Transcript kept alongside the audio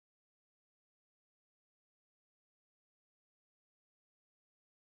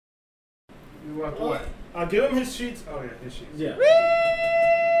You want what? I'll give him his sheets. Oh, yeah, his sheets. Yeah.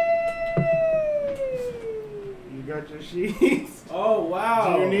 You got your sheets? Oh,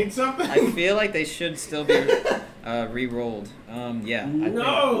 wow. Do you need something? I feel like they should still be re-rolled. Yeah.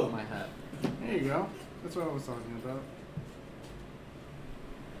 No! My hat. There you go. That's what I was talking about.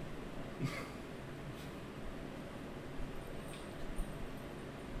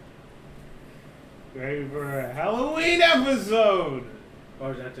 Ready for a Halloween episode? Oh,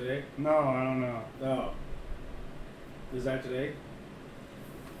 is that today? No, I don't know. Oh. Is that today?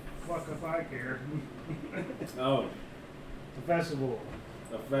 Fuck if I care. Oh. The festival.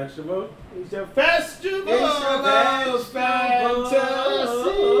 A vegetable? It's a festival It's a of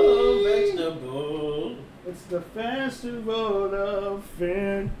fantasy. Vegetable. It's the festival of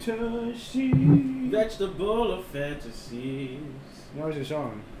fantasy. Vegetable of fantasies. What was your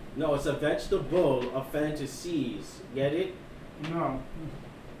song? No, it's a vegetable of fantasies. Get it? No.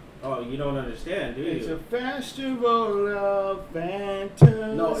 Oh, you don't understand, do you? It's a festival of fantasy.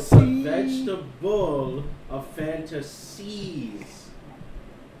 No, it's a vegetable of fantasies.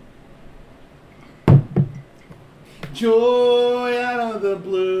 Joy out of the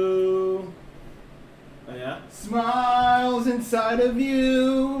blue. Oh, yeah? Smiles inside of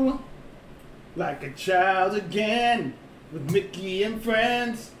you. Like a child again. With Mickey and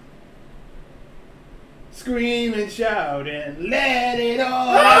friends. Scream and shout and let it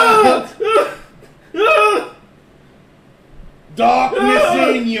all out.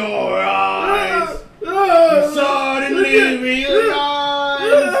 Darkness in your eyes. You suddenly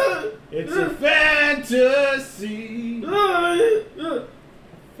realize it's a fantasy.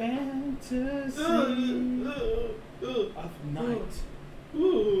 Fantasy of night.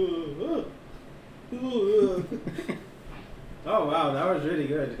 Oh wow, that was really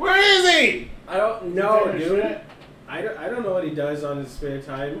good. Where is he? I don't know, Is that dude. shit? I don't know what he does on his spare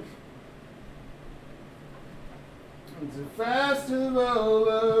time. It's a festival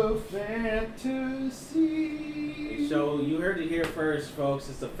of fantasy. So you heard it here first, folks.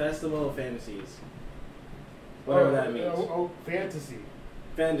 It's the Festival of Fantasies. Whatever that means. Fantasy.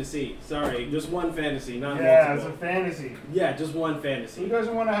 Fantasy. Sorry, just one fantasy, not Yeah, it's a multiple. fantasy. Yeah, just one Who fantasy.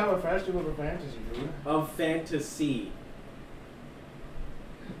 doesn't want to have a festival of fantasy, dude? Of fantasy.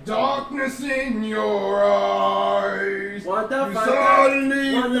 Darkness in your eyes. Want the You Fanta?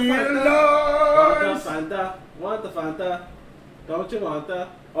 suddenly Want the Fanta? realize. Want the Fanta? Want the Fanta? Don't you want the?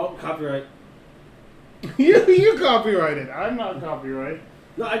 Oh, copyright. You copyrighted. I'm not copyright.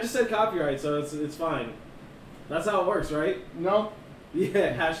 No, I just said copyright, so it's fine. That's how it works, right? No.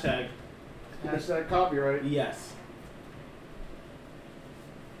 Yeah, hashtag. Hashtag copyright. Yes.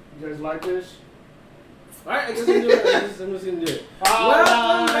 You guys like this? Alright, I guess I'm gonna do it. I'm just gonna do it.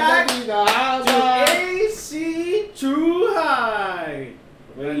 Welcome back to AC Too High.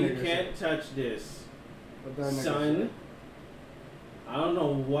 Where you can't touch this. Son. I don't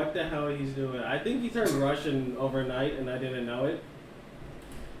know what the hell he's doing. I think he turned Russian overnight and I didn't know it.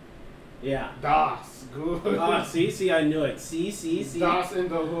 Yeah. Das. Good. See, I knew it. See. Das in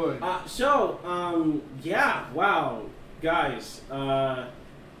the hood. Yeah, wow. Guys,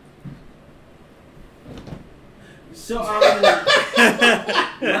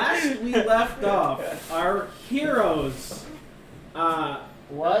 last we left off, our heroes,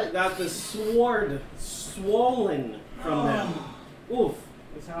 What? got the sword swollen from them. Oof.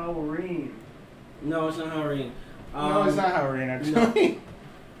 It's Halloween. No, it's not Halloween. No, it's not Halloween, actually.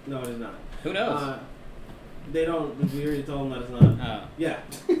 No, it is not. Who knows? They don't. We already told them that it's not. Oh. Yeah.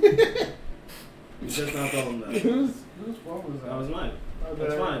 We just not told them that. Whose phone was that? That was mine. Oh,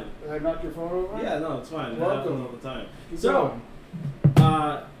 That's fine. Did I knock your phone over? Yeah, no, it's fine. It Welcome. happens all the time. Keep So,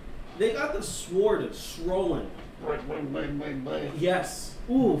 going. they got the sword swollen. Bang. Yes.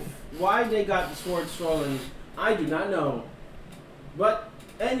 Oof. Why they got the sword swollen, I do not know. But,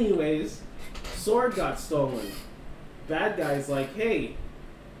 anyways, sword got stolen. Bad guy's like, hey,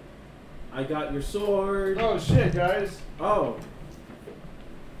 I got your sword. Oh shit, guys. Oh.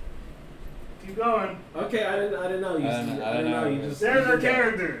 Keep going. Okay, I didn't know. I don't know. You just. There's you our did that.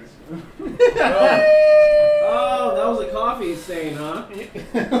 characters. Oh, that was a coffee stain, huh?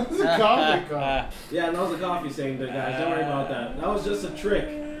 It's a comic con. Yeah, that was a coffee stain there, guys. Don't worry about that. That was just a trick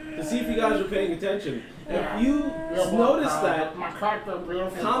to see if you guys were paying attention. If you noticed that, My character,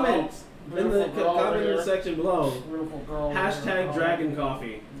 beautiful comment in the Beautiful girl comment in the here. section below. Beautiful girl. Hashtag Dragon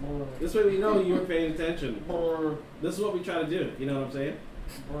Coffee. This way we know you were paying attention. This is what we try to do. You know what I'm saying?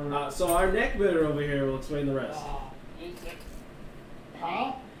 So our neck bidder over here will explain the rest.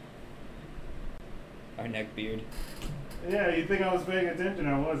 Huh? Our neck beard. Yeah, you think I was paying attention?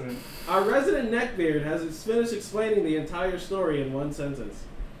 I wasn't. Our resident neckbeard has finished explaining the entire story in one sentence.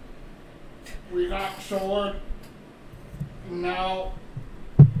 We got sword. Now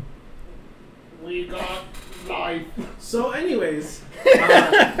we got life. So, anyways,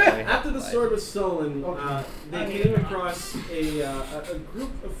 after the sword was stolen, they came across a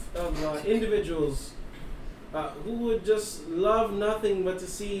group of individuals who would just love nothing but to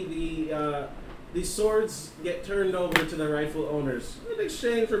see the swords get turned over to the rightful owners in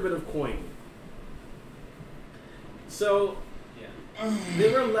exchange for a bit of coin. So,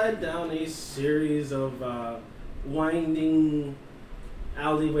 they were led down a series of winding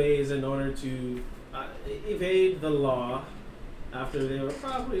alleyways in order to evade the law after they were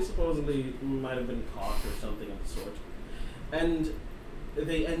probably supposedly might have been caught or something of the sort. And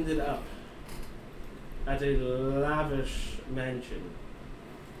they ended up at a lavish mansion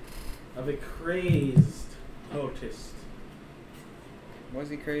of a crazed autist. Was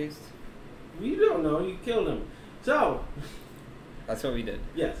he crazed? We don't know, you killed him. So, That's what we did.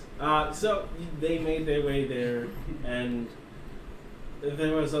 yes. So they made their way there, and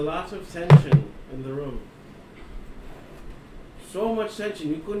there was a lot of tension in the room. So much tension,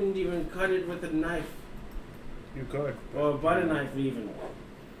 you couldn't even cut it with a knife. You could. Or a butter knife, even. You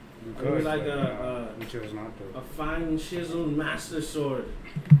Maybe could. like we chose not to. a fine chiseled master sword.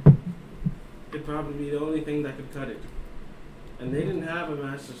 Could probably be the only thing that could cut it. And they didn't have a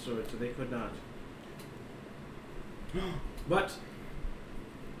master sword, so they could not. But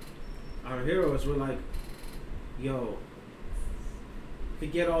our heroes were like, yo,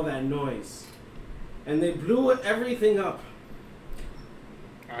 forget all that noise. And they blew everything up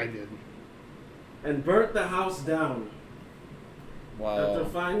I did. and burnt the house down. After Wow.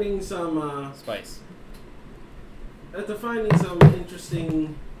 finding some Spice.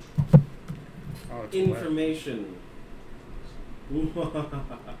 interesting Oh, it's information.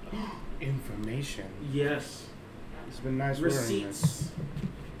 information. Yes. It's been nice wearing this. Receipts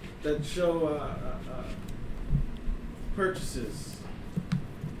that show purchases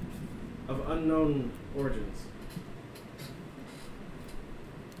of unknown origins.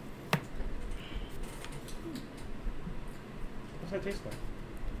 What's that taste like?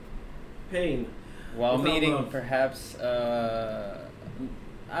 Pain. While Without meeting love. perhaps,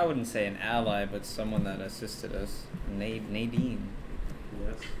 I wouldn't say an ally, but someone that assisted us. Nadine.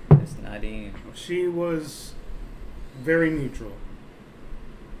 Yes. It's Nadine. She was very neutral.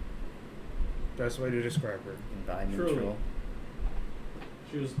 Best way to describe her. Bi-neutral. Truly.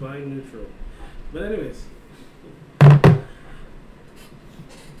 She was bi-neutral. But anyways,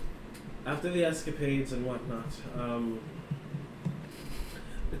 after the escapades and whatnot,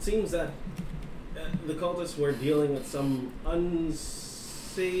 it seems that the cultists were dealing with some unsavory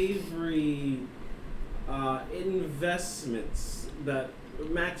investments that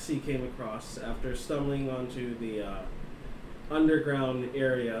Maxie came across after stumbling onto the underground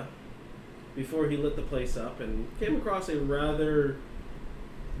area before he lit the place up, and came across a rather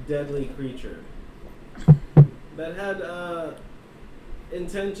deadly creature that had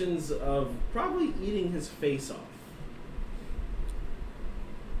intentions of probably eating his face off.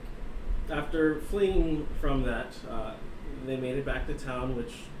 After fleeing from that, they made it back to town,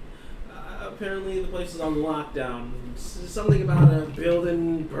 which apparently the place is on lockdown. Something about a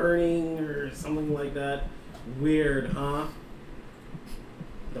building burning or something like that. Weird, huh?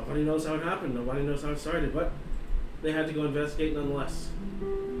 Nobody knows how it happened. Nobody knows how it started, but they had to go investigate nonetheless.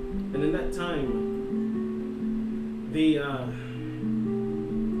 And in that time,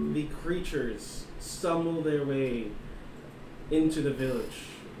 the creatures stumble their way into the village,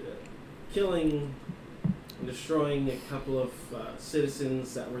 killing and destroying a couple of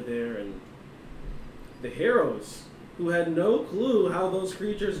citizens that were there, and the heroes, who had no clue how those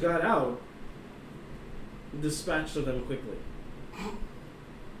creatures got out, dispatched of them quickly.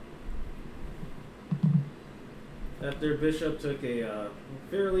 After Bishop took a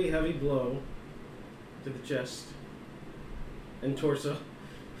fairly heavy blow to the chest and torso,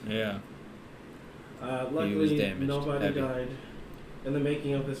 Yeah. luckily damaged, nobody heavy. died in the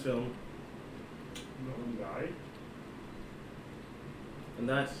making of this film. No one died. And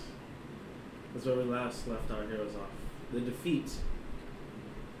that is where we last left our heroes off. The defeat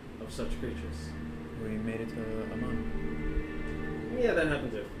of such creatures. We made it to Amon. Yeah, that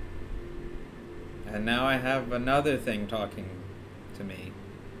happened too. And now I have another thing talking to me.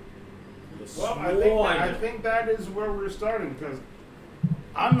 The Well, sword. I think that is where we're starting, because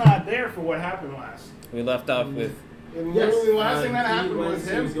I'm not there for what happened last. We left off with And Yes, literally, the last thing that he happened was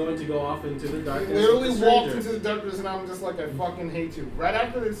He was him. going to go off into the He darkness. literally with the walked stranger. into the darkness, and I'm just like, I fucking hate you. Right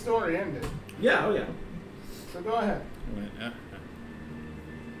after the story ended. Yeah, oh yeah. So go ahead.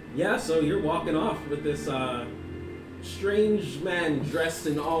 Yeah, so you're walking off with this strange man dressed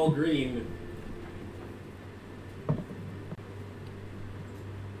in all green.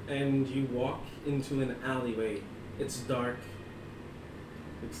 and you walk into an alleyway. It's dark.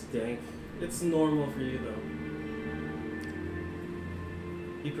 It's dank. It's normal for you though.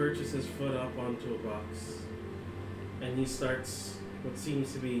 He perches his foot up onto a box, and he starts what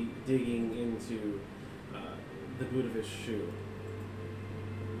seems to be digging into the boot of his shoe.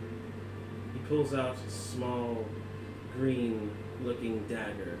 He pulls out a small, green-looking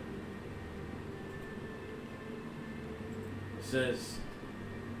dagger. He says,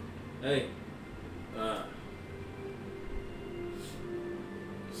 "Hey,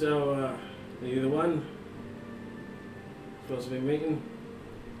 so, are you the one supposed to be meeting?"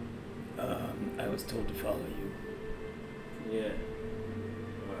 I was told to follow you. Yeah.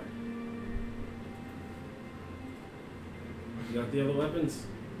 Alright. You got the other weapons?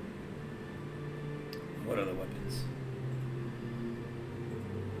 What other weapons?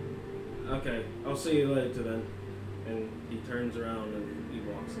 Okay, I'll see you later then. And he turns around and he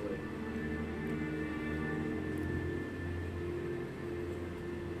walks away.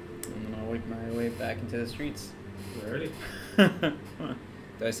 And then I'll make my way back into the streets. You ready?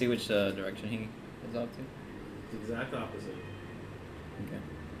 Do I see which direction he is off to? The exact opposite. Okay.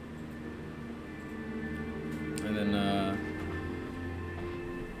 And then,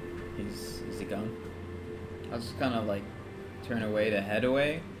 is he gone? I'll just kind of like turn away to head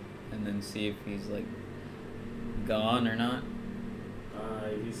away, and then see if he's like gone or not.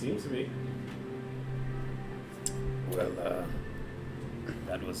 He seems to be. Well,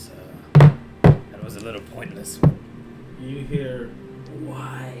 that was a little pointless. You hear,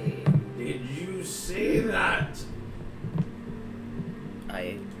 "Why did you say that?"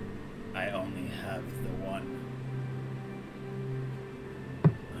 I only have the one.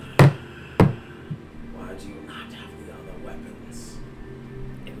 Why do you not have the other weapons?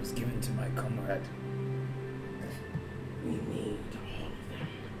 It was given to my comrade. We need all of them.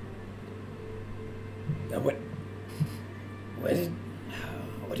 Now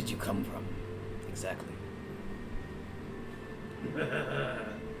where did you come from, exactly?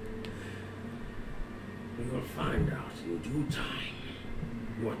 We will find out in due time.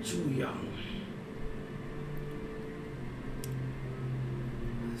 You are too young.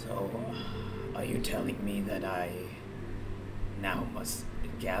 So, are you telling me that I now must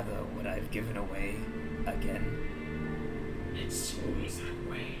gather what I've given away again? It seems that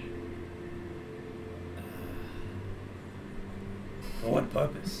way. For what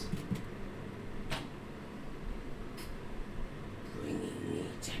purpose? Bringing me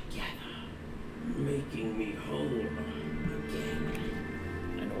together. Making me whole again.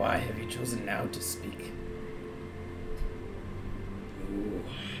 And why have you chosen now to speak? You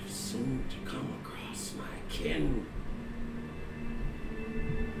have seemed to come across my kin.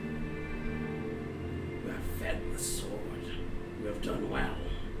 You have fed the sword. You have done well.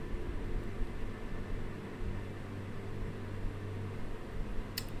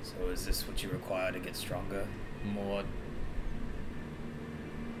 So is this what you require to get stronger? More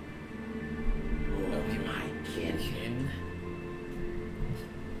Oh, my kin. kin?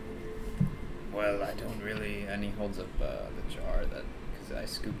 Well, I don't really. And he holds up the jar because I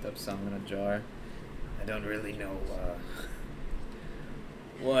scooped up some in a jar. I don't really know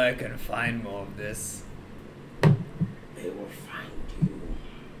where I can find more of this. They will find you.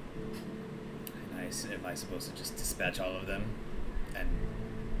 And am I supposed to just dispatch all of them and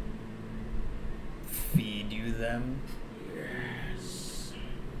feed you them? Yes.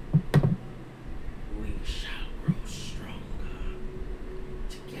 We shall grow stronger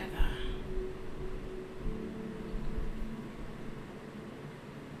together.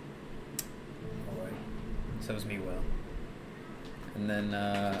 Alright. Serves me well. And then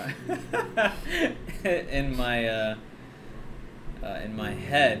in my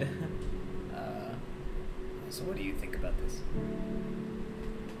head. So what do you think about this?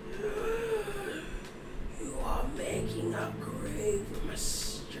 You are making a grave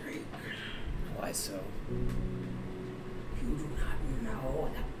mistake. Why so? You do not know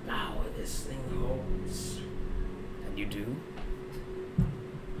the power this thing holds. And you do?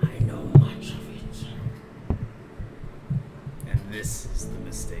 I know much of it. And this is the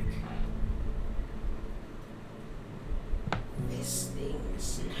mistake. This thing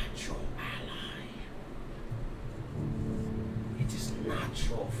is not your ally. It is not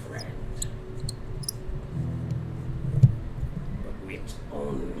your friend. But It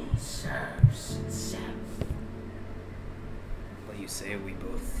only serves itself. But you say we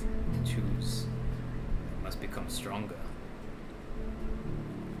both choose. We must become stronger.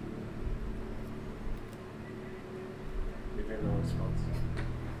 You hear no response.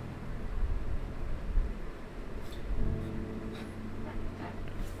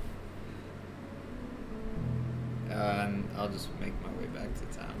 way back to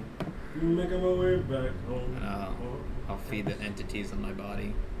town. Making my way back home. And I'll feed the entities on my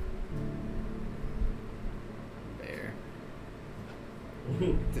body. Bear.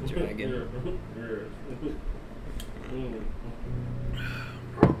 The dragon.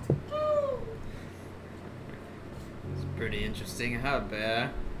 It's pretty interesting, huh,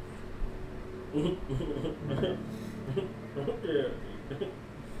 Bear?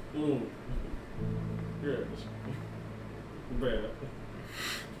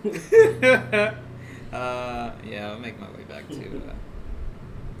 Yeah, I'll make my way back to the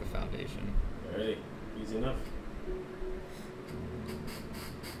foundation. Alright, easy enough.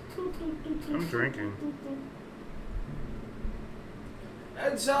 I'm drinking.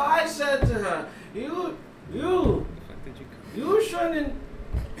 And so I said to her, you The fuck did you come?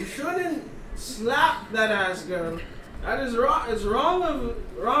 you shouldn't slap that ass girl. That is wrong. It's wrong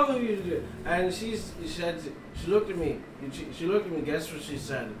of you to do. And she looked at me. She looked at me. Guess what she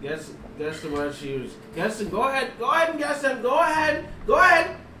said? Guess the word she used. Guess them. Go ahead and guess them. Go ahead. Do it.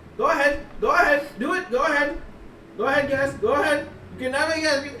 Go ahead. Guess. Go ahead. You can never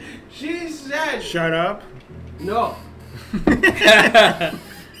guess. She said. Shut up. No.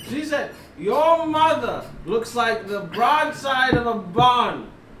 She said, your mother looks like the broadside of a barn.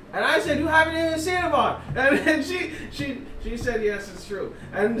 And I said, you haven't even seen a barn. And then she said, yes, it's true.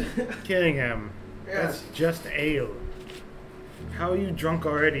 And Killingham. Yeah. That's just ale. How are you drunk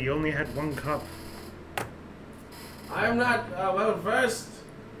already? You only had 1 cup. I'm not well versed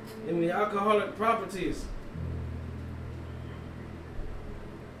in the alcoholic properties.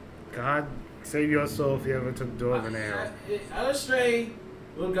 God save your soul if you ever took Dwarven ale. Alistray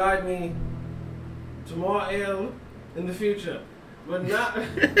will guide me to more ale in the future. But not...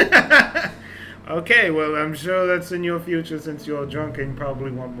 Okay, well, I'm sure that's in your future since you're drunk and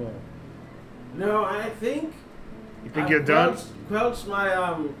probably want more. No, I think... You think you're done? Quelched my,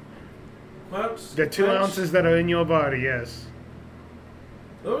 The 2 ounces that are in your body, yes.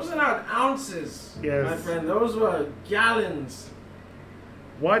 Those are not ounces, Yes. my friend. Those were gallons.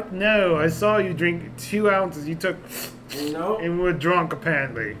 What? No, I saw you drink 2 ounces. You took No, and were drunk,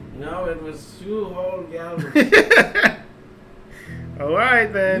 apparently. no, it was 2 whole gallons.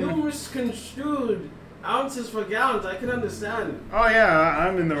 Alright, then. You misconstrued ounces for gallons. I can understand. Oh, yeah,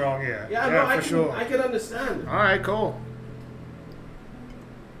 I'm in the wrong here. Yeah, no, for sure. I can understand. Alright, cool.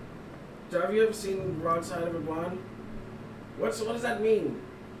 So have you ever seen Broadside of a Barn? What does that mean?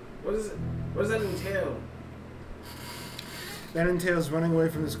 What does that entail? That entails running away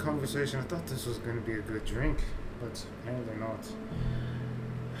from this conversation. I thought this was going to be a good drink, but apparently not.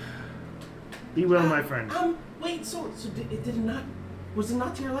 Be well, my friend. Wait, so it did not... Was it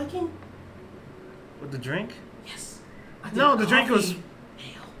not to your liking? With the drink? Yes. No, the drink was...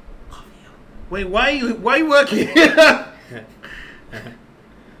 Coffee ale. Wait, why are you working here?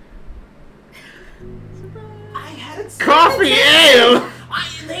 I had it. Coffee ale!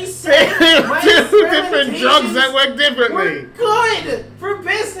 They said my Two different drugs that work We're differently. good for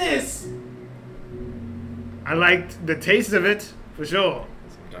business. I liked the taste of it, for sure.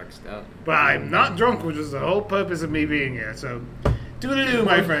 Some dark stout. But I'm not drunk, which is the whole purpose of me being here, so... Doodaloo,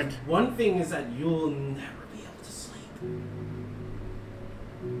 my friend. One thing is that you'll never be able to sleep.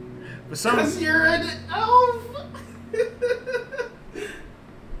 For some... Because you're an elf.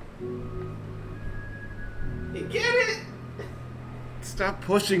 You get it? Stop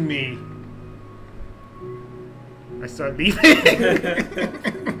pushing me. I start leaving.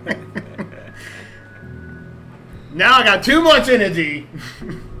 Now I got too much energy.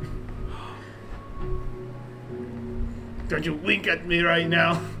 Don't you wink at me right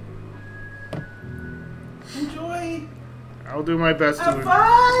now. Enjoy. I'll do my best Have to.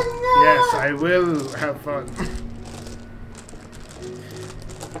 fun. Yes, I will have fun.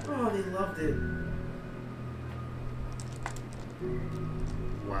 Oh, they loved it.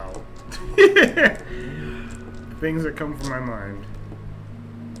 Wow. Things that come from my mind.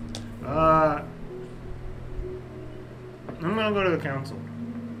 I'm gonna go to the council.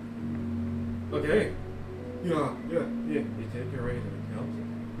 Okay. Yeah. You take your way to the council.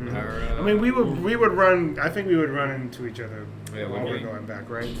 Mhm. I mean, we would run. I think we would run into each other Yeah, while would we're we? going back,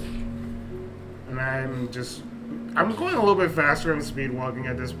 right? And I'm going a little bit faster. I'm speed walking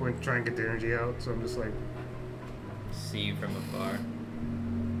at this point, to try and get the energy out. So I'm just like, See you from afar.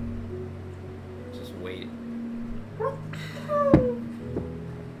 Just wait.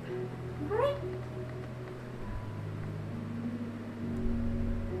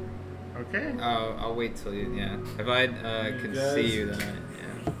 okay. I'll wait till you. Yeah. If I can Yes. see you, then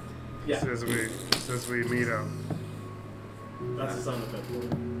Yeah. Says we meet up. That's the sound effect for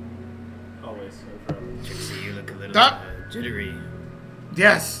it. Always and forever. Trixie, you look a little Stop. jittery.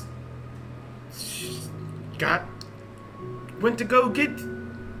 Yes. Went to go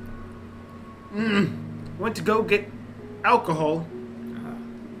get alcohol.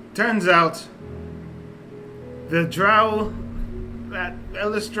 Turns out the drow that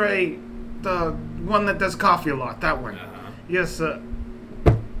illustrate the one that does coffee a lot, that one. Yes,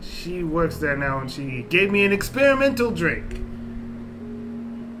 she works there now, and she gave me an experimental drink.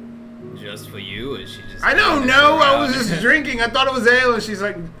 Just for you, or she just... I don't know. I was just drinking. I thought it was ale, and she's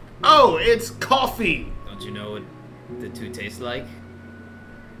like, "Oh, it's coffee." Don't you know what the two taste like?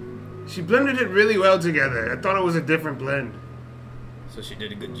 She blended it really well together. I thought it was a different blend. So she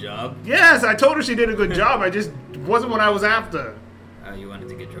did a good job? Yes, I told her she did a good job. I just wasn't what I was after. You wanted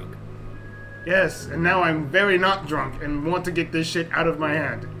to get drunk. Yes, and now I'm very not drunk and want to get this shit out of my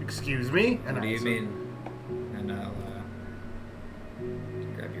hand. Excuse me? And What do you also- mean? And I'll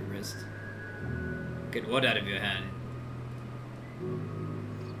grab your wrist. Get what out of your hand?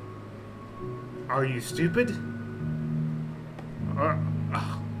 Are you stupid?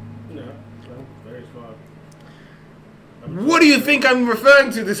 No, very smart. What do you think I'm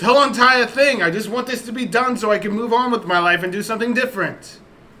referring to? This whole entire thing. I just want this to be done so I can move on with my life and do something different.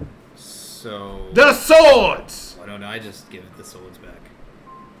 So... The swords! Why don't I just give the swords back?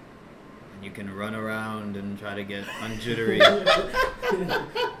 And you can run around and try to get unjittery.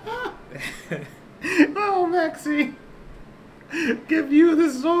 Oh, Maxie. Give you the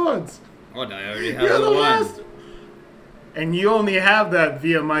swords. What, I already have You're the the one. last. And you only have that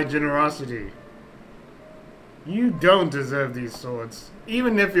via my generosity. You don't deserve these swords.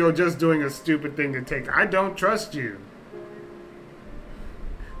 Even if you're just doing a stupid thing to take. I don't trust you.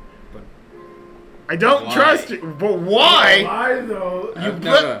 But I don't why? trust you. But why? Why though?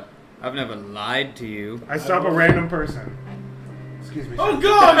 I've never lied to you. I stop a random person. Excuse me. Oh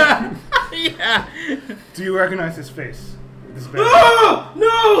God! Yeah. Do you recognize his face? This bad. Ah!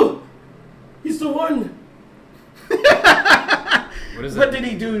 No! He's the one. What does What that did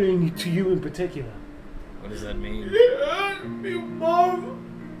he do to you in particular? What does that mean? Your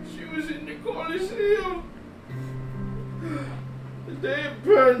mom. She was in the Coliseum. The day it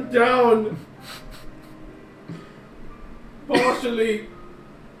burned down. Partially.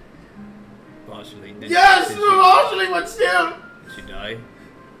 Partially. Yes, did partially, but still. Did she die?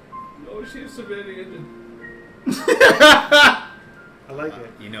 No, she's severely injured. I like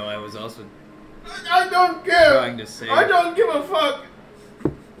it. You know, I was also I don't care. trying to say... I don't give a fuck.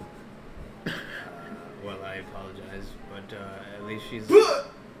 well, I apologize, but at least she's...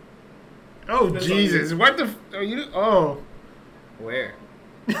 Oh, That's Jesus. What the... Are you... Oh. Where?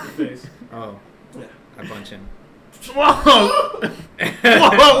 Face. Oh, Yeah. I punch him. Whoa! Whoa!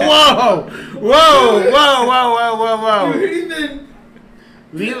 Whoa! Whoa! Whoa! Whoa! Whoa! Whoa! You heathen.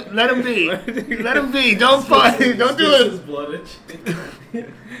 Let him be. Let him be. Don't fight. Don't do This is it. blood itch.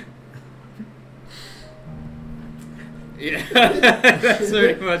 Yeah, that's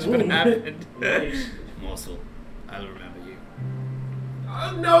pretty much what happened. Nice. Morsel, I'll remember you.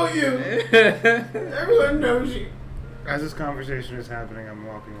 I know you. Everyone knows you. As this conversation is happening, I'm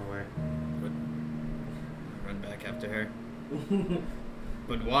walking away. Run back after her.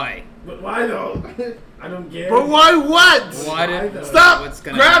 But why? But why though? I don't care. But why what? Why did... Stop What's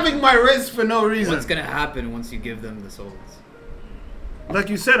gonna grabbing happen? my wrist for no reason. What's gonna happen once you give them the souls? Like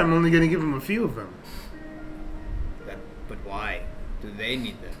you said, I'm only going to give him a few of them. But why? Do they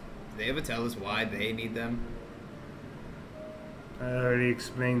need them? Did they ever tell us why they need them? I already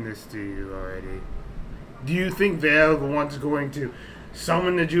explained this to you already. Do you think they're the ones going to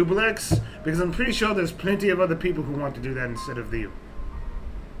summon the Jubilex? Because I'm pretty sure there's plenty of other people who want to do that instead of you.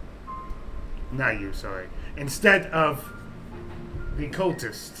 Not you, sorry. Instead of the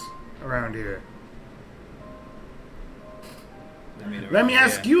cultists around here. Let me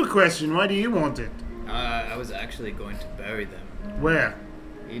ask you a question. Why do you want it? I was actually going to bury them. Where?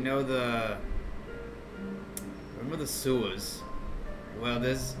 You know the... Remember the sewers? Well,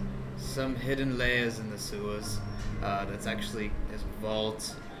 there's some hidden layers in the sewers. That's actually... There's a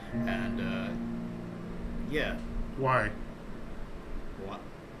vault. And, yeah. Why?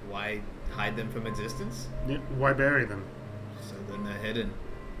 Why hide them from existence? Yeah, why bury them? So then they're hidden.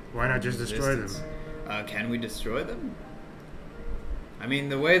 Why not just destroy them? Existence. Can we destroy them? I mean,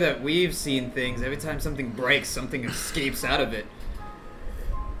 the way that we've seen things, every time something breaks, something escapes out of it.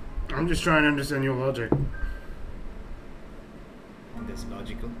 I'm just trying to understand your logic. That's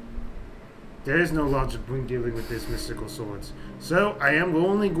logical. There is no logic when dealing with these mystical swords. So I am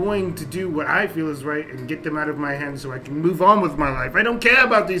only going to do what I feel is right and get them out of my hands so I can move on with my life. I don't care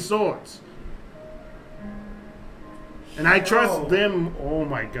about these swords. And I trust them. Oh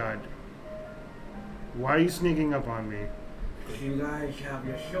my god. Why are you sneaking up on me? quickly. You guys have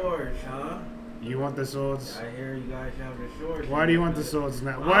your swords, huh? You want the swords? I hear you guys have your swords. Why do you want the swords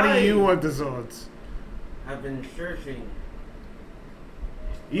now? Why do you want the swords? I've been searching.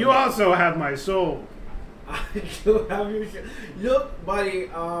 You also have my soul. I do have your soul. Look, buddy,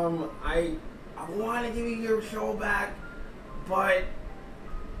 I want to give you your soul back, but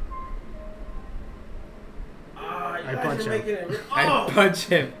I punch him. I punch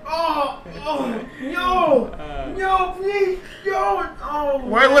him. No, please don't. Oh,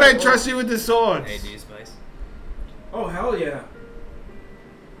 Why would I trust you with the swords? Hey, do you spice? Oh, hell yeah.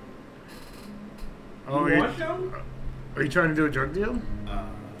 Oh, You want some? Are you trying to do a drug deal?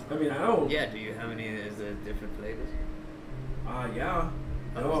 I mean, I don't. Yeah, do you have any? Is there different flavors? Yeah.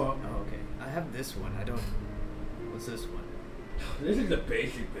 Oh, okay. I have this one. I don't. What's this one? This is the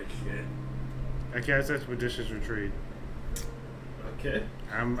basic bitch shit. I cast Expeditious Retreat. Okay.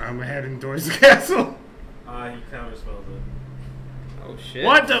 I'm heading towards the castle. He counterspells it. Oh shit.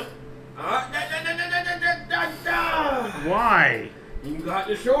 What the? Da. Why? You got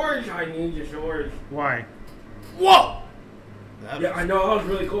the swords. I need your swords. Why? Whoa! That Yeah, was- I know, that was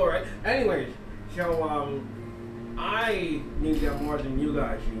really cool, right? Anyways, so, I need that more than you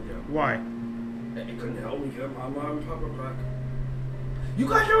guys need to. Why? It couldn't help me get my mom and papa back. You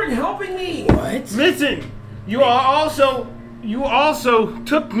guys aren't helping me! What? Listen, you also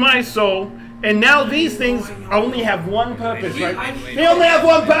took my soul, and now these things only have one purpose, right? They only have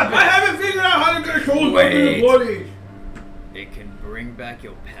one I purpose. haven't figured out how to get souls back Wait. in the body! It can bring back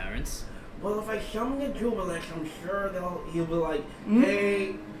your parents? Well, if I summon the Jubilex, I'm sure he'll be like,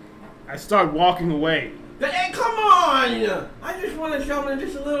 hey... I start walking away. Hey, come on! I just want to summon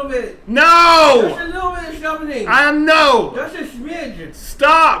just a little bit. Just No! a little bit of summoning. I am no! Just a smidge.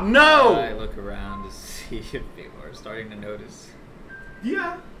 Stop! I No! look around to see if people are starting to notice.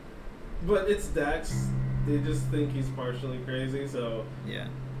 Yeah. But it's Dex. They just think he's partially crazy, so Yeah.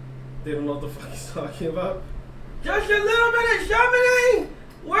 they don't know what the fuck he's talking about. Just a little bit of summoning!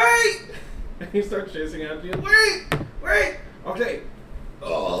 Wait! And he starts chasing after you. Wait! Okay.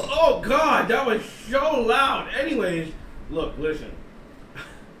 Oh god, that was so loud. Anyways, look, listen.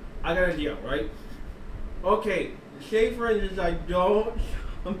 I got a deal, right? Okay, say for instance I don't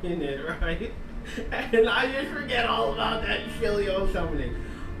summon it, right? And I just forget all about that Shilio summoning.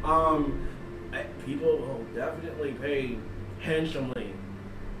 People will definitely pay handsomely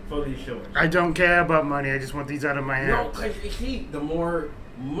for these swords. I don't care about money. I just want these out of my No, hands. because you see, the more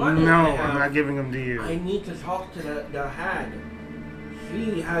money No, I have, I'm not giving them to you. I need to talk to the hag.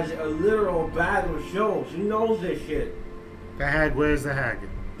 She has a literal bag of shows. She knows this shit. The hag, where's the hag?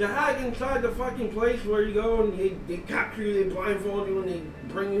 The hag inside the fucking place where you go and they capture you, they blindfold you, and they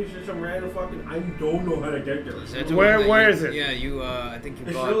bring you to some random fucking... I don't know how to get there. Is that the Where- one that where you- is it? Yeah, you, I think you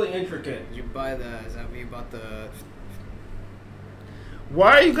It's bought... really intricate. You buy the... Is that where you bought the...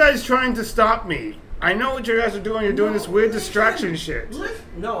 Why are you guys trying to stop me? I know what you guys are doing. You're doing this weird distraction shit.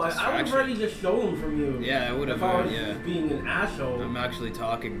 No, I was Distraction. ready to stolen from you. Yeah, I would've, If I was yeah. just being an asshole. I'm actually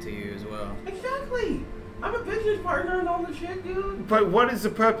talking to you as well. Exactly. I'm a business partner and all the shit, dude. But what is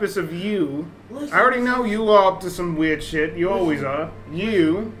the purpose of you? Listen, I already know you are up to some weird shit. You always are.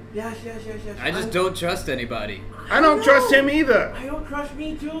 You. Yes. I just don't trust anybody. I don't know. trust him either. I don't trust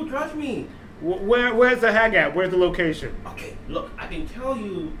me too. Trust me. Where's the hag at? Where's the location? Okay, look, I can tell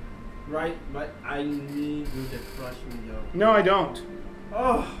you, right, but I need you to trust me, yo. No, I don't.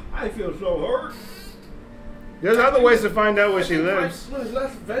 Oh, I feel so hurt. There's other ways to find out where she I think lives. my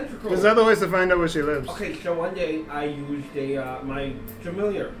left ventricle. There's other ways to find out where she lives. Okay, so one day I used my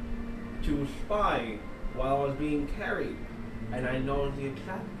familiar to spy while I was being carried, and I know the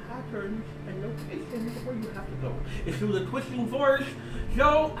exact patterns and locations of where you have to go. It's through the Twisting Forest.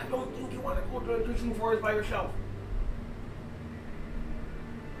 So I don't think you want to go to the Twisting Forest by yourself.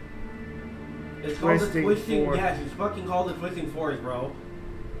 It's called the Twisting Twisting. Forest. Yes, it's fucking called the Twisting Forest, bro.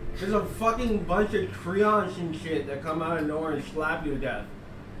 There's a fucking bunch of treants and shit that come out of nowhere and slap you to death.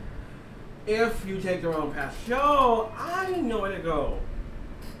 If you take the wrong path. So, I know where to go.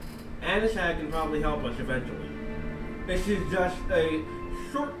 And this hag can probably help us eventually. This is just a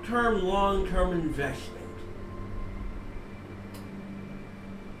short-term, long-term investment.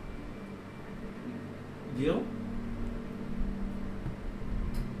 Deal?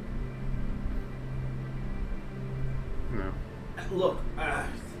 No. Look,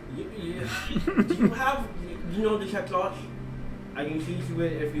 do you have, you know the check lots? I can teach you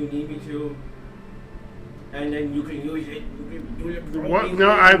it if you need me to. And then you can use it. You can do it. What?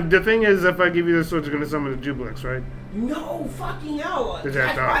 No, the thing is, if I give you the sword, you're gonna summon the Jubilex, right? No, fucking hell. Did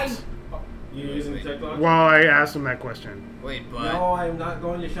That's that why. dots? You using the tech lock? While I asked him that question. Wait, but No, I'm not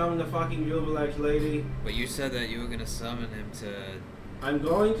going to summon the fucking Jubilex lady. but you said that you were gonna summon him to. I'm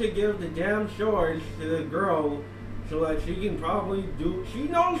going to give the damn sword to the girl so that she can probably do. She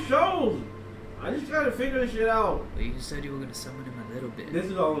knows shows. I just gotta figure this shit out. Well, you said you were gonna summon him a little bit. This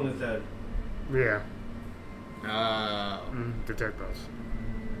is all in his head. Yeah. Oh. Detect those.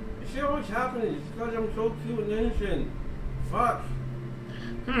 This shit always happens because I'm so cute and innocent. Fuck.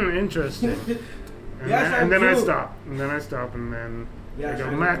 Interesting. And Yes, then, I'm and then I cute. stop. And then I stop, and then Yes, I go,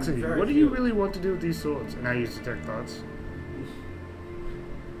 I'm Maxie, very what do you cute. really want to do with these swords? And I use detect thoughts.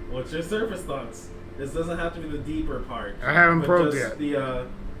 What's your surface thoughts? This doesn't have to be the deeper part. I haven't but probed just yet.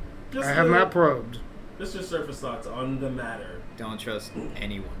 Just I have the- not probed. Just your surface thoughts on the matter. Don't trust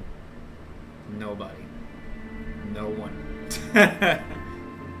anyone. Nobody. No one.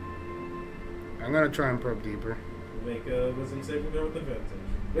 I'm gonna try and probe deeper. Make a wisdom saving throw with advantage.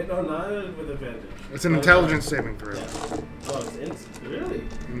 Wait, no, not with advantage. It's an intelligence saving throw. Oh, it's really?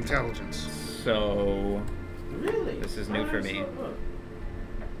 Intelligence. So, Really? This is new for me.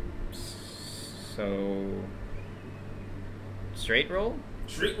 So, so straight roll.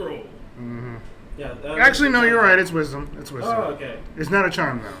 street roll. Mm-hmm. Yeah. Actually, no, you're right. It's wisdom. It's wisdom. Oh, okay. It's not a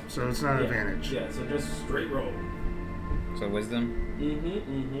charm, though, so it's not an Yeah. advantage. Yeah, so just straight roll. So wisdom.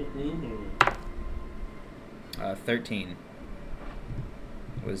 13.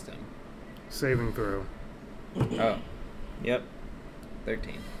 Wisdom. Saving throw. Oh, yep.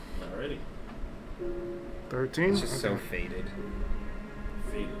 13. Alrighty. 13? It's just so Okay. faded.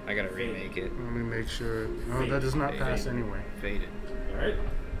 Faded. I gotta remake it. Let me make sure. Oh, that does not pass anyway. Faded. Alright.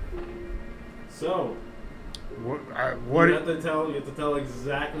 So, What? you have to tell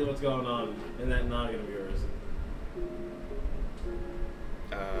exactly what's going on in that noggin of yours.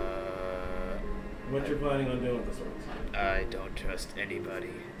 What you're planning on doing with this one. I don't trust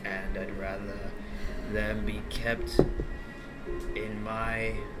anybody, and I'd rather them be kept in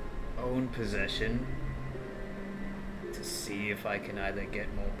my own possession to see if I can either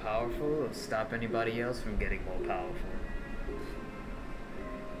get more powerful or stop anybody else from getting more powerful.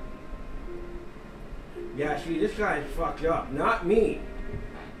 Yeah, see, this guy's fucked up. Not me.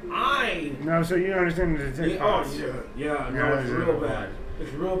 No, so you understand the detect thoughts. Yeah, no, Yeah, it's yeah. real bad.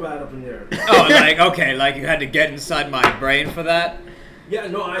 It's real bad up in there. Oh, like, okay, like you had to get inside my brain for that? Yeah,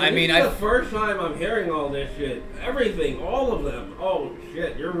 no, I mean, this is I- the first time I'm hearing all this shit. Everything, all of them. Oh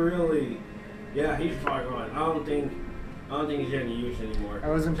shit, you're really. Yeah, he's far gone. I don't think he's any use anymore. I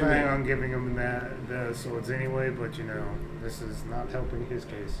wasn't To me. planning on giving him the swords anyway, but you know, this is not helping his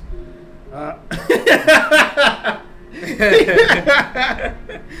case.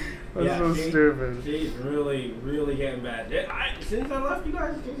 That's Yeah, so stupid. She's really, really getting bad. Since I left you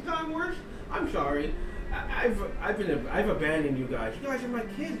guys, it's gotten worse. I'm sorry. I've abandoned you guys. You guys are my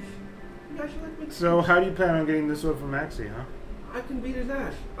kids. You guys are like my kids. So, how do you plan on getting this sword from Maxie, huh? I can beat his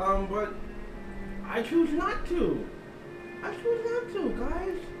ass. But I choose not to. I choose not to,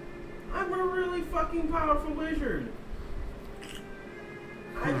 guys. I'm a really fucking powerful wizard.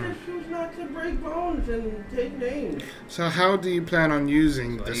 I just choose not to break bones and take names. So, how do you plan on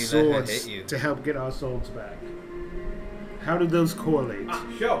using Why the do you let her hit swords you? to help get our souls back? How do those correlate?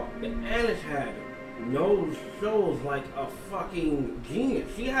 Show. Anish had knows shows like a fucking genius.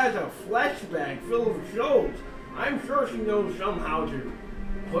 She has a flesh bag full of shows. I'm sure she knows somehow to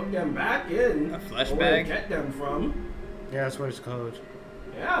put them back in. A flesh or bag? Get them from. Yeah, that's what it's called.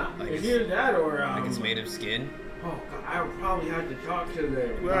 Yeah. Like It's it's- either that or Like it's made of skin? Oh God, I would probably have to talk to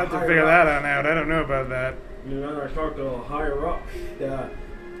the. We'll have to figure that out now. I don't know about that. You know, I talk to the higher up, the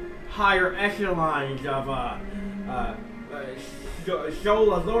higher echelons of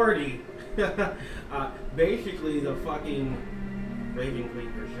show authority. Basically, the fucking Raven Queen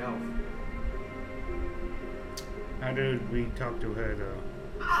herself. How did we talk to her, though?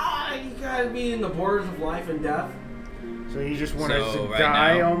 You gotta be in the borders of life and death. So you just want us So, to right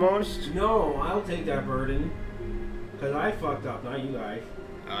die now- almost? No, I'll take that burden. Cause I fucked up, not you guys.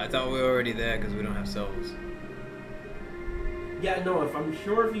 I thought we were already there because we don't have souls. Yeah, no, if I'm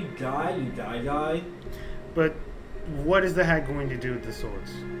sure if you die, you die. But what is the hat going to do with the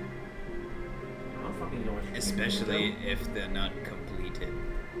swords? I don't fucking know what you're Especially if they're not completed.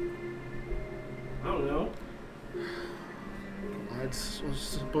 I don't know. I was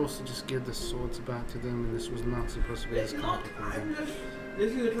supposed to just give the swords back to them, and this was not supposed to be as Look, complicated.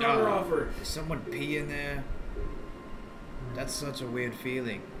 this is a counter offer. Is someone pee in there? That's such a weird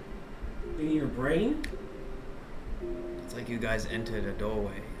feeling. In your brain? It's like you guys entered a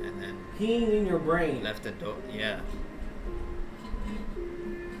doorway and then Peeing in your brain. left the door. Yeah.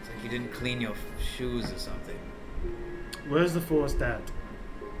 It's like you didn't clean your shoes or something. Where's the forest at?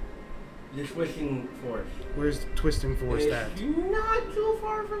 The Twisting Forest. Where's the Twisting Forest at? It's not too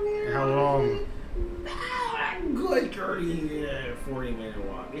far from here. How long? Good 30, 40-minute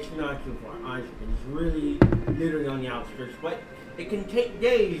walk. It's not too far, honestly. It's really literally on the outskirts, but it can take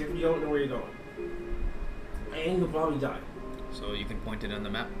days if you don't know where you're going. And you'll probably die. So you can point it on the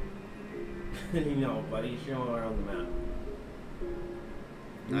map? No, buddy, it's nowhere on the map.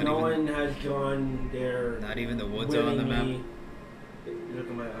 Not No even- one has gone there. Not even the woods are on the map? willingly. Look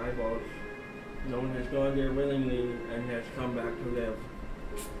at my eyeballs. No one has gone there willingly and has come back to live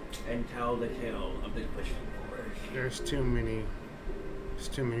and tell the tale of the Twisting Forest. There's too many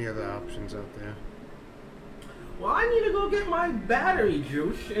other options out there. Well, I need to go get my battery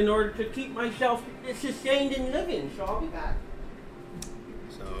juice in order to keep myself sustained and living, so I'll be back.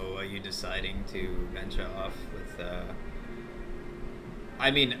 So are you deciding to venture off with,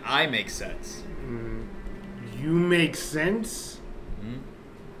 I mean, I make sense. You make sense? Hmm?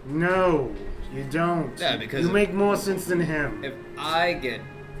 No, you don't. Yeah, because you make more sense than him. If I get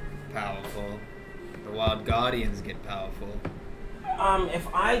powerful, the Wild Guardians get powerful. If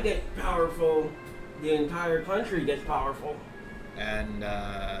I get powerful, the entire country gets powerful. And,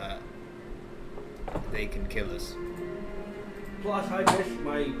 they can kill us. Plus, I miss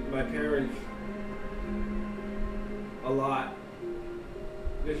my parents a lot.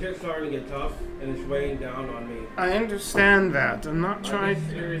 This shit's starting to get tough, and it's weighing down on me. I understand that. I'm not I'm trying.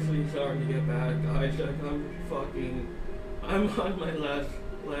 seriously starting to get bad, guys. Like, I'm on my last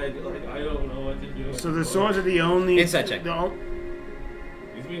leg. Like, I don't know what to do. So the swords are the only. Inside check.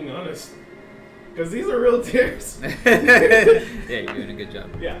 He's being honest. Because these are real tears. Yeah, you're doing a good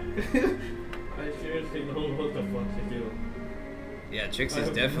job. Yeah. I seriously don't know what the fuck to do. Yeah, Trix I is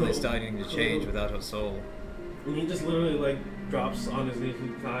have definitely no starting to change clue. without her soul. And he just literally, like, drops on his knees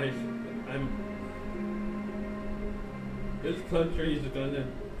and cries. This country is gonna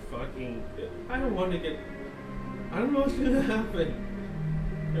fucking... I don't want to get... I don't know what's gonna happen.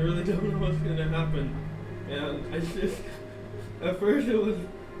 I really don't know what's gonna happen. And I just... At first it was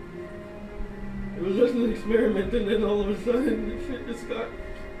just an experiment, and then all of a sudden, this shit just got...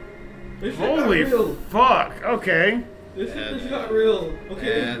 This shit Holy got real. fuck! Okay. This shit Yeah, just yeah. got real.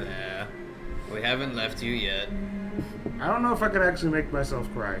 Okay? Yeah. We haven't left you yet. I don't know if I could actually make myself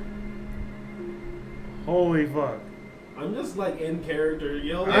cry. Holy fuck! I'm just like in character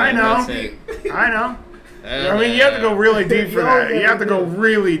yelling. I know. That's it. I know. I mean, you have to go really deep for Yeah, that. You have to go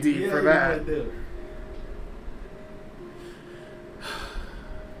really deep Yeah, for you that. really do.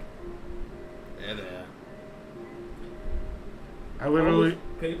 Yeah. I All literally. this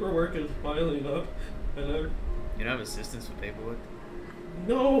paperwork is piling up, and You don't have assistance for paperwork?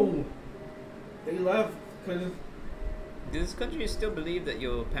 no, they left because Does this country still believe that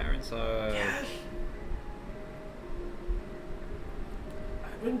your parents are... yes.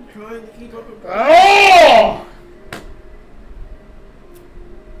 I've been trying to keep up with. Oh!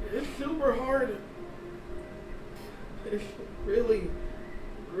 It's super hard. It's really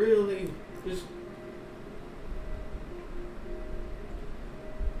just. It's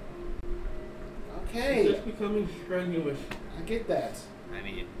Okay, just becoming strenuous. I get that. I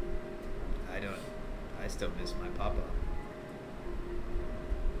mean, I still miss my papa.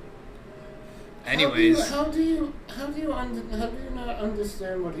 Anyways, How do you not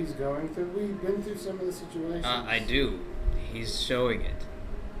understand what he's going through? We've been through some of the situations. I do. He's showing it.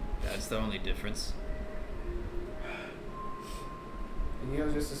 That's the only difference. And you're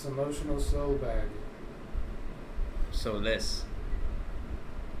just this emotional soul bag. So less.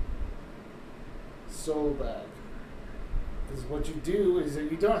 Soul bag. Because what you do is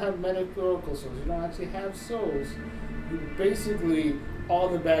that you don't have metaphorical souls. You don't actually have souls. You basically are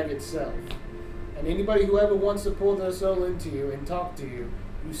the bag itself. And anybody who ever wants to pull their soul into you and talk to you,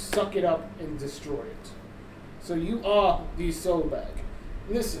 you suck it up and destroy it. So you are the soul bag.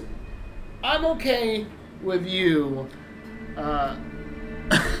 Listen, I'm okay with you.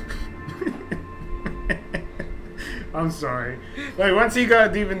 I'm sorry. Like once he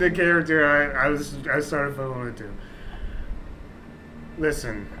got deep into character, I started feeling it too.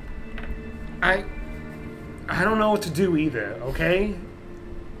 Listen, I don't know what to do either. Okay,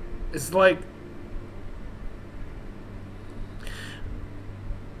 it's like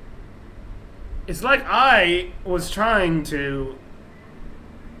I was trying to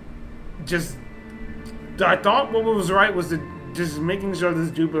just. I thought what was right was just making sure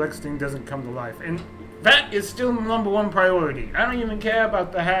this duplex thing doesn't come to life, and that is still number one priority. I don't even care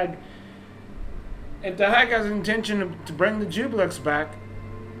about the hag. If the hag has an intention to bring the duplex back,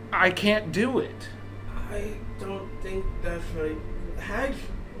 I can't do it. I don't think that's right. Hags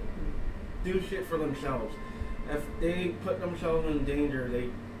do shit for themselves. If they put themselves in danger,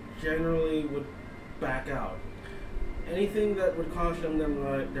 they generally would back out. Anything that would cost them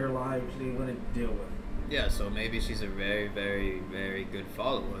their lives, they wouldn't deal with. Yeah, so maybe she's a very, very, very good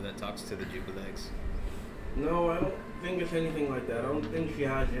follower that talks to the Jubilees. No, I don't think it's anything like that. I don't think she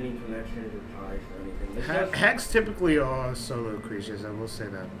has any connections or ties or anything. It's just, Hex typically are solo creatures, I will say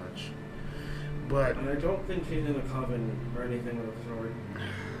that much. But and I don't think she's in a coven or anything of the sort.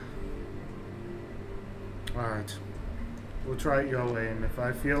 alright. We'll try it your way, and if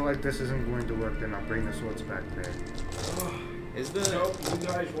I feel like this isn't going to work, then I'll bring the swords back there. Is the... So, you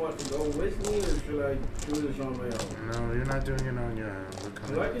guys want to go with me, or should I do this on my own? No, you're not doing it on your own. We're Because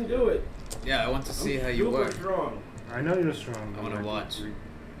coming. I can do it. Yeah, I want to see how you super work. strong. I know you're strong. I want to watch.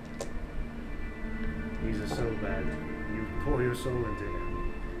 These are so bad. You pour your soul into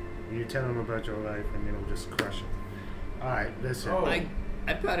him. You tell him about your life, and it'll just crush him. Alright, listen. Oh.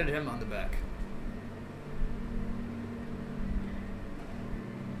 I patted him on the back.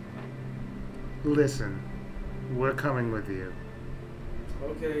 Listen. We're coming with you.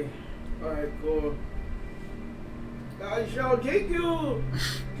 Okay. Alright, cool. I shall take you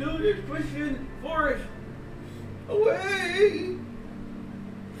to this Christian forest. Away!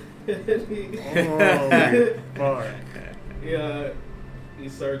 Oh, boy. Yeah, he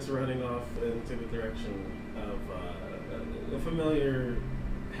starts running off into the direction of a familiar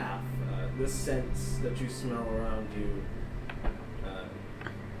path. The scents that you smell around you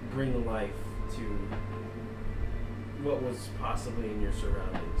bring life to what was possibly in your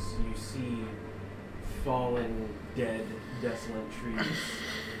surroundings. You see fallen, dead, desolate trees,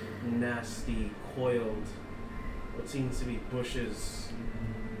 nasty, coiled, what seems to be bushes.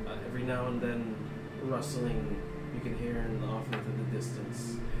 Every now and then, rustling you can hear off into the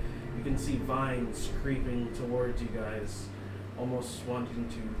distance. You can see vines creeping towards you guys, almost wanting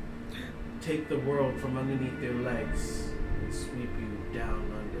to take the world from underneath their legs and sweep you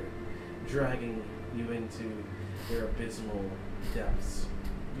down under, dragging you into their abysmal depths.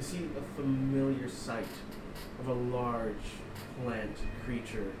 You see a familiar sight of a large plant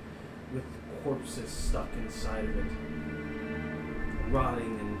creature with corpses stuck inside of it,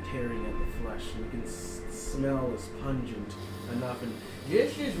 rotting and tearing at the flesh. You can smell is pungent enough, and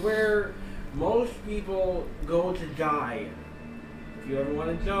this is where most people go to die. If you ever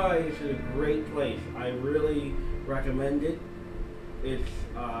want to die, this is a great place. I really recommend it. It's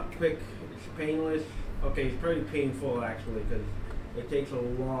quick, it's painless. Okay, it's pretty painful actually, because it takes a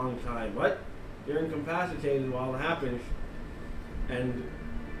long time, but you're incapacitated while it happens, and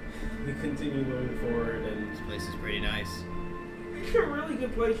you continue moving forward. And This place is pretty nice. it's a really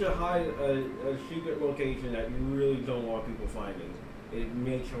good place to hide a secret location that you really don't want people finding. It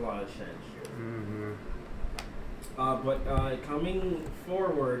makes a lot of sense here. Mm-hmm. But coming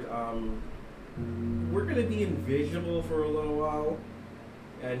forward, we're going to be invisible for a little while,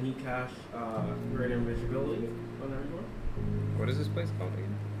 and he casts greater invisibility on everyone. What is this place called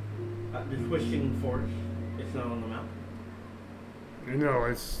again? The Twisting Force. It's not on the map. No,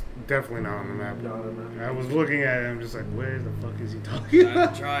 it's definitely not on the map. Not on the map. I was looking at it, I'm just like, where the fuck is he talking I'm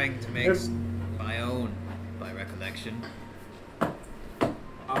about? trying to make It's- my own by recollection.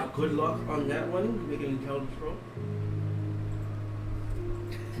 Good luck on that one. Make an intelligence roll.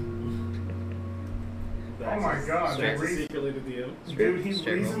 Oh my god, Straight- they Secretly to DM. Dude, he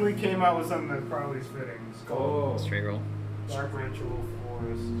Straight roll. recently came out with something that probably is fitting. It's called Straight roll. Dark Ritual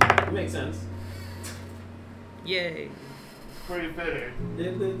Forest. It makes sense. Yay! Pretty fitting.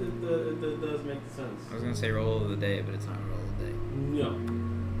 It does make sense. I was gonna say roll of the day, but it's not a roll of the day. No.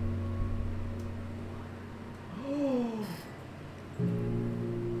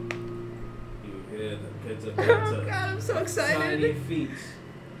 You hear the pitter patter. I'm so Tiny feet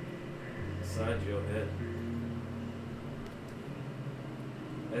beside your head.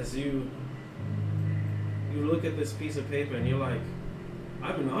 As you look at this piece of paper and you're like,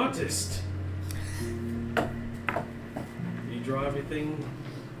 I'm an artist. You draw everything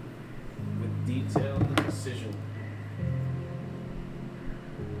with detail and precision.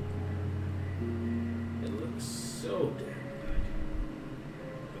 It looks so damn good.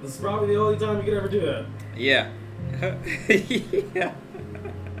 But this is probably the only time you could ever do that. Yeah. Yeah.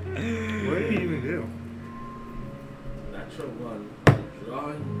 What did he even do? Natural one.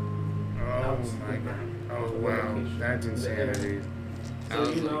 Drawing. Oh my god. Oh wow, that's insanity. So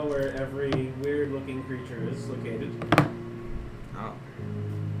you know where every weird looking creature is located. Oh.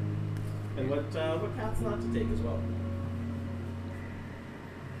 And what paths not to take as well.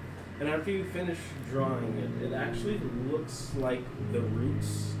 And after you finish drawing it, it actually looks like the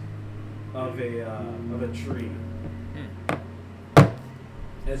roots of a tree.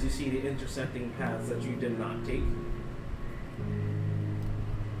 As you see the intersecting paths that you did not take.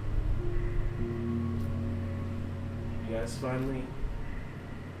 You guys finally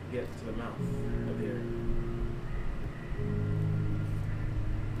get to the mouth of here.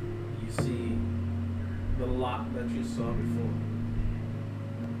 You see the lot that you saw before.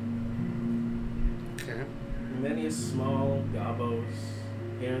 Okay. Many small gobos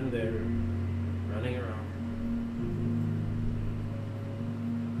here and there running around.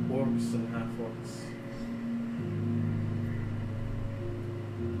 Orcs and half-orcs.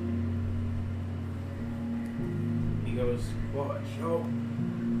 He goes, what, show?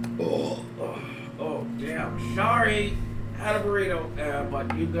 Oh, damn, sorry. Had a burrito,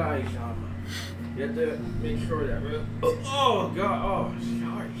 but you guys, you have to make sure that, oh, God, oh,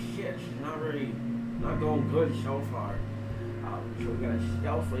 sorry, shit, she's not going good so far. So we gotta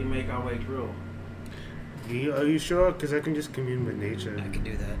stealthily make our way through. Are you sure? Because I can just commune with nature. I can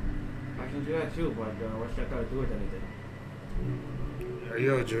do that. I can do that too, but what's that got to do with anything? Are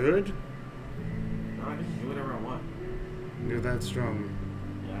you a druid? No, I can just do whatever I want. You're that strong.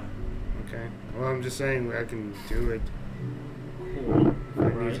 Yeah. Okay. Well, I'm just saying I can do it. Cool. I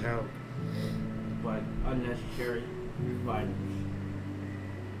Right. need help. But unnecessary violence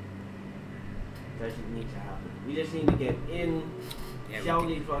doesn't need to happen. We just need to get in, Yeah, sell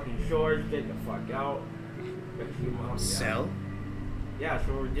we these fucking shores, get the fuck out. Sell? Yeah, that's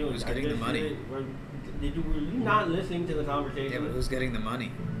what we're doing. Who's getting the money? Were you not listening to the conversation? Yeah, but who's getting the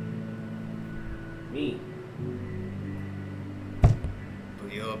money? Me.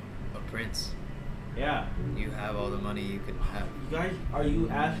 But you're a prince. Yeah. You have all the money you could have. You guys, are you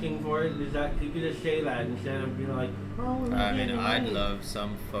asking for it? Is that, you could just say that instead of being like, oh, we're I getting mean, I'd money. love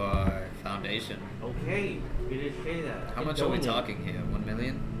some for Foundation. Okay, you just say that. I How can much are we donate. talking here? 1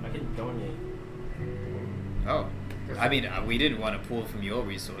 million? I can donate. Oh. I mean, we didn't want to pull from your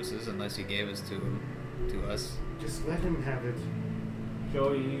resources unless you gave us to us. Just let him have it.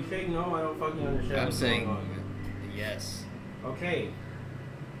 So you say no, I don't fucking understand I'm what's saying going on. yes. Okay.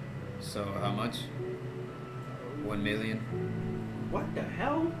 So how much? 1 million? What the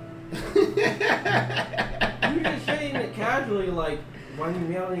hell? You're just saying it casually like 1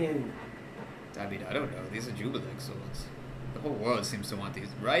 million. I mean, I don't know. These are Jubilex souls. The whole world seems to want these,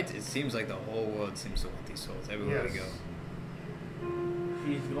 right? It seems like the whole world seems to want these souls everywhere we Yes. go.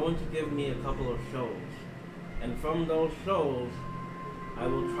 She's going to give me a couple of shows. And from those shows, I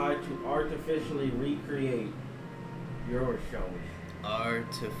will try to artificially recreate your shows.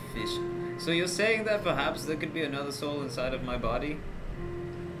 Artificial. So you're saying that perhaps there could be another soul inside of my body?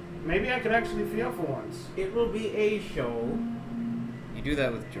 Maybe I could actually feel for once. It will be a show. You do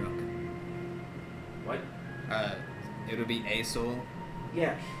that with drunk. What? It'll be a soul.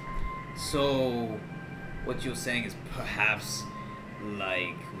 Yes. So, what you're saying is perhaps,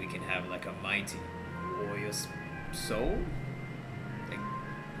 like, we can have like a mighty warrior soul? Like,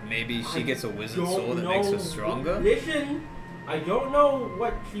 maybe she gets a wizard soul that makes her stronger? Listen, I don't know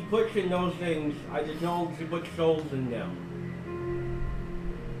what she puts in those things. I just know she puts souls in them.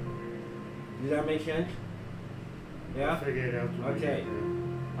 Does that make sense? Yeah? Figure it out. Okay.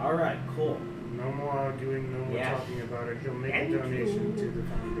 Alright, cool. No more arguing, no more Yes. talking about it. You'll make Thank a donation you. to the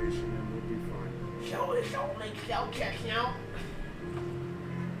foundation and we'll be fine. Show the soul make cell checks now.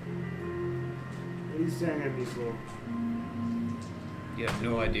 What are you saying, Amico? You have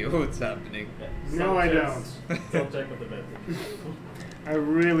no idea what's happening. No, I don't. Cell check with the method. I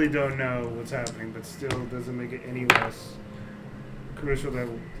really don't know what's happening, but still doesn't make it any less crucial that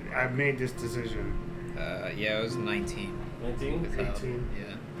I've made this decision. Yeah, it was 19. 19? Without- 18.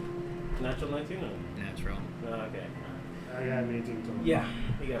 Yeah, Natural 19 or? natural. No, okay. I got an 18 total. Yeah,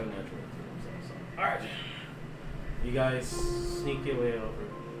 you got a natural 18. So. Alright. You guys sneak your way over.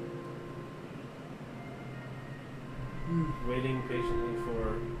 Waiting patiently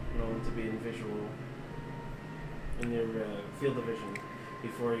for no one to be in visual, in their field of vision,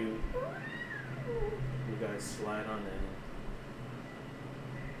 before you guys slide on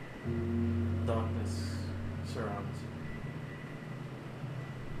in. Darkness surrounds you.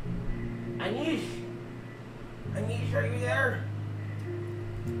 Anish! Anish, are you there?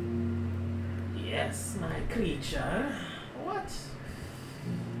 Yes, my creature. What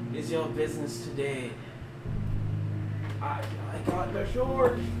is your business today? I got the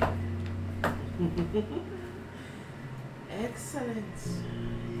sword. Excellent.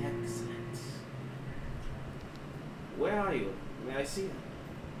 Excellent. Where are you? May I see them?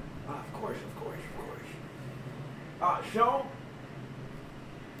 Of course. So,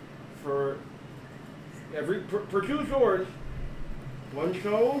 for for 2 swords, 1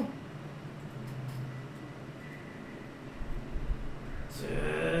 soul.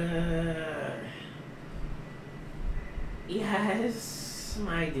 Yes,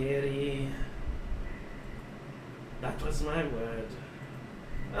 my dearie. That was my word.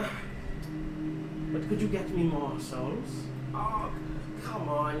 But could you get me more souls? Oh, come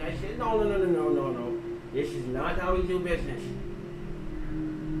on. I said, no. This is not how we do business.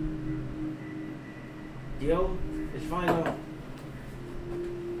 Deal is final.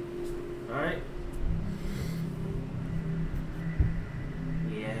 Alright?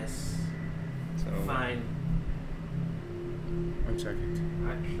 Yes. So Fine. 1 second.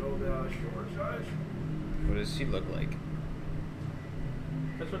 I showed the short size. what does she look like?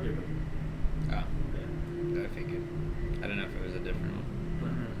 That's what you're doing. Oh, Yeah. I figured. I don't know if it was a different one.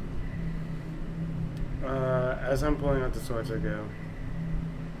 As I'm pulling out the swords, I go.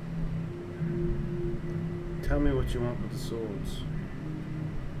 Tell me what you want with the swords.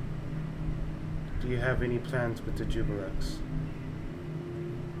 Do you have any plans with the Jubilex?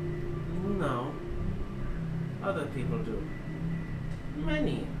 No. Other people do.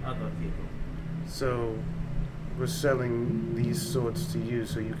 Many other people. So, we're selling these swords to you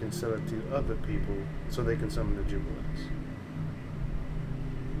so you can sell it to other people so they can summon the Jubilex.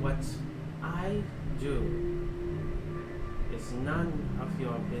 What I do is none of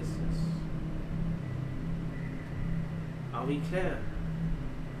your business. Are we clear?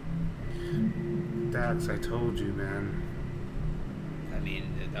 Dax, I told you, man. I mean,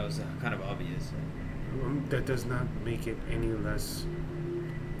 that was kind of obvious. That does not make it any less.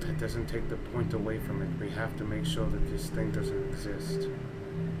 That doesn't take the point away from it. We have to make sure that this thing doesn't exist.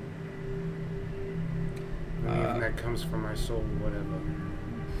 And even that comes from my soul, whatever.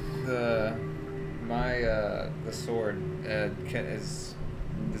 The sword does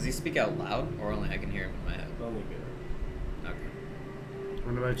he speak out loud or only I can hear him in my head? Only good. Okay.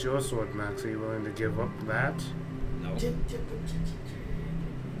 What about your sword, Max? Are you willing to give up that? No.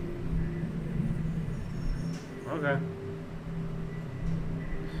 Okay.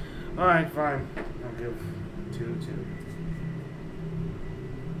 Alright, fine. I'll give 2.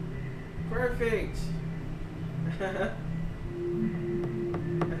 Perfect.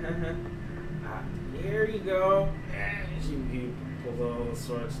 Here you go. You pull all the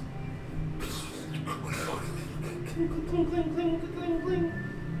swords. Cling, cling, cling, cling, cling, cling.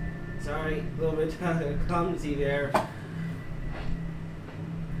 Sorry, a little bit clumsy there.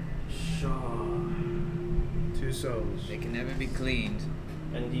 Shaw. 2 souls. They can never be cleaned.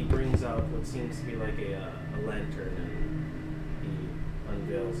 And he brings out what seems to be like a lantern and he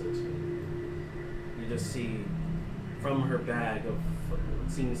unveils it. And you just see from her bag of what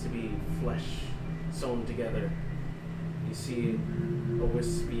seems to be flesh sewn together, you see a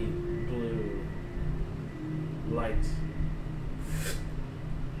wispy blue light.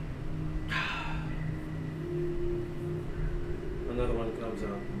 Another one comes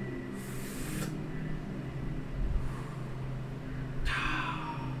out.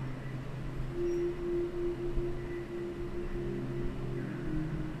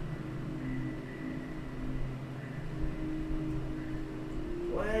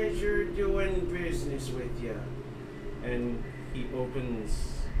 Pleasure doing business with you. And he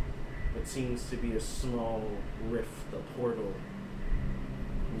opens what seems to be a small rift, a portal.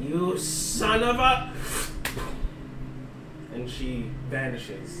 You son of a... And she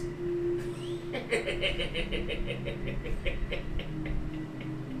vanishes.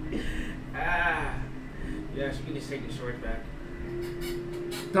 Yeah, she can just take the sword back.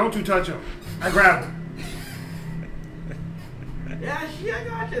 Don't you touch him. I grab him. Yeah, I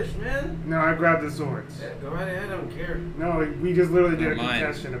got this, man. No, I grabbed the swords. Yeah, go right ahead, I don't care. No, we just literally did a Not mine.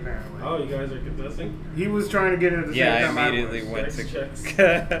 contestation, apparently. Oh, you guys are contesting? He was trying to get it at the Yeah, same time I immediately was. went Checks,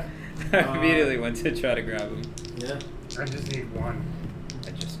 to. I immediately went to try to grab him. Yeah. I just need 1.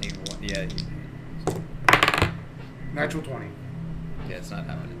 I just need one. Yeah. Natural 20. Yeah, it's not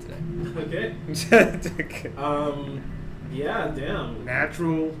happening today. Okay. Yeah, damn.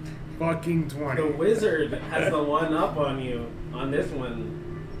 Natural fucking 20. The wizard has the one up on you on this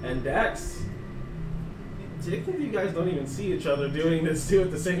one. And Dax, technically you guys don't even see each other doing this too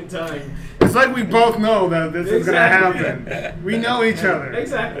at the same time. It's like we both know that this is gonna Exactly. happen. We know each other.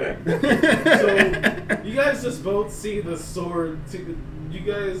 Exactly. So you guys just both see the sword. You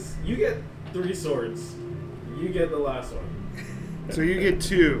get 3 swords. You get the last one. So you get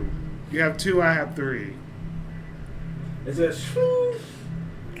 2. You have 2, I have 3. It's a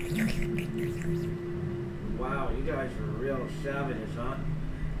wow, you guys are real chauvinist, huh?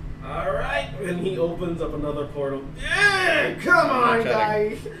 Alright, and he opens up another portal. Yeah, come on,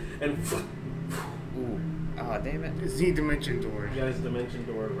 guys! And Ooh. Oh, damn it. Is he dimension door? you guys dimension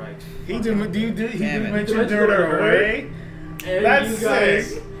door right. He dimension Dimension door door away? And That's you guys,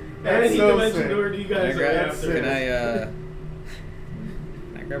 sick. and That's he so dimension sick. doored you guys Can I grab- right after.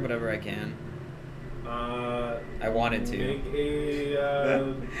 Can I grab whatever I can? I wanted to. Make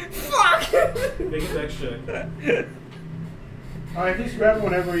a Fuck! make a dex check. Alright, just grab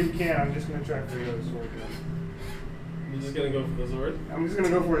whatever you can. I'm just gonna try for the other sword gun. You're just gonna go for the sword. I'm just gonna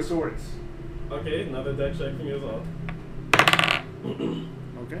go for his swords. Okay, another dex check from you as well.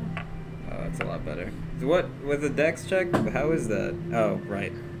 Okay. Oh, that's a lot better. What with the dex check? How is that? Oh,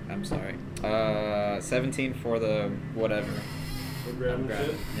 right. I'm sorry. 17 for the whatever. We're grabbing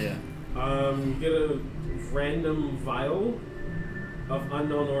shit. Yeah. Get a random vial of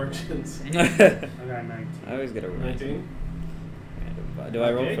unknown origins. I got 19. I always get a 19. Do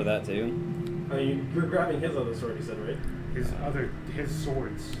I roll Okay. for that too? You're grabbing his other sword, you said, right? His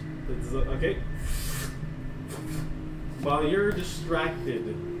swords. Okay. While you're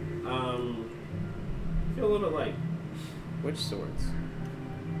distracted, feel a little bit light. Which swords?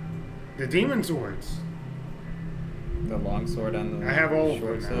 The demon swords. The long sword on the I have all of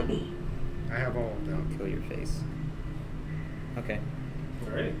short them side? I have all of them. Kill your face. Okay.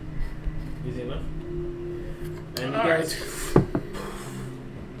 Alright. Easy enough. And you All guys,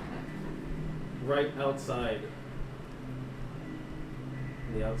 right outside.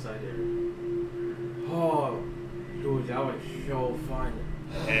 In the outside area. Oh, dude, that was so fun.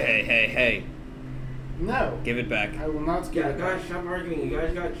 Hey. No. Give it back. I will not give Yeah, it back. guys, stop arguing. You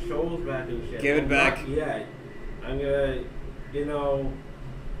guys got souls back and shit. Give it back. Not yet. I'm gonna,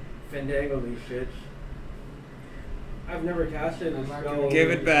 fandangle these shits. I've never casted a I'm not spell. gonna Give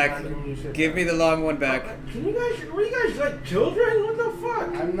it back. I'm not giving you shit Give back. me the long one back. Can you guys, what are you guys, like children? What the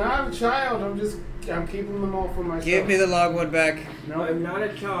fuck? I'm not a child. I'm keeping them all for myself. Give me the long one back. No. I'm not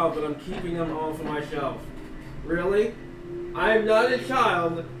a child, but I'm keeping them all for myself. Really? I'm not a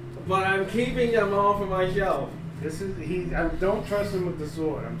child, but I'm keeping them all for myself. I don't trust him with the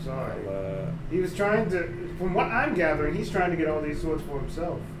sword. I'm sorry. I'll, He was trying to, from what I'm gathering, he's trying to get all these swords for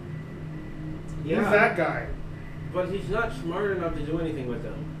himself. He's that guy. But he's not smart enough to do anything with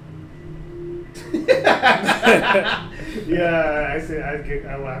them. Yeah, I laugh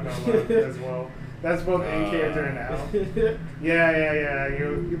out loud as well. That's both in character and out. Yeah.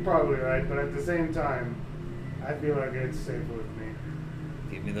 You're probably right, but at the same time, I feel like it's safer with me.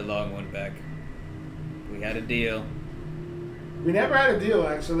 Give me the long one back. We had a deal. We never had a deal,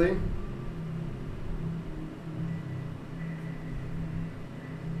 actually.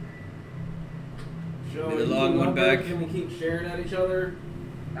 So Give me the you long one lumber, back. Can we keep staring at each other?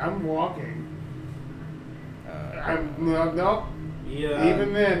 I'm walking. Uh, No. Yeah.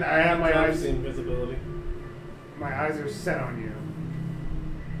 Even then, I have my eyes. Invisibility. My eyes are set on you.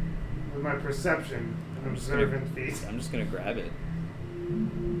 With my perception and observant feet. I'm just gonna grab it.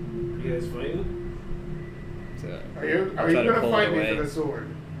 You guys fighting? So, Are you I'll try to gonna pull fight it me away. for the sword?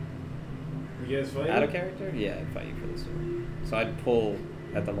 You guys fighting? Out of character? Yeah, I'd fight you for the sword. So I'd pull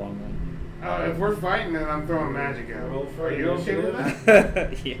at the long one. If we're fighting, then I'm throwing magic out. Roll for Are you okay with initiative.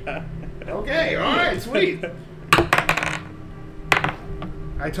 that? Yeah. Okay, alright, sweet.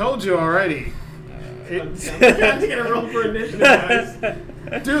 I told you already. I'm trying to get a roll for initiative, guys.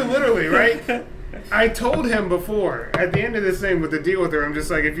 Dude, literally, right? I told him before, at the end of this thing with the deal with her, I'm just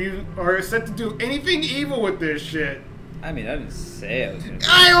like, if you are set to do anything evil with this shit, I mean, I didn't say I was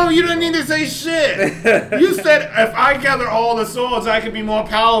gonna. you don't need to say shit. You said if I gather all the swords, I could be more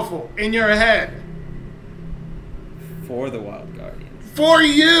powerful in your head. For the Wild Guardians. For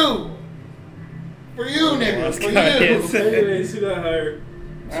you. For you, nigga. For Guardians. you. Anyways, who got higher?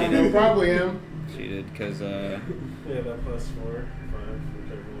 I don't know, probably him. She did, because, Yeah, that plus 4, 5,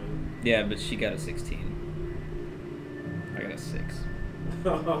 whichever one. yeah, but she got a 16. I got a 6.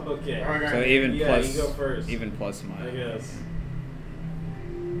 Okay. Alright. So even Yeah, plus, you go first. even plus I mine. guess.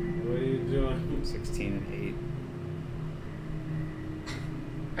 What are you doing? 16 and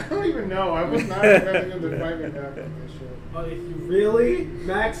 8. I don't even know. I was not expecting him to fight me back with this shit. Oh, really?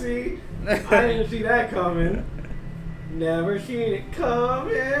 Maxie? I didn't see that coming. Never seen it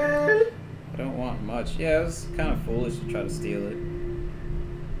coming. I don't want much. Yeah, it was kind of foolish to try to steal it.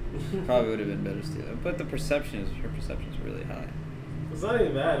 Probably would have been better to steal it. But her perception is really high. It's not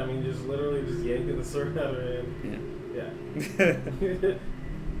even bad. I mean, just literally just yanking the sword out of her hand. Yeah. Yeah.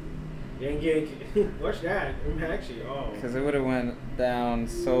 yank. What's that? Maxie. Oh. Because it would have went down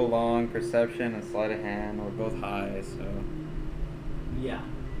so long. Perception and sleight of hand were both high, so. Yeah.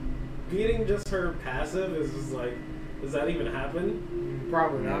 Beating just her passive is just like, does that even happen?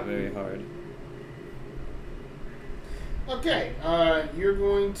 Probably Not not. very hard. Okay, you're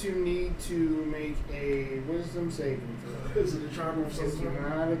going to need to make a wisdom saving throw. Is it a charm of some It's sort?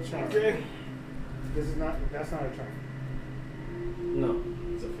 not a charm. Okay. That's not a charm. No,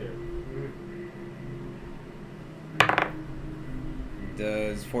 it's a fear.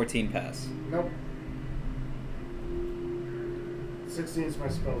 Does 14 pass? Nope. 16 is my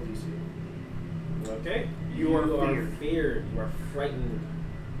spell DC. Okay. You are feared. You are frightened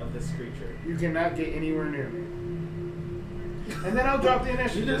of this creature. You cannot get anywhere near me. And then I'll drop the You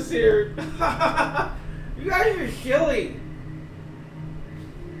initiative. just hear. You guys are silly.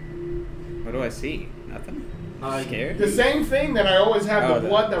 What do I see? Nothing. Scared? The same thing that I always have Oh, the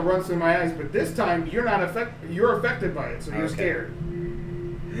blood that runs through my eyes, but this time you're not you're affected by it, so you're Okay. scared.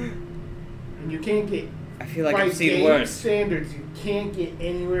 And you can't get I feel like by I've seen game worse. standards, you can't get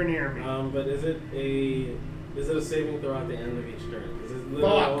anywhere near me. But is it a saving throw at the end of each turn? Because it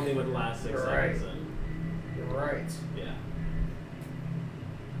literally Fuck. only would last 6 You're seconds. right. And, You're right. yeah.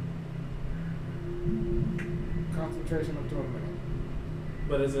 Concentration up to a minute.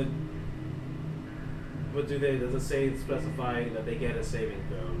 But is it? What do they? Does it say specify that they get a saving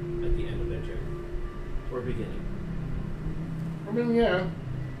throw at the end of their turn or beginning? I mean, yeah.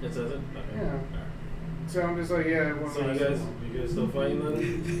 It says it. Okay. Yeah. Alright. So I'm just like, yeah. So you guys still fighting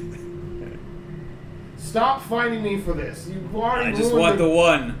then? Stop fighting me for this. You've already I just ruined want the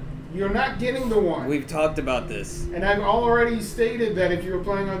one. You're not getting the one. We've talked about this. And I've already stated that if you're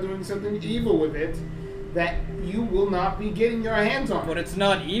planning on doing something evil with it, that you will not be getting your hands on But it. it's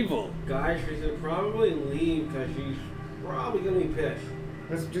not evil. Guys, we should probably leave because she's probably gonna be pissed.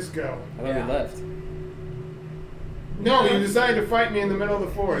 Let's just go. I thought we left. No, you decided to fight me in the middle of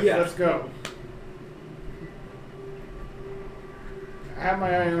the forest. Yeah. Let's go. I have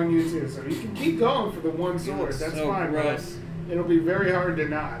my eye on you too, so you can keep going for the one sword. That's so fine. but gross. It'll be very hard to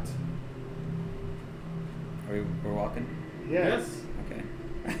not. We're walking? Yes. Okay.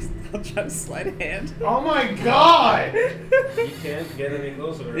 I'll try to slide a hand. Oh my god! You can't get any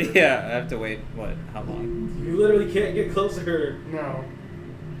closer to her. Yeah, I have to wait, what, how long? You literally can't get closer to her. No.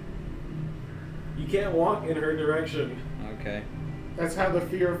 You can't walk in her direction. Okay. That's how the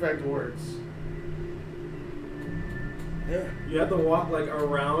fear effect works. You have to walk like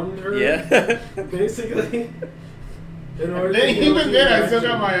around her. Yeah. Basically. In order Then, to go even to then, your I still direction.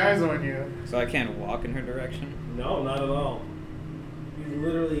 got my eyes on you. So I can't walk in her direction? No, not at all.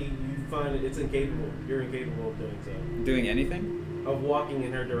 You find it's incapable. You're incapable of doing so. Doing anything? Of walking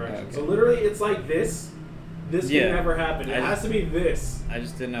in her direction. Okay. So literally, it's like this. This Yeah. can never happen. It I has to be this. I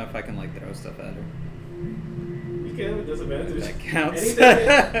just didn't know if I can, like, throw stuff at her. You can't have a disadvantage. That counts.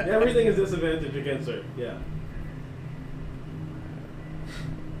 Everything is disadvantage against her. Yeah.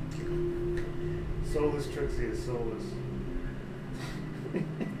 Soulless Trixie is soulless.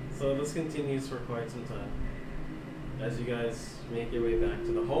 So this continues for quite some time. As you guys make your way back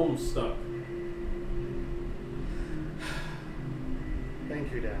to the home stuck.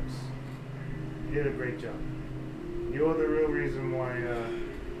 Thank you, Daps. You did a great job. You're the real reason why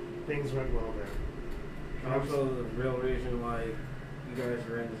things went well there. Also, the real reason why you guys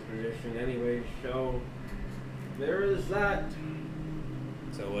are in this position anyway, so there is that.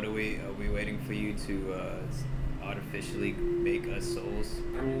 So what are we waiting for you to artificially make us souls?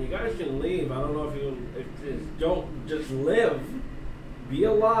 I mean, you guys can leave. I don't know if don't just live. Be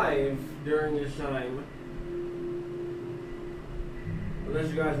alive during this time. Unless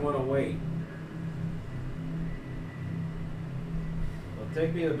you guys want to wait. It'll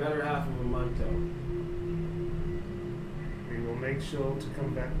take me the better half of a month though. We will make sure to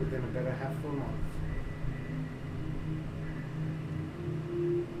come back within a better half of a month.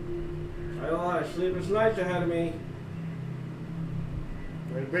 I got a lot of sleepless nights ahead of me.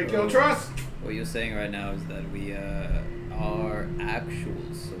 Ready to break your trust? What you're saying right now is that we our actual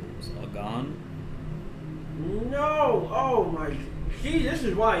souls are gone? No! Oh my. See, this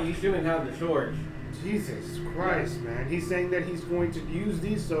is why you shouldn't have the swords. Jesus Christ, man. He's saying that he's going to use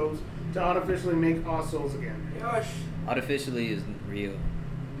these souls to artificially make our souls again. Yes. Artificially isn't real.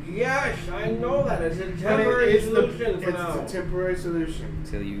 Yes, I know that. It's a temporary solution for now. It's a temporary solution.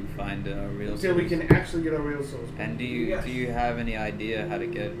 Until you find real Until we souls. can actually get our real souls back. And do Yes. you have any idea how to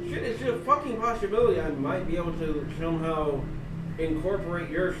get? Shit, it's a fucking possibility. I might be able to somehow incorporate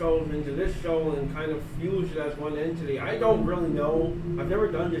your souls into this soul and kind of fuse it as one entity. I don't really know. I've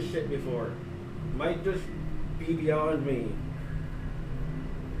never done this shit before. Might just be beyond me.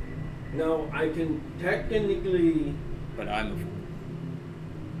 No, I can technically But I'm a fool.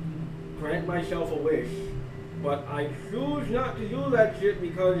 grant myself a wish, but I choose not to do that shit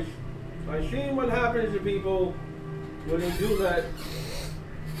because I've seen what happens to people when they do that.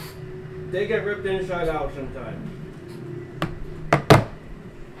 They get ripped inside out sometimes.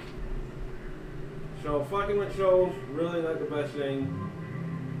 So fucking with souls, really not the best thing.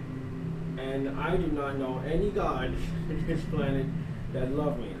 And I do not know any gods on this planet that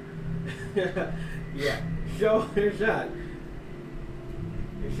love me. Yeah, so there's that.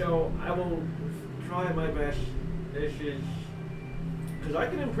 So I will try my best. This is Because I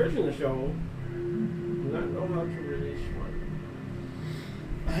can imprison the show. And I know how to release one.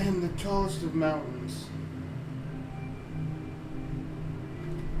 I am the tallest of mountains.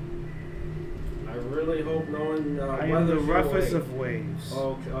 I really hope no one. I am the roughest of waves.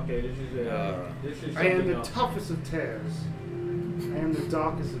 Oh, okay. This is I am the else. toughest of tears. I am the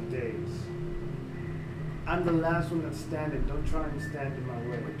darkest of days. I'm the last one that's standing. Don't try and stand in my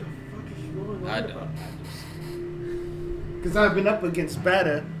way. What the fuck is going on? I don't. about? Because I've been up against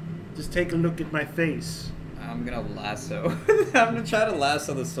batter. Just take a look at my face. I'm gonna lasso. I'm gonna try to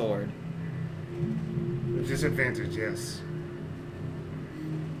lasso the sword. With disadvantage, yes.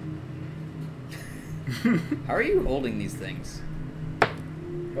 How are you holding these things?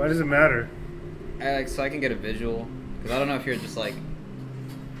 Why does it matter? So I can get a visual. Because I don't know if you're just like.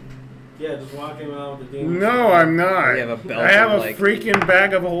 Yeah, just walking around with the demons. No, I'm not. You have a belt I have of, a like- freaking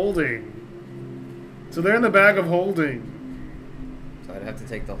bag of holding. So they're in the bag of holding. So I'd have to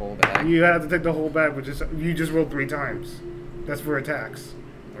take the whole bag. You have to take the whole bag, but you just rolled 3 times. That's for attacks.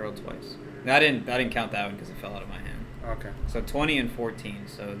 I rolled twice. No, I didn't count that one because it fell out of my hand. Okay. So 20 and 14.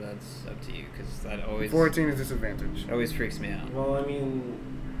 So that's up to you because that always 14 is disadvantage. always freaks me out. Well, I mean,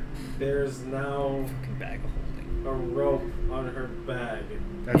 there's now Fucking bag of holding. a rope on her bag.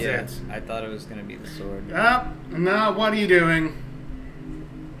 That's yeah, it. I thought it was gonna be the sword. No, what are you doing?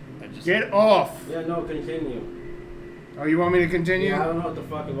 I just Get off! Yeah, no, continue. Oh, you want me to continue? Yeah, I don't know what the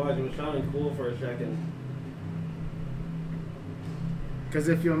fuck it was. It was sounding cool for a second. Because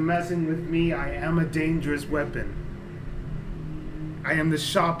if you're messing with me, I am a dangerous weapon. I am the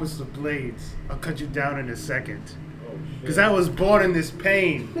sharpest of blades. I'll cut you down in a second. Oh shit. Because I was born in this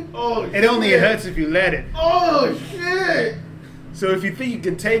pain. Oh It only hurts if you let it. Oh shit! So if you think you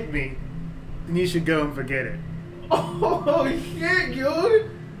can take me, then you should go and forget it. Oh shit,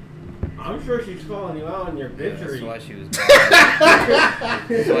 dude! I'm sure she's calling you out on your that's bitchery. why she was. That's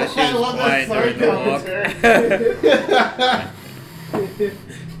why she I was love that quiet during the walk.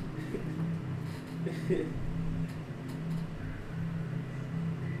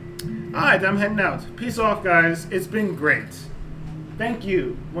 Alright, I'm heading out. Peace off, guys. It's been great. Thank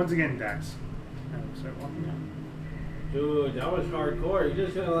you once again, Dax. I'll start walking out. Dude, that was hardcore. You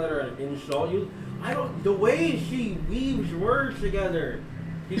just gonna let her insult you? I don't. The way she weaves words together.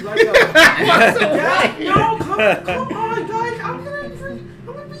 He's like a. Dad, no, come on, guys. I'm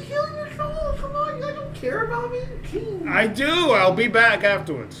gonna be healing your soul. Come on, you guys don't care about me. Jeez. I do. I'll be back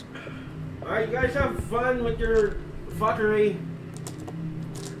afterwards. All right, you guys have fun with your fuckery.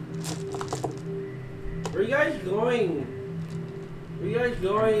 Where you guys going? Where you guys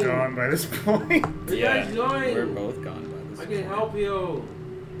going? Gone by this point. Where you guys going? We're both gone by this I point. can help you.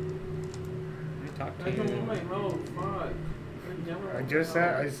 Let me talk to I don't want my you. help. Fuck. I just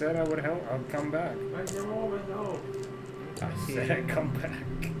said I said I would help. I'll come back. I never want my help. I said I'd come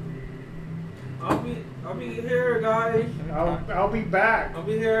back. I'll be here, guys. I'll be back. I'll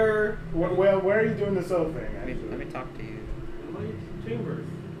be here. Where are you doing this whole thing? Let Actually? me talk to you. in my chambers.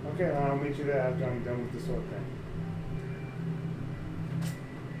 Okay, I'll meet you there after I'm done with this whole thing.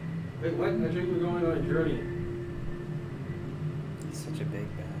 Wait, what? I think we're going on a journey. It's such a big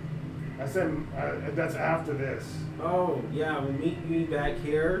bag. I said that's after this. Oh, yeah, we'll meet you back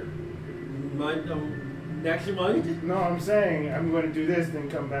here next month. No, I'm saying I'm going to do this, then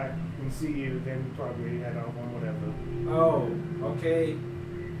come back and see you, then probably head off on whatever. Oh, okay.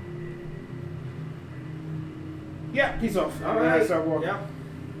 Yeah, peace off. All I right. start walking. Yep.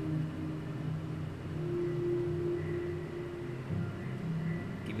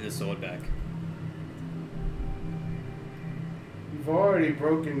 Give me the sword back. You've already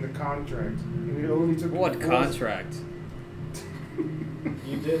broken the contract, and it only took. What you contract?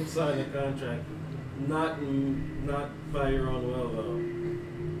 You did sign a contract. Not by your own will, though.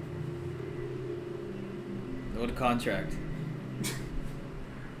 What contract?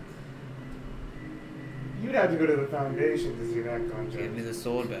 You'd have to go to the foundation to see that contract. Give me the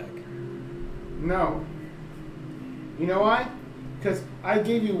sword back. No. You know why? Because I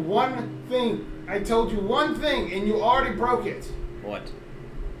gave you one thing. I told you one thing, and you already broke it. What?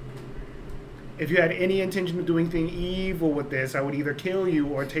 If you had any intention of doing anything evil with this, I would either kill you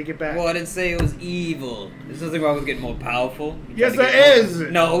or take it back. Well, I didn't say it was evil. There's nothing wrong with getting more powerful. You Yes, try to there get is.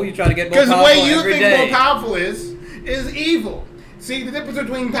 No, you try to get more Because the powerful way you every think day. more powerful is evil. See, the difference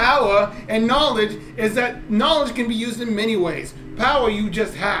between power and knowledge is that knowledge can be used in many ways. Power you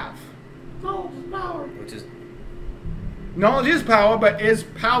just have. Knowledge is power. Which is Knowledge is power, but is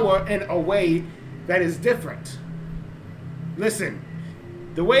power in a way that is different. Listen,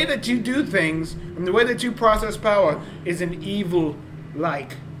 the way that you do things and the way that you process power is an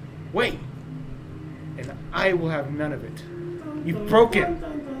evil-like way. And I will have none of it. You've broken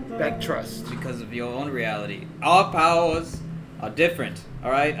that trust. Because of your own reality. Our powers are different,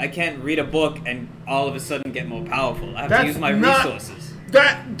 alright? I can't read a book and all of a sudden get more powerful. I have to use my resources.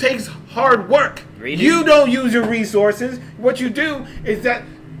 That takes hard work. Reading? You don't use your resources. What you do is that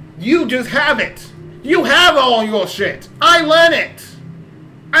you just have it. You have all your shit. I learn it.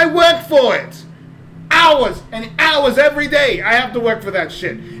 I work for it. Hours and hours every day. I have to work for that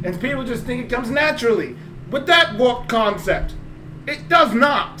shit. And people just think it comes naturally. With that warped concept, it does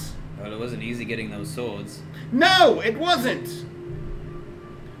not. Well, it wasn't easy getting those swords. No, it wasn't.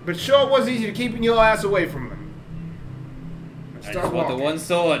 But sure was easy to keeping your ass away from them. I just want the one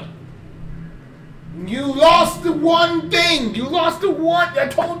sword. You lost the one thing. You lost the one. I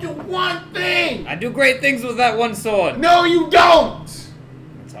told you one thing. I do great things with that one sword. No, you don't.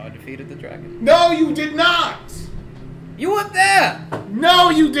 That's how I defeated the dragon. No, you did not. You weren't there. No,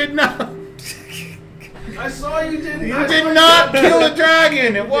 you did not. I saw you did. You did not kill a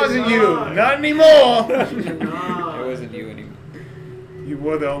dragon. It wasn't you. Not anymore. It wasn't you anymore. You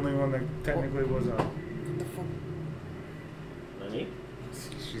were the only one that technically was up. Nani?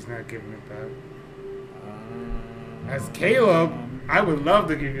 She's not giving it back. As Caleb, I would love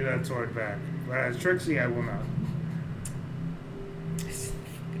to give you that sword back. But as Trixie, I will not. It's in the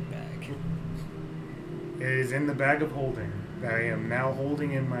fucking bag. It is in the bag of holding that I am now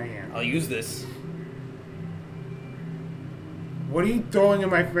holding in my hand. I'll use this. What are you throwing in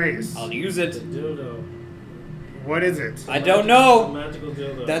my face? I'll use It's a it. dildo. What is it? I don't It's a know. magical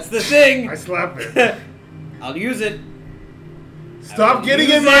dildo. That's the thing. I slap it. I'll use it. Stop getting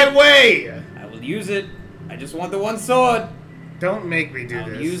use in my it. way! I will use it. I just want the one sword. Don't make me do I'll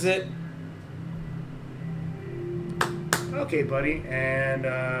this. use it. Okay, buddy. And,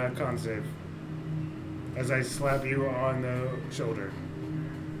 con save. As I slap you on the shoulder.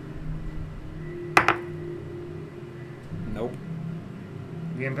 Nope.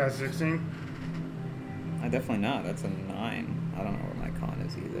 You getting past 16? I definitely not. That's a 9. I don't know where my con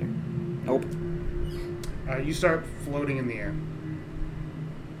is either. Nope. You start floating in the air.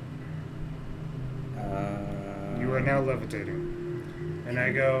 You are now levitating. And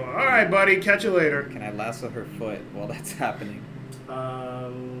I go, alright, buddy, catch you later. Can I lasso her foot while that's happening?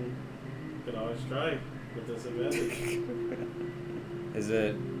 Could always try with disadvantage. Is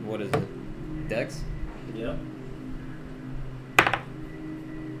it, what is it? Dex? Yep.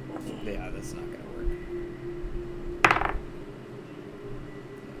 Yeah, that's not gonna work.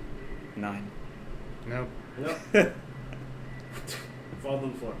 9. Nope. Yep. Fall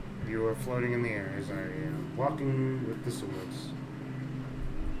on the floor. You are floating in the air as I am walking with the swords.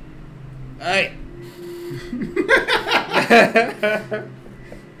 Hey!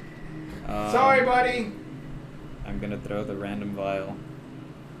 Sorry, buddy. I'm gonna throw the random vial.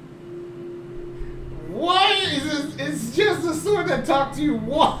 What is this? It's just a sword that talked to you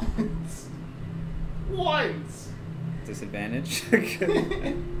once. Once. Disadvantage? You're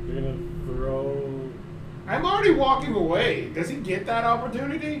gonna throw. I'm already walking away. Does he get that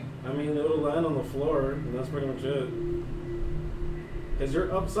opportunity? I mean, it'll land on the floor, and that's pretty much it. Because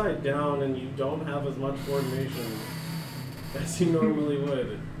you're upside down and you don't have as much coordination as you normally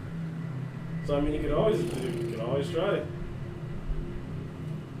would. So I mean, you could always try.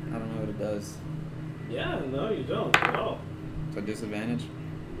 I don't know what it does. Yeah, no, you don't at all. So disadvantage?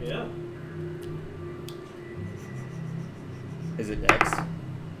 Yeah. Is it Dex?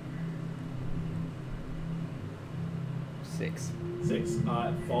 6. 6. It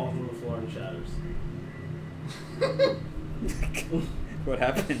falls on the floor and shatters. What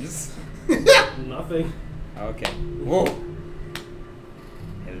happens? Nothing. Okay. Whoa!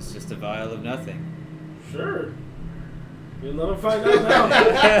 It was just a vial of nothing. Sure. You'll never find out now.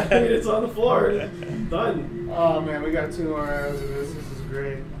 I mean, it's on the floor. It's done. Oh man, we got 2 more hours of this. This is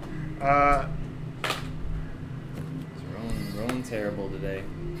great. It's rolling terrible today.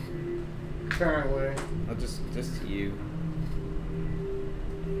 Apparently. Oh, just you.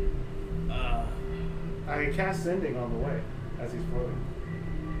 I cast sending on the way as he's floating.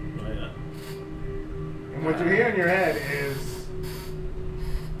 Oh, yeah. And what you hear in your head is,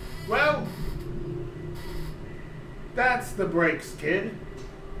 well, that's the breaks, kid.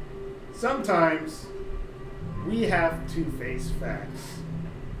 Sometimes we have to face facts.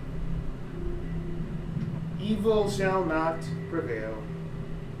 Evil shall not prevail.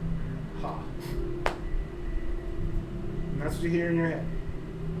 Ha. And that's what you hear in your head.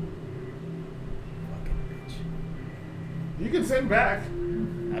 Fucking bitch. You can send back.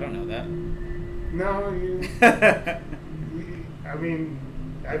 I don't know that. No, you. I mean,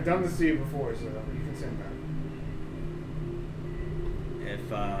 I've done this to you before, so you can send back.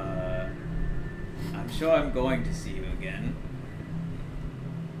 If, I'm sure I'm going to see you again.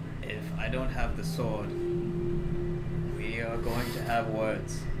 I don't have the sword. We are going to have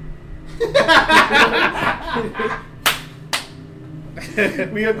words.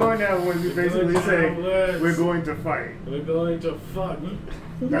 We are going to have words. He's basically saying we're going to fight. We're going to fuck.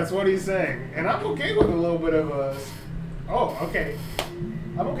 That's what he's saying. And I'm okay with a little bit of a... Oh, okay.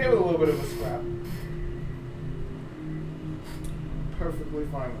 I'm okay with a little bit of a scrap. Perfectly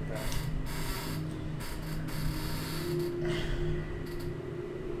fine with that.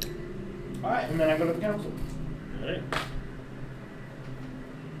 Alright, and then I go to the council. Alright.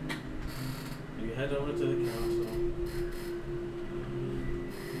 You head over to the council.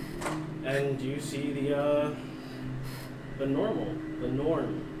 And you see the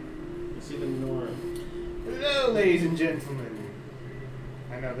norm. You see the norm. Hello, ladies and gentlemen.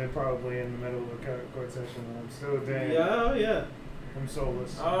 I know they're probably in the middle of a court session and I'm still dead. Yeah, oh yeah. I'm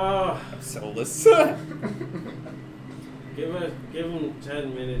soulless. Ah. I'm soulless. Give him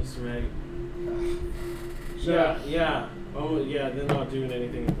 10 minutes, Meg. Sure. Yeah. Oh yeah, they're not doing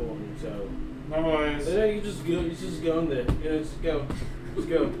anything important, so. No worries. Yeah, you just go in there. Just go. Just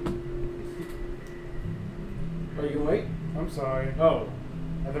go. Are you gonna wait? I'm sorry. Oh.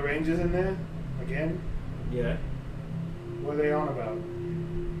 Are the Rangers in there? Again? Yeah. What are they on about?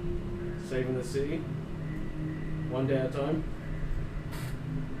 Saving the city. One day at a time.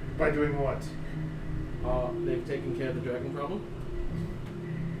 By doing what? They've taken care of the dragon problem.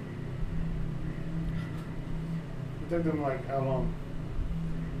 It took them like how long?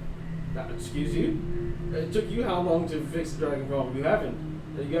 Excuse you? It took you how long to fix the dragon problem? You haven't.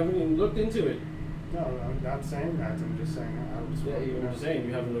 You haven't even looked into it. No, I'm not saying that. I'm just saying I was. Yeah, you were saying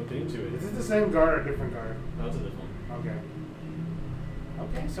you haven't looked into it. Is it the same guard or a different guard? No, it's a different one. Okay.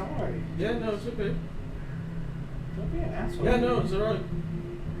 Okay, sorry. Yeah, no, it's okay. Don't be an asshole. Yeah, no, it's alright.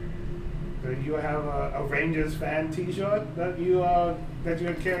 Do you have a Rangers fan T-shirt that you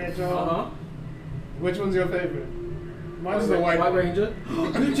carry at your home? Uh-huh. Which one's your favorite? Mine's the white Ranger.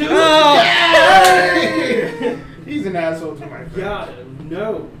 You too? Oh! Yay! He's an asshole to my face. Yeah,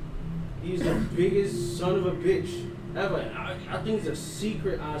 no. He's the biggest son of a bitch ever. I think he's a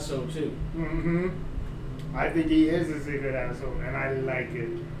secret asshole too. Mm-hmm. I think he is a secret asshole, and I like it.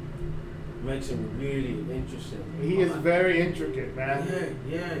 Makes him really interesting. He is very intricate, man.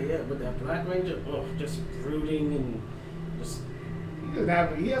 Yeah. But that Black Ranger, just brooding and just.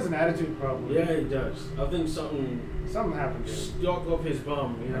 He has an attitude problem. Yeah, he does. I think something happened to him. stuck up his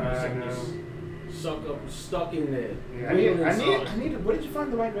bum. You know, I something know. just stuck in there. Yeah, I need. Where did you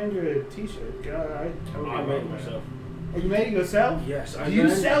find the White Ranger T-shirt? God, I totally I made wrong, it man. myself. Oh, you made it yourself? Yes, Do you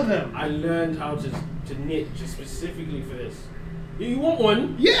sell them? I learned how to knit just specifically for this. You want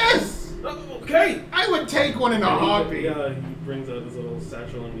one? Yes. Okay. I would take one in a heartbeat. Yeah, he brings out his little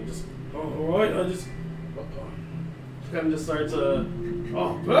satchel and he just. All right. Kind of just starts.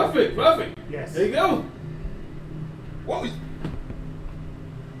 Perfect. Yes. There you go. What was?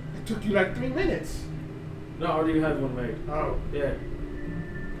 It took you like 3 minutes. No, I already had one made. Oh, Yeah.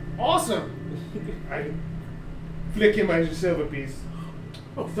 awesome! I flick him as your silver piece.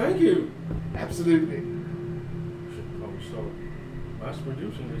 Oh, thank you. Absolutely. Should probably start mass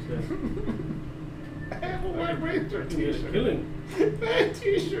producing this guy. I have a White Ranger Get a T-shirt. killing. That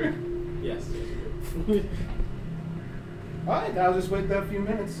T-shirt. Yes. All right, I'll just wait there a few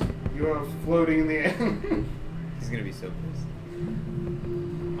minutes. You are floating in the air. He's gonna be so pissed.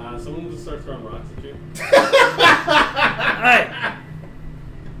 Someone just starts throwing rocks at you.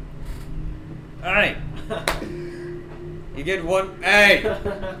 Alright. You get one. Hey!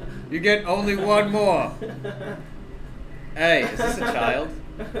 You get only one more. Hey, is this a child?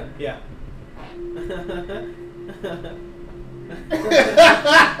 Yeah.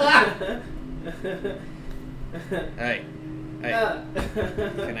 Hey. Hey.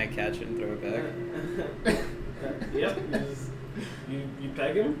 Can I catch it and throw it back? Yep. You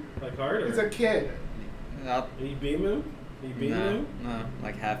peg him like hard. Or It's a kid. you beam him. You beam him. No,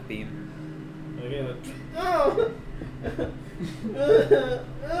 like half beam. Okay. Oh.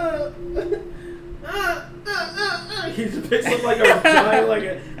 He just picks up like a giant, like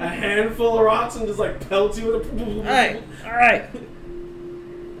a handful of rocks and just like pelts you with a. Alright, alright.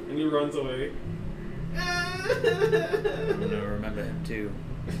 And he runs away. I'm gonna remember him too.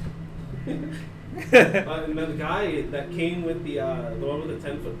 And then the guy that came with the one with the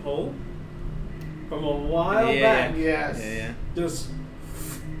 10-foot pole from a while back, Yes. Yeah. just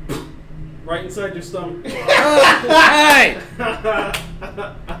right inside your stomach. Hey! Can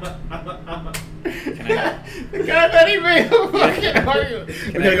I, The guy that he made a fucking argument.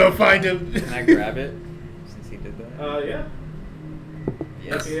 We're gonna go find him. can I grab it? Since he did that? Yeah.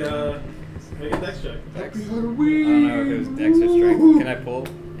 Yes. Make a dex check. Dex. I don't know if it was Dex or Strength. Can I pull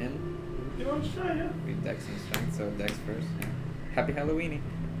in? You want to try, yeah? We Dex and strength, so Dex first. Yeah. Happy Halloweeny.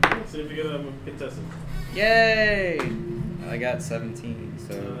 See if you get a contestant. Yay! I got 17,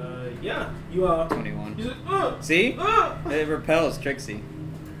 so Yeah, you are. 21. You said, See? It repels Trixie.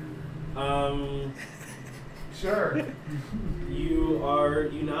 Sure. You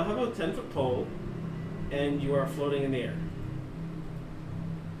now have a 10-foot pole, and you are floating in the air.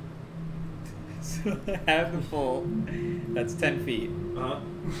 So I have the pole. That's 10 feet. Uh-huh.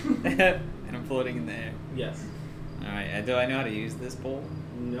 And I'm floating in the air. Yes. Alright, do I know how to use this pole?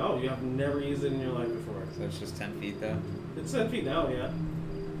 No, you have never used it in your life before. So it's just 10 feet though? It's 10 feet now, yeah.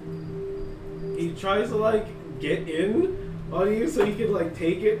 He tries to, like, get in on you so he can, like,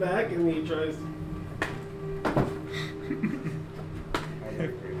 take it back, and he tries to...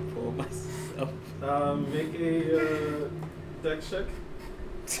 Pull myself. Make a, dex check.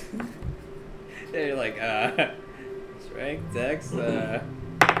 Yeah, you're like, strength, Dex,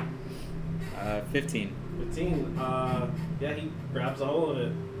 15. 15. Yeah, he grabs all of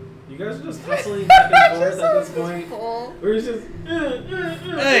it. You guys are just hustling back and forth at this point. Where he's just...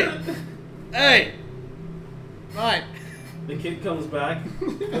 Hey! Hey! Mine! The kid comes back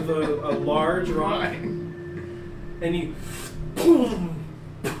with a large rock, and you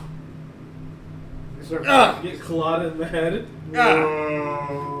get clawed in the head.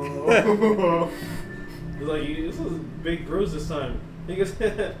 He's like, this was a big bruise this time. He goes,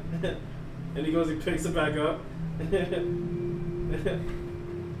 and he picks it back up.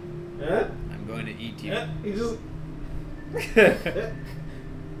 I'm going to eat you. He just...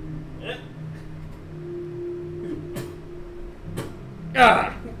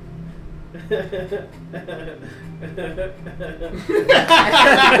 Ah! You're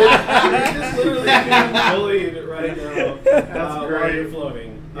just literally being bullied right now. That's while great. you're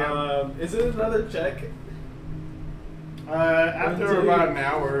floating. Yep. Is it another check? After about an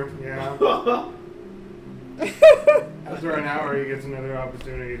hour, yeah. After an hour, he gets another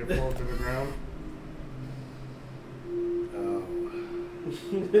opportunity to fall to the ground. Oh.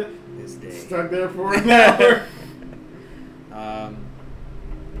 This day. Stuck there for an hour.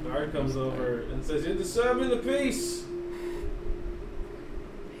 Guard comes over and says, "You're disturbing the peace."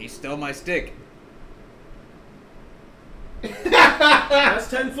 He stole my stick. That's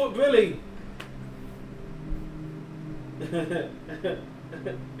 10-foot Billy.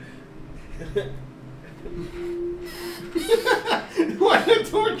 What a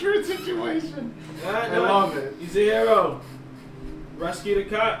torturous situation. I love it. He's a hero. Rescue the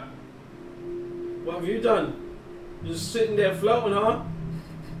cat. What have you done? You're just sitting there floating, huh?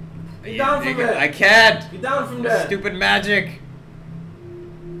 Get down from there. I can't. Get down from there. Stupid magic.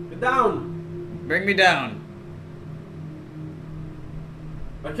 Get down. Bring me down.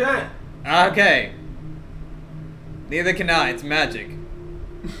 I can't. Okay. Neither can I. It's magic.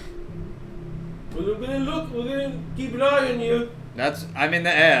 We're gonna look. We're gonna keep an eye on you. I'm in the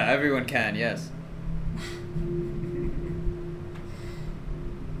air. Everyone can. Yes.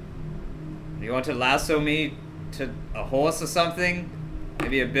 You want to lasso me to a horse or something?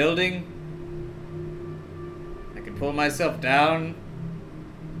 Maybe a building? I can pull myself down.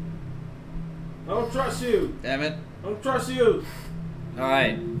 I don't trust you. Damn it. I don't trust you.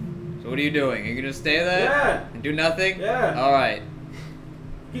 Alright. So what are you doing? Are you gonna stay there? Yeah. And do nothing? Yeah. Alright.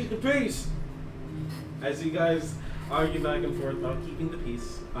 Keep the peace. As you guys argue back and forth about keeping the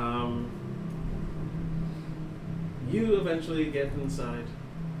peace, you eventually get inside.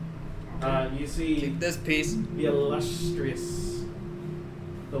 You see Keep this peace. the illustrious,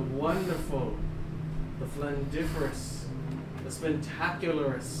 the wonderful, the flandiferous, the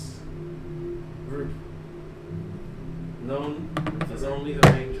spectacularous group known as only the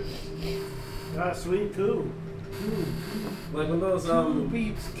Rangers. Sweet poo. Like when those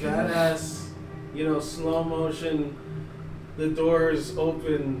badass, slow motion, the doors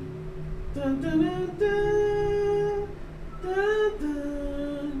open. Dun, dun, dun, dun, dun, dun,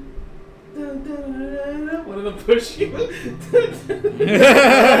 dun, dun, dun, dun. One of them push you.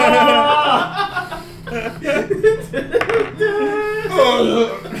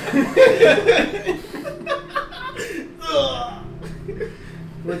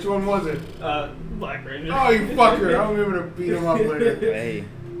 Which one was it? Black Ranger. Oh, you fucker. I'm able to beat him up later. Hey.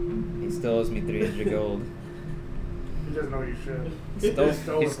 He still owes me 300 gold. He doesn't know you should. He stole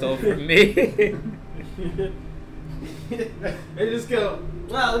stole from from me. They just go,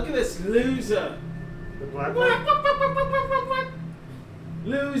 wow, look at this loser. The black one?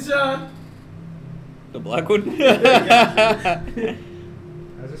 Loser. The black one? I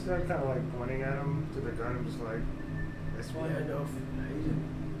just started kind of like pointing at him to the gun. I'm just like, this one? Yeah, no,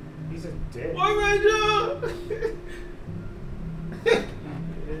 He's a dick. White Ranger!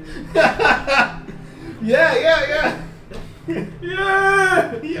 Yeah. Yeah!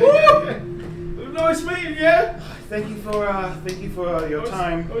 Nice meeting you! Thank you for your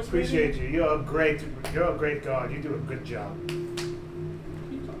time. Appreciate you. You're a great guard. You do a good job.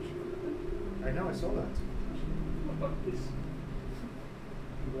 I know, I saw that. I'm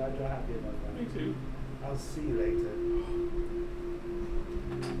glad you're happy about that. Me too. I'll see you later.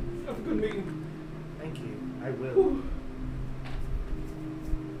 Have a good meeting. Thank you. I will. Whew.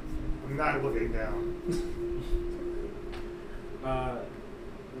 I'm not looking down.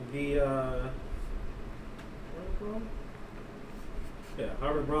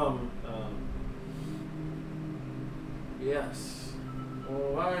 Harbor Brom. Yes.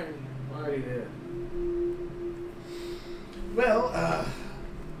 Well, why are you there? Well,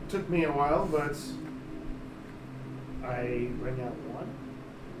 took me a while, but I rang out 1,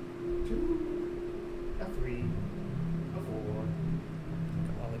 2, a 3, a 4,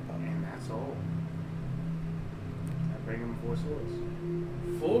 and that's all. I bring him 4 swords.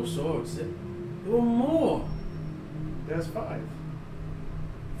 4 swords? There were more! There's 5.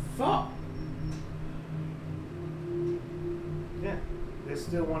 Fuck! Yeah, there's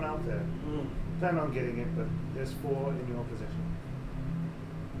still 1 out there. Plan on getting it, but there's 4 in your possession.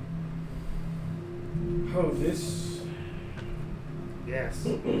 Oh, this... Yes,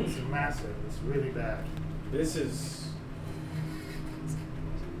 it's massive. It's really bad. This is...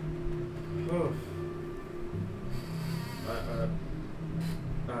 Oh.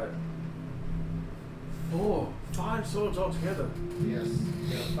 5 swords altogether. Yes,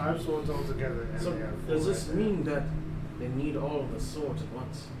 there are 5 swords altogether, and So they have 4 does this right there. mean that they need all of the swords at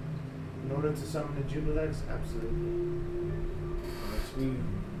once? In order to summon the Jubilex? Absolutely. Alright,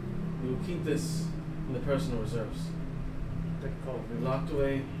 we will keep this in the personal reserves. Take a call. We're locked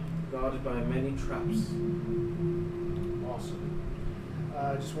away, guarded by many traps. Awesome.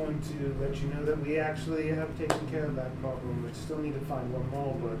 I just wanted to let you know that we actually have taken care of that problem. We still need to find 1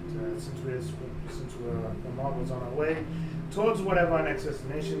 more, but since the model's on our way towards whatever our next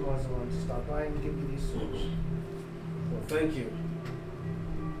destination was, I wanted to stop by and give you these swords. Well, thank you.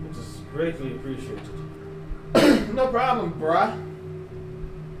 It is greatly appreciated. No problem, bruh.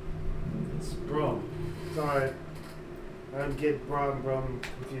 It's Brom. Sorry. I get Brom and Brom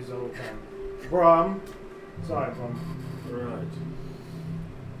confused all the time. Brom. Sorry, Brom. Right.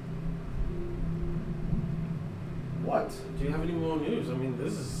 What? Do you have any more news? I mean,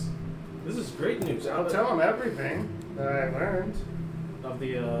 this is great news. I'll tell him everything that I learned. Of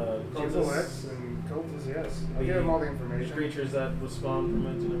the Cultists cultists, and cultists, yes. I'll give him all the the information. creatures that will spawn from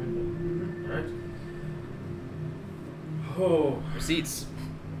it and everything. Alright. Oh, Receipts.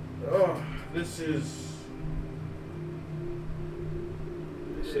 this is...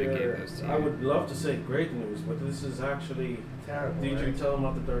 Should have gave those to you. I would love to say great news, but this is actually... Terrible. Did you right? tell him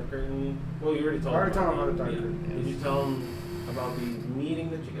about the Dark Curtain? Well, you already told I already him told him about the Dark yeah. Curtain, Did you tell him about the meeting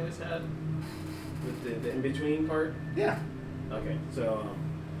that you guys had? With the in-between part? Yeah. Okay, so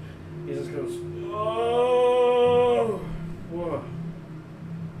he just goes, oh, whoa.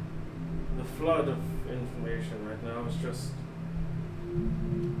 The flood of information right now is just,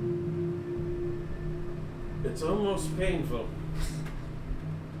 it's almost painful.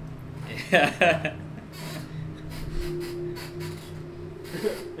 Yeah.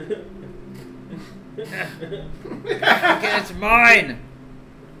 Okay, it's mine.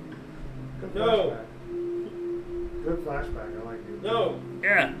 Good No. flashback. Good flashback. I like you. No,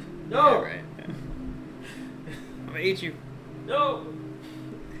 Yeah. no, Yeah, right. I'm gonna eat you. no.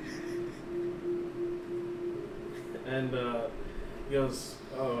 And he goes,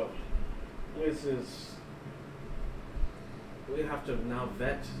 oh, this is, we have to now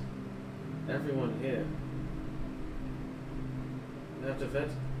vet everyone here. We have to vet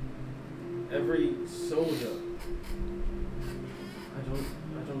every soldier. I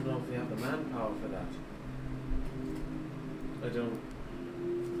don't know if we have the manpower for that. I don't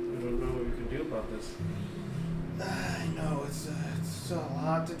know what we can do about this. I know it's a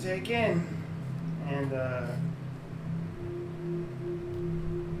lot to take in, and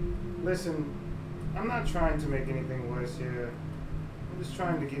listen, I'm not trying to make anything worse here. I'm just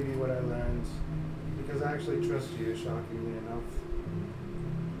trying to give you what I learned because I actually trust you, shockingly enough.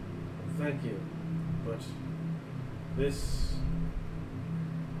 Thank you, but this.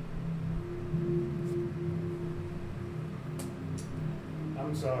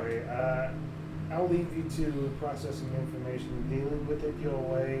 I'm sorry. I'll leave you to processing the information and dealing with it your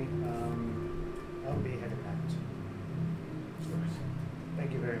way. I'll be heading out.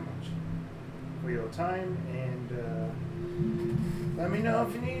 Thank you very much for your time, and let me know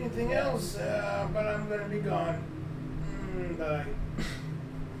if you need anything else. But I'm gonna be gone. Bye.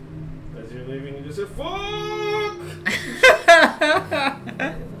 As you're leaving, you just say, fuck!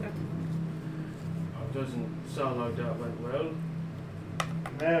 It doesn't sound like that went well.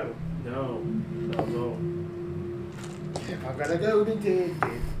 No. No. I've got a golden ticket.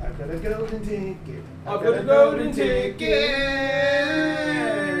 I've got a golden ticket. I've got a golden ticket.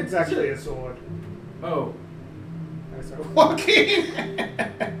 It's actually a sword. Oh, I start walking.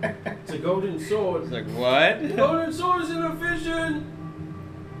 it's a golden sword. It's like, what? Golden sword is inefficient.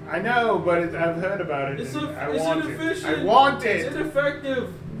 I know, but I've heard about it. It's and I it's want inefficient. it. I want It's it.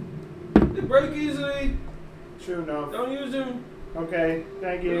 ineffective. They break easily. True enough. Don't use them. Okay,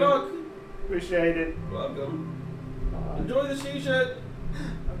 thank you. Good luck. Appreciate it. Welcome. Enjoy the t-shirt.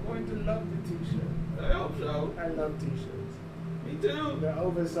 I'm going to love the t-shirt. I hope so. I love t-shirts. Me too. They're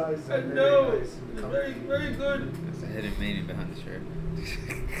oversized I and know. very nice. It's very, very good. There's a hidden meaning behind the shirt.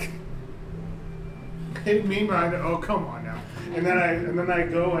 Hey, me, man. Oh, come on now. And then I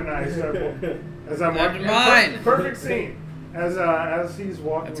go and I start as I'm Never walking. mind. Perfect scene. As he's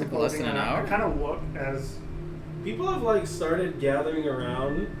walking. That took and less than closing, an hour? I kind of look as People have like started gathering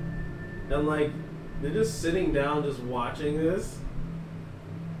around, and like they're just sitting down, just watching this.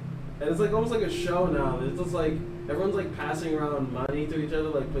 And it's like almost like a show now. It's just like everyone's like passing around money to each other,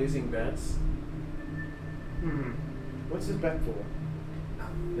 like placing bets. What's his bet for?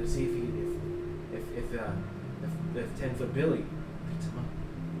 Let's see if 10 for Billy beats him up.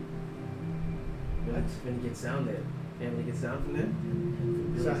 When he gets down there, and when he gets down from there.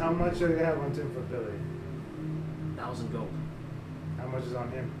 So how much do they have on Tim for Billy? 1,000 gold. How much is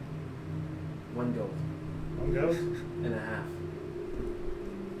on him? 1 gold 1 goes? and a half.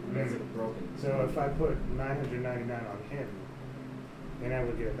 That's like broken. So if I put 999 on him, then I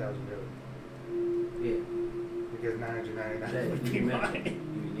would get 1,000 Billy. Yeah. Because 999 That would be you meant mine.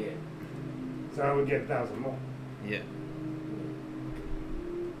 you would get. So I would get 1,000 more. Yeah.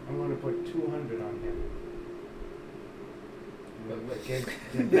 I'm going to put 200 on him. Get-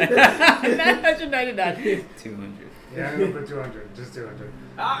 999. 200. Yeah, I'm going to put 200. Just 200.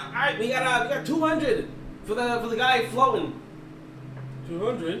 Alright, we got 200 for the guy floating.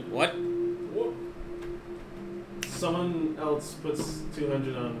 200? What? What? Someone else puts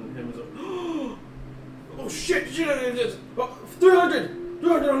 200 on him as well. Oh shit! 300!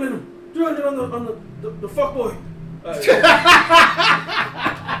 300 on him! 300 on the fuck boy! Okay.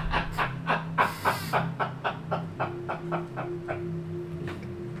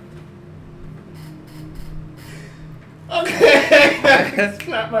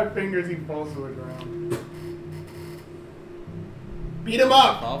 Snap my fingers, he falls to the ground. Beat him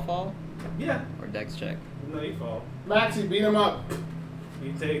up! Fall? Yeah. Or dex check? No, you fall. Maxie, beat him up.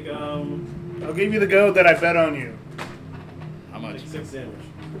 You take I'll give you the gold that I bet on you. How much? take 6 damage.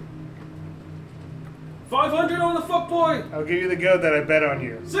 500 on the fuck boy! I'll give you the gold that I bet on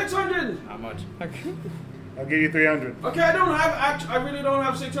you. 600! How much? I'll give you 300. Okay, I really don't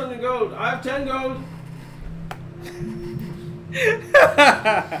have 600 gold. I have 10 gold.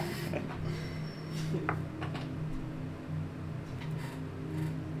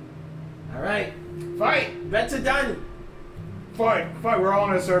 Alright. Fight! Bets are done. Fight! We're all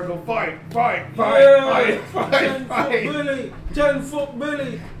in a circle. Fight! Yeah. 10 10 foot Billy. 10 foot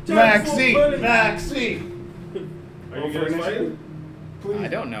Billy. 10 Maxie! foot Billy. Maxie! Are you guys fighting? I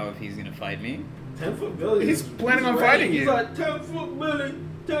don't know if he's gonna fight me. 10 foot Billy. He's is- planning on ready. fighting He's you. like 10 foot Billy.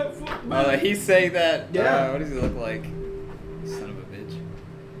 10 foot Billy. He's saying that. Yeah. What does he look like? Son of a bitch.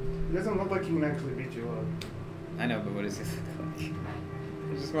 He doesn't look like he can actually beat you up. I know, but what does he look like?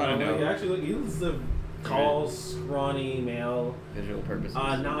 I just want to He know. actually, he's a tall, scrawny male. Visual purposes.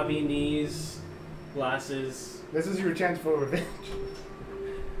 Knobby knees, glasses. This is your chance for revenge.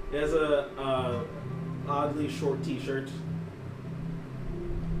 He has a oddly short T-shirt.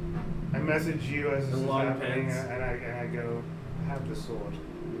 I message you as this And is long happening, pants. and I go, have the sword.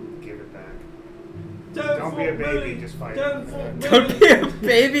 Give it back. 10 Don't be a foot baby, Billy. just fight. 10 foot Don't Billy. be a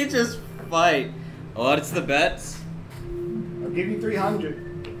baby, just fight. Oh, it's the bets? I'll give you 300.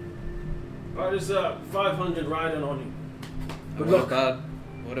 Alright, it's 500 riding on you. And luck.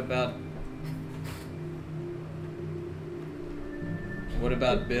 What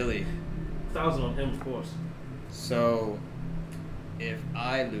about Billy? 1,000 on him, of course. So, if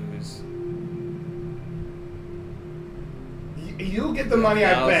I lose, You get the money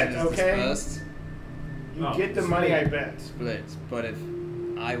I bet, 1,000 is okay? dispersed, You Oh, get the money I bet. splits. But if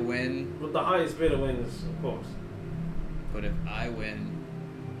I win, But the highest bidder wins, of course. what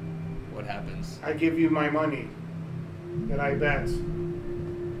happens? I give you my money that I bet.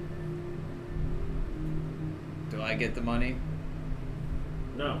 Do I get the money?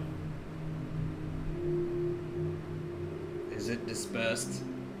 No. Is it dispersed?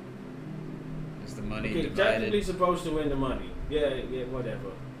 Is the money Okay, divided? technically supposed to win the money. Yeah,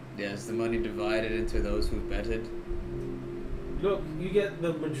 whatever. Yeah, is the money divided into those who betted? Look, you get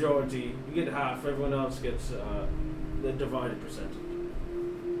the majority. You get half. Everyone else gets the divided percentage.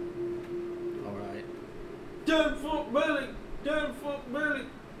 All right. 10-foot belly. 10-foot belly.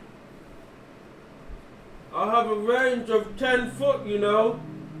 I have a range of 10 foot, you know.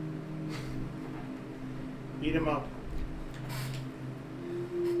 Beat him up.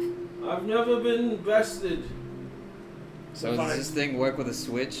 I've never been bested. So does this thing work with a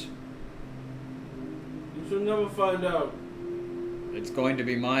switch? You should never find out. It's going to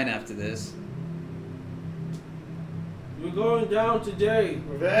be mine after this. You're going down today.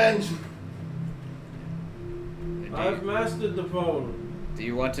 Revenge. I've mastered the pole. Do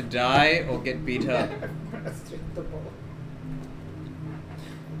you want to die or get beat up? The ball.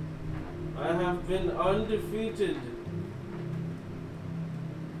 I have been undefeated.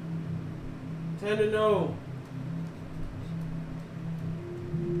 10-0.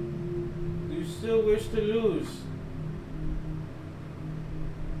 Do you still wish to lose?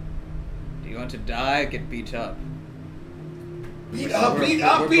 Do you want to die or get beat up? Beat up, We're- beat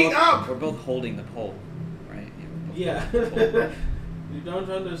up, we're beat both- up! We're both holding the pole, right? Yeah. we're both holding the pole. You don't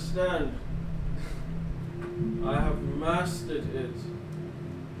understand. I have mastered it.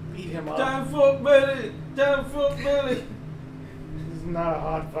 Beat him up. 10-foot belly! 10-foot belly! This is not a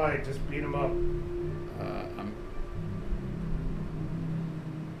hard fight, just beat him up.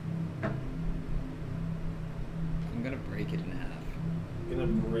 I'm gonna break it in half. Gonna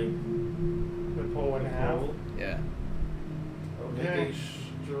break The pole in the half. pole. Yeah. Make Okay. a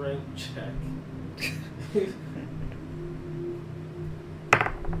strength check. He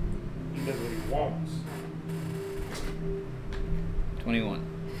does what he wants. 21.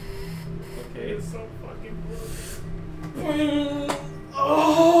 Okay. It's so fucking brutal.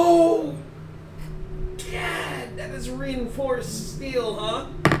 Oh! God, that is reinforced steel, huh?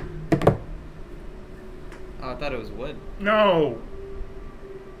 Oh, I thought it was wood. No!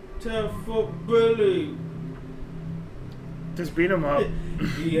 10-foot belly. Just beat him up.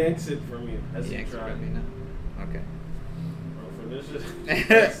 He yanks it from you as He he yanks it tries. from me now. Okay. Roll for initiative.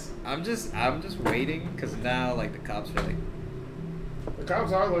 I'm just waiting because now like the cops are like, The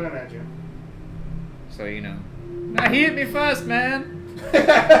cops are looking at you. so you know. Nah, he hit me first, man. But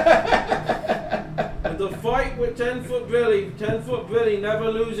the fight with 10-foot Billy, 10-foot Billy never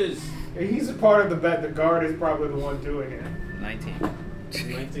loses. He's a part of the bet. The guard is probably the one doing it. 19.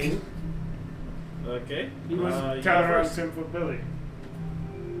 19. Okay. He was you counting go around first. 10-foot Billy.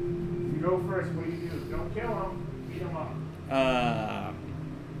 You go first. What do you do? Don't kill him. Beat him up.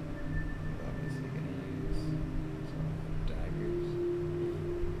 What is he gonna use? Daggers.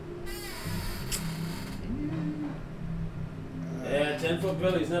 Yeah, 10-foot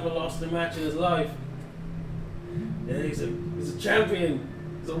Billy's never lost a match in his life. Yeah, he's a champion.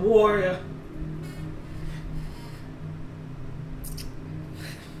 He's a warrior.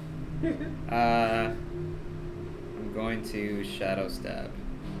 I'm going to shadow stab.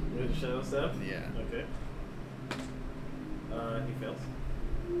 With a shadow step? Yeah. Okay. He fails.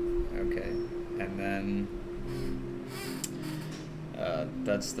 Okay. And then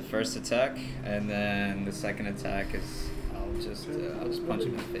that's the first attack, and then the second attack is I'll just punch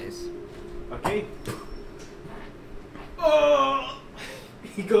him in the face. Okay. Oh!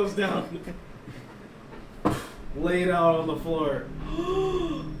 He goes down. Laid out on the floor.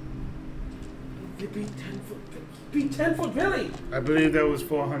 He beat 10-foot Billy. I believe that was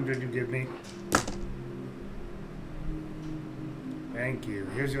 400 you give me. Thank you.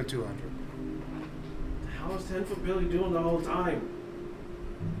 Here's your 200. How is 10-foot Billy doing the whole time?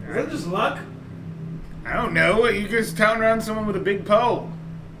 Is that just luck? I don't know. You just count around someone with a big pole.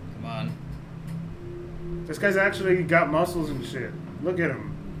 Come on. This guy's actually got muscles and shit. Look at him.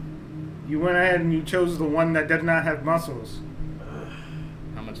 You went ahead and you chose the one that did not have muscles.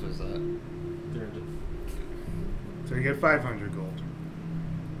 How much was that? So you get 500 gold.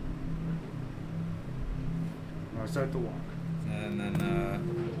 Now start to walk. And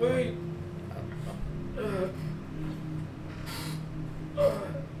then Wait.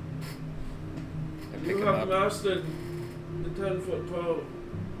 I pick You him have up. mastered the 10-foot pole.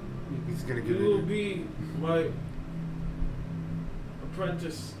 He's gonna get You will it. be my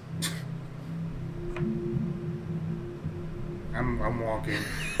apprentice. I'm walking.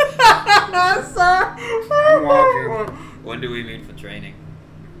 I'm walking. When do we meet for training?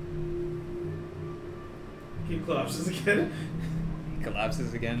 He collapses again. He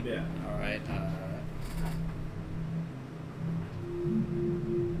collapses again? Yeah. Alright,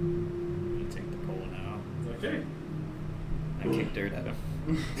 you take the pole now. Okay. I kick dirt at him.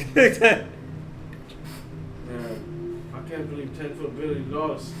 can't believe 10-foot Billy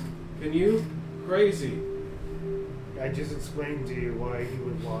lost. Can you? Crazy. I just explained to you why he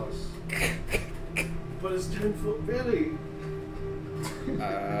would lost. But it's 10-foot Billy.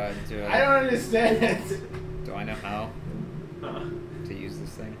 I don't understand. Do I know how Uh, to use this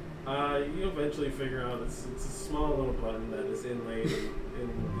thing? you eventually figure out it's a small little button that is inlaid in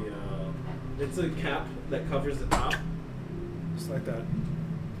the. It's a cap that covers the top, Just like that.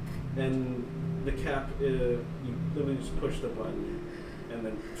 and the cap you literally just push the button, and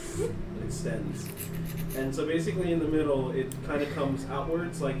then it extends. And so basically, in the middle, it kind of comes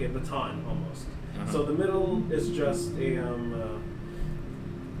outwards like a baton almost. So the middle is just a.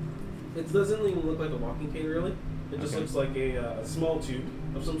 It doesn't even look like a walking cane really. It just looks like a small tube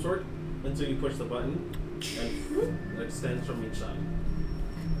of some sort until you push the button and it extends from each side.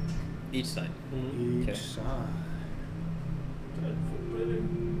 Each side. Mm-hmm. Each Okay. side. 10-foot Billy.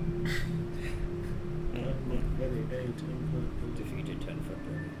 Defeated 10-foot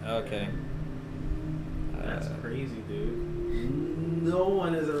Billy. Okay. That's crazy, dude. No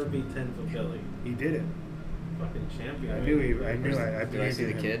one has ever beat 10-foot Billy. He did it. Fucking champion. I knew he. I knew. I Do I see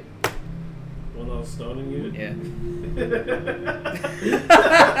the him. kid? One that was stoning you? Yeah.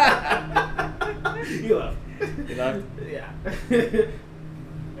 You left. He left? Yeah.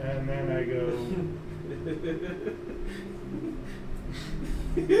 And then I go.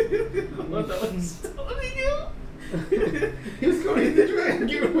 What, that was stoning you? He was going to try and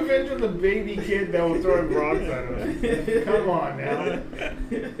get revenge on the baby kid that was throwing rocks at him. Come on now.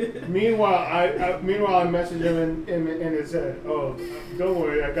 Meanwhile, I messaged him and it said, "Oh, don't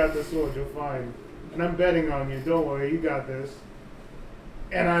worry, I got the sword. You're fine. And I'm betting on you. Don't worry, you got this."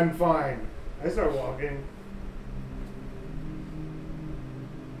 And I'm fine. I start walking.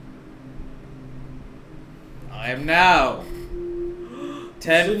 I am now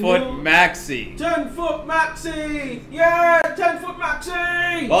 10-foot Maxi. 10-foot Maxi! Yeah! 10-foot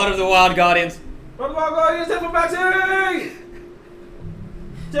Maxi! Lord of the Wild Guardians. What about going 10-foot Maxi?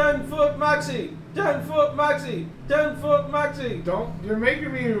 10-foot Maxi! 10-foot Maxi! 10-foot Maxi! You're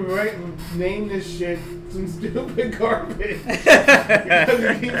making me name this shit some stupid garbage. Because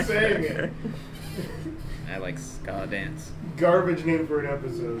you keep saying it. I like ska dance. Garbage name for an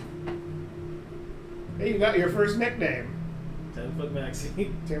episode. Hey, you got your first nickname. 10-foot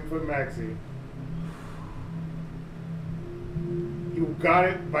Maxi. 10-foot Maxi. You got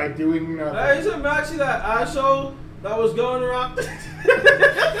it by doing nothing. Hey, is it Maxi that asshole that was going around?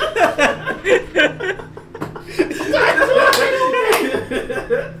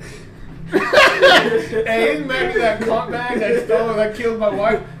 Hey, isn't Maxi that cuntbag that killed my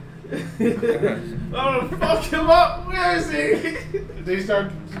wife? Oh, fuck him up! Where is he? They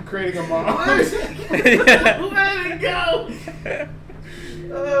start creating a mob. Where is he? Where'd he go?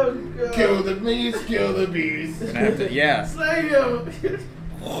 Oh, God. Kill the bees, kill the bees. Gonna have to, yeah. Slay him!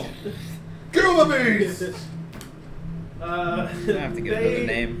 Kill the bees! Gonna have to get another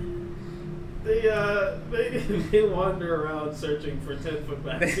name. They wander around searching for 10-foot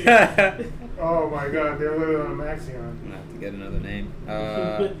Maxi. Oh my god, they're literally on a Maxion. Gonna have to get another name.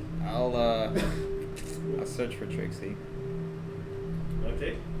 I'll search for Trixie.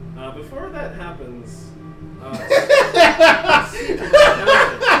 Okay. Before that happens,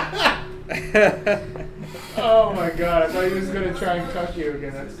 Oh my god, I thought he was gonna try and touch you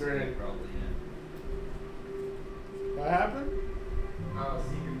again. That's great. What happened?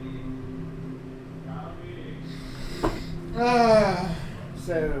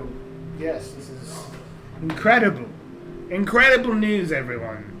 So, yes, this is incredible. Incredible news,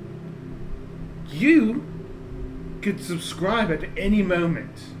 everyone. You could subscribe at any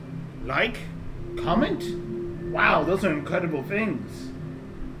moment. Like, comment. Wow, those are incredible things.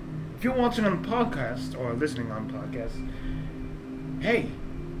 If you're watching on a podcast or listening on podcast, hey,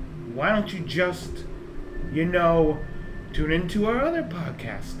 why don't you just, tune into our other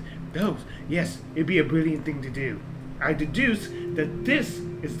podcast? Yes, it'd be a brilliant thing to do. I deduce that this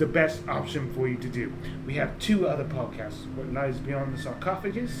is the best option for you to do. We have two other podcasts, What Lies Beyond the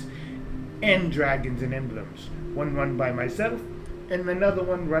Sarcophagus and Dragons and Emblems. One run by myself and another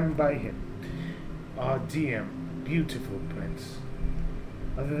one run by him. Our DM, beautiful Prince.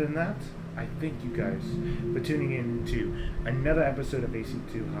 Other than that, I thank you guys for tuning in to another episode of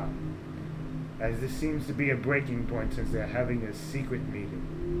AC2 Hot, as this seems to be a breaking point since they're having a secret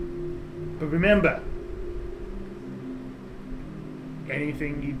meeting. But remember,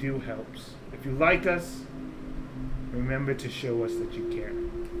 anything you do helps. If you like us, remember to show us that you care.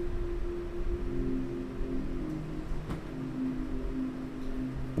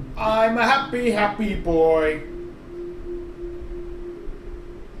 I'm a happy, happy boy.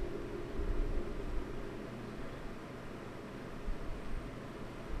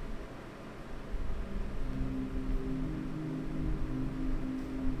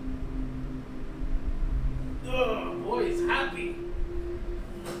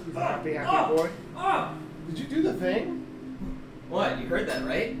 that,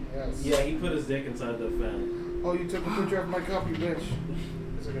 right? Yes. Yeah, he put his dick inside the fan. Oh, you took a picture of my cup, you bitch.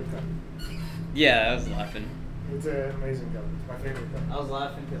 It's a good cup. Yeah, I was laughing. It's an amazing cup. It's my favorite cup. I was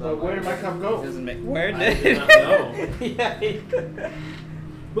laughing because But where did my cup go? Doesn't make. Where I did? did not know. Yeah.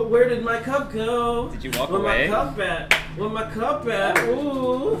 But where did my cup go? Did you walk Where away? my cup at? Where my cup at?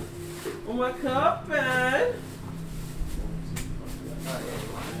 Ooh. Where my cup at?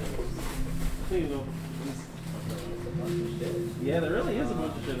 Here you go. Yeah, there really is a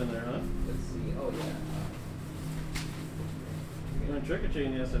bunch of shit in there, huh? Let's see. Oh yeah. You went trick or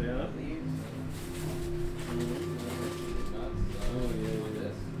treating yesterday, huh? Oh yeah.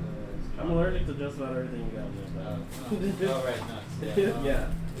 I'm allergic to just about everything you got in there. Oh right, nuts. Yeah.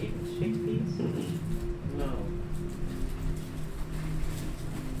 Even chickpeas? No.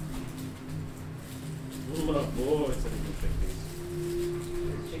 My boy said he would pick these.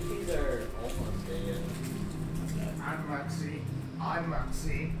 Chickpeas are almost there. I'm Maxie. I'm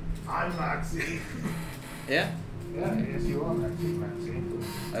Maxie. I'm Maxie. Yeah. Yeah, yes, you are Maxie. Maxie.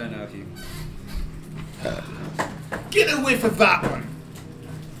 I don't know if you. Get a whiff of that one.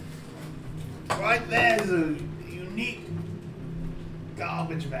 Right there's a unique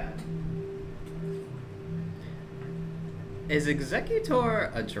garbage man. Is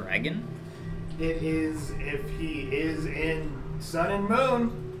Executor a dragon? It is if he is in Sun and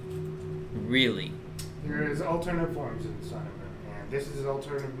Moon. Really? There is alternate forms in Sun and Moon, and this is his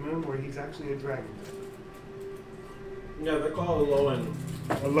alternative moon where he's actually a dragon. Yeah, they're called Lowen.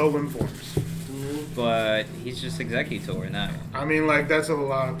 Lowen forms. But he's just Executor in that one. I mean, like that's a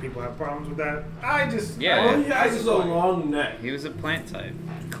lot of people have problems with that. I just Yeah. All he I has just is a like it. long neck. He was a plant type,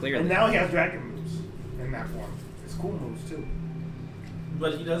 clearly. And now he has dragon moves in that form. It's cool moves too.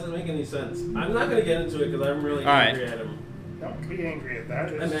 But he doesn't make any sense. I'm not gonna get into it because I'm really All angry right. at him. Don't be angry at that.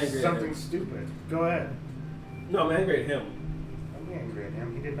 I'm It's angry at something him. stupid. Go ahead. No, I'm angry at him. Don't be angry at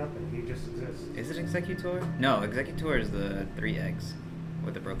him. He did nothing. He just exists. Is it Executor? No, Executor is the 3 eggs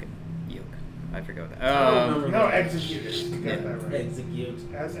with the broken yolk. I forgot that. I don't remember. No, execute it. You got Yeah. that right. Execute.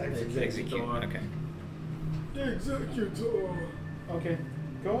 As execute. Execute. Okay. Executor. Okay.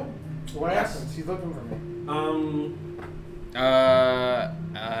 Go on. What Yes. happens? He's looking for me.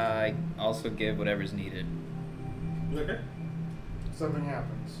 I also give whatever's needed. Okay. Something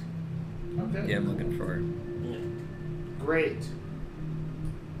happens. Okay. Yeah, I'm looking for. Yeah. Great.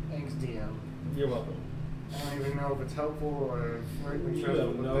 Thanks, DM. You're welcome. I don't even know if it's helpful or if we're even You sure have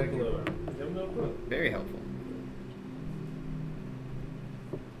what no they clue. give. You have no clue. Very helpful.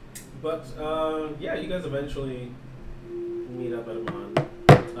 But yeah, you guys eventually meet up at Amon.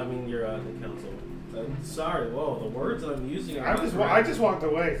 I mean, you're the council. Sorry, whoa, the words that I'm using are not I correct. just walked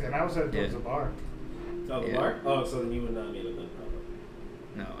away and I was headed towards Yeah. the bar. Oh, the Yeah. bar? Oh, so then you would not meet up then, probably.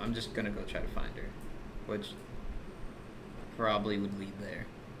 No, I'm just gonna go try to find her, which probably would lead there.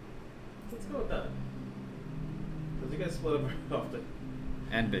 Let's go with that. Because you guys split up very often.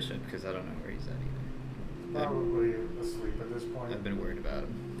 And Bishop, because I don't know where he's at either. Probably asleep at this point. I've been worried about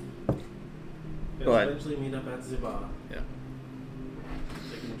him. You Go guys ahead. eventually meet up at Ziba. Yeah.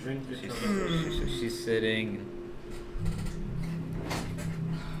 They can drink your She's, trouble. so she's sitting.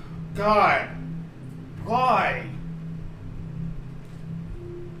 God! Why?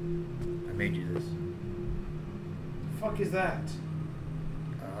 I made you this. The fuck is that?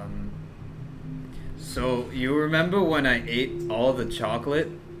 So you remember when I ate all the chocolate?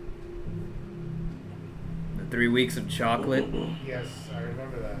 The 3 weeks of chocolate? Yes, I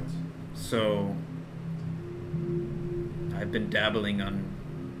remember that. So I've been dabbling on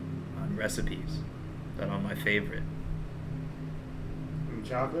recipes that are my favorite.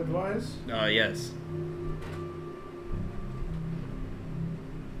 Chocolate wise? Yes.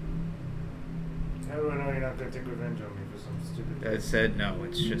 How do I know you're not gonna take revenge on me for some stupid I said no,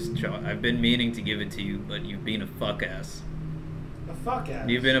 it's just I've been meaning to give it to you, but you've been a fuck ass. A fuck ass.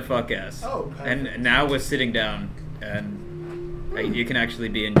 You've been a fuck ass. Oh, perfect. And now we're sitting down, and you can actually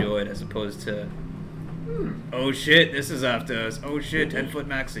be enjoyed as opposed to, oh shit, this is after us. Oh shit, 10-foot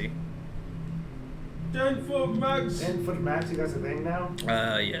maxi. 10-foot max! 10-foot maxi, that's a thing now?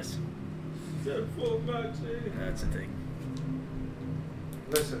 Yes, 10-foot max! that's a thing.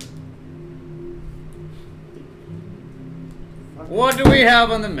 Listen. What do we have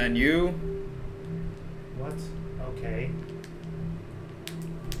on the menu? What? Okay.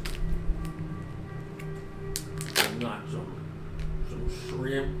 Got some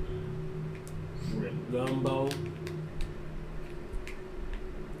shrimp gumbo.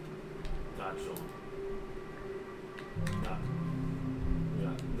 Got some.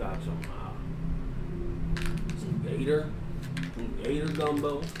 Got some gator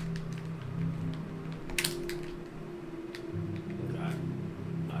gumbo.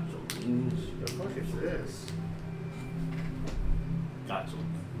 beans. The fuck is this? Got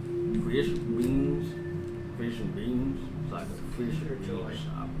some fish, beans, fish and beans. It's like a fish and beans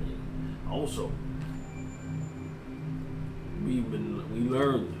shop. Also, we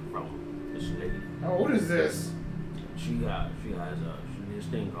learned from this lady. Oh, what is this? She has this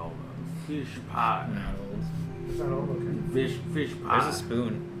thing called fish pie. Not old. It's not all looking. Fish pie. There's a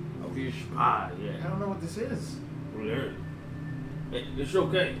spoon. Fish pie. I Yeah. don't know what this is. We learned. It's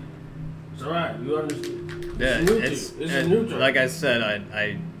okay. It's alright. You understand? Yeah, It's new to it's you. It's new to like you. I said,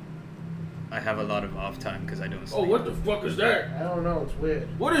 I have a lot of off time because I don't sleep. Oh, what the fuck is that? I don't know. It's weird.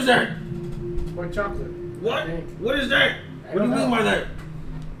 What is that? It's white chocolate. What? I think. What is that? I What do you don't mean know. by that?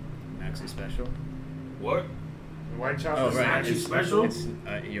 Maxi special. What? White Oh chocolate. right, Maxi special? It's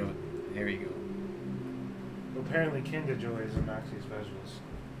here you go. Apparently, Kinder Joys are Maxi specials.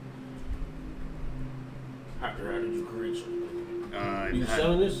 After how did you create something? I've You had-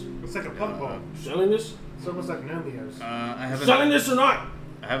 selling this? It's like a pug ball. You selling this? It's almost like Nemeos. I You selling haven't this or not?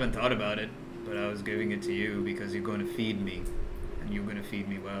 I haven't thought about it, but I was giving it to you because you're going to feed me, and you're going to feed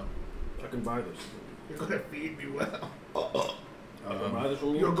me well. I can buy this. You're gonna feed me well. I can buy this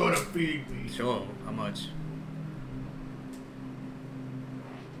from you. You're gonna feed me. Sure. How much?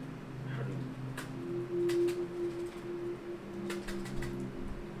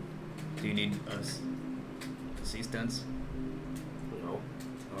 Do you need us assistance? No.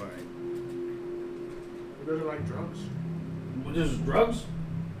 All right. You guys are like drugs. What, this is drugs?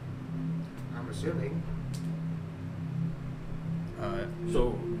 I'm assuming.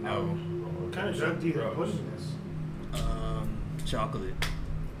 So No. What kind of drug do you Drugs. put in this? Chocolate.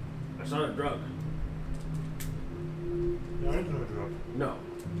 That's not a drug. No, it's no drug. No.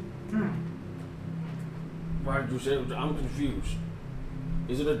 Why did you say it? I'm confused.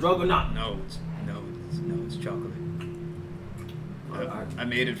 Is it a drug or not? No, it's chocolate. I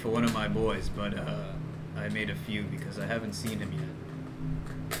made it for one of my boys, but I made a few because I haven't seen him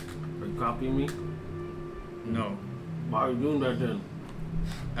yet. Are you copying me? No. Why are you doing that then?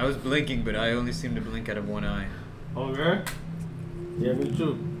 I was blinking, but I only seem to blink out of one eye. Oh yeah? Yeah, me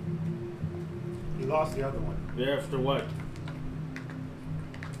too. You lost the other one. Yeah, after what?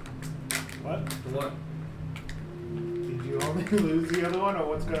 What? What? Did you only lose the other one, or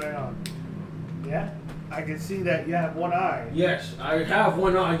what's going on? Yeah? I can see that you have one eye. Yes, I have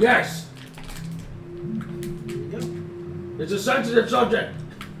one eye. Yes! Yep. It's a sensitive subject.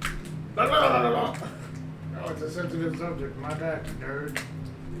 Oh, it's a sensitive subject. My bad, nerd.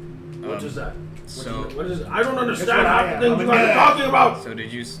 What is that? So, What is it? I don't That's understand what I half am. the things I'm you a guys are nerd. talking about. so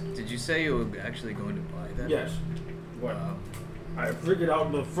did you say you were actually going to buy that? Yes. What? I figured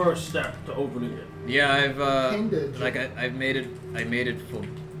out the first step to opening it. Yeah, Kinder Joy. I've made it for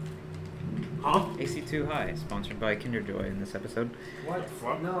Huh? AC2 High, sponsored by Kinder Joy in this episode. What?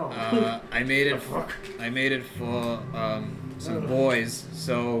 Fuck. No. I made it. Fuck. I made it for some boys.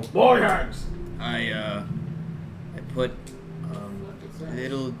 So Boy hands. I put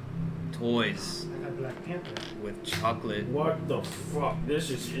little toys I got Black Panther. with chocolate. What the fuck? This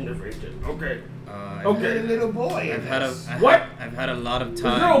is innovative. Okay. I've Okay. had- Little boy. I've had a What? I've had a lot of There's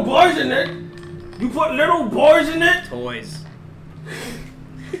little time. boys in it. You put little boys in it. Toys,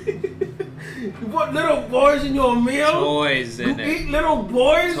 You put little boys in your meal. toys You in it. eat little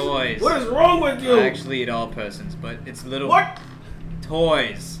boys. Toys. What is wrong with you? I actually eat all persons, but it's little What?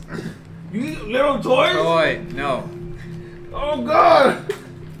 toys. You eat little toys? Toy, no. Oh god.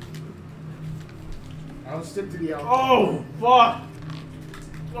 I'll stick to the alcohol. Oh fuck.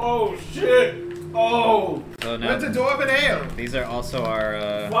 Oh shit. Oh. So now What's the door of an ale? these are also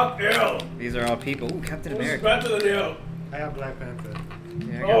our Fuck L. these are our people. Ooh, Captain This is America. better than L. I have Black Panther.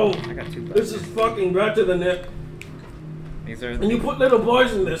 Yeah, Oh. I got two. This is fucking better than it. These are And you put little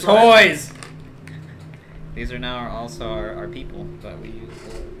boys in this. Right? toys. These are now also our people that we use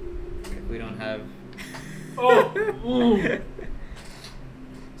if we don't have. Oh. Mm.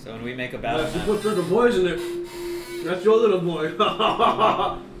 So when we make a battle Yes, you map, put little boys in it. That's your little boy.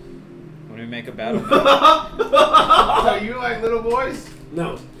 when we make a battle map, So you like little boys?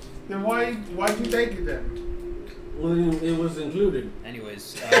 No. Then why'd you take it then? Well, it was included.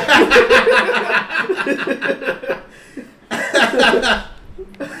 anyways. I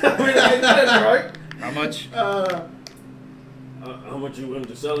mean, I did, right? How much? How much you willing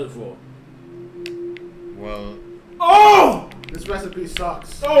to sell it for? Well, Oh! This recipe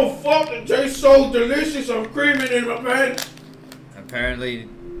sucks. Oh fuck! It tastes so delicious. I'm creaming in my pants. apparently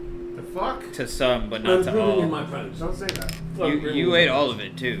The fuck? to some, but I'm not to creaming in all. my pants. Don't say that. You ate all of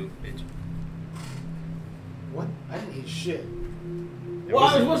it too, bitch. What? I didn't eat shit. It Why?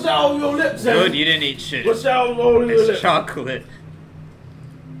 wasn't What's that on your lips? good. You didn't eat shit. What's that on your It's lips? chocolate.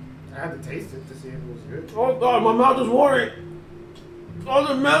 I had to taste it to see if it was good. Oh God, my mouth is watering. All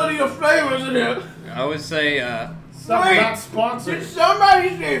the melody of flavors in it. I would say, Stop Wait, not sponsored. Did somebody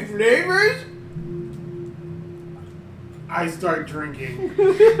say flavors? I start drinking.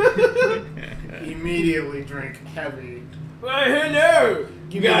 Immediately drink heavy. Well, hello,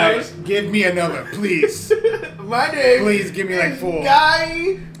 Give me guys. another. Give me another, please. My name Please give me like is 4.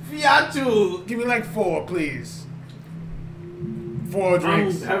 Guy Fiatu. Give me like 4, please. 4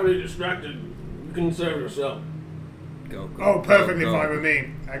 drinks. I'm heavily distracted. You can serve yourself. go. Oh, perfectly go. fine with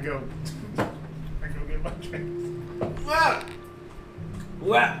me. I go get my drinks. Wow.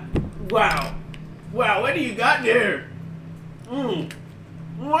 Wow. What do you got there?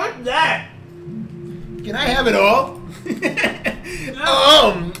 What's that? Can I have it all?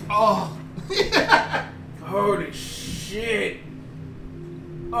 Oh. Holy shit.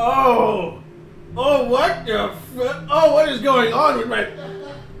 Oh, what the fuck? Oh, what is going on with my...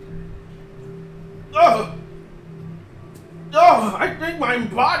 Oh, I think my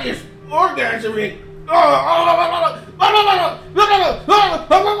body is orgasming.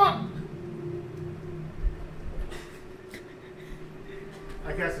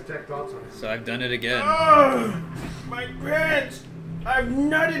 I cast detect thoughts on it. So I've done it again. My pants. I've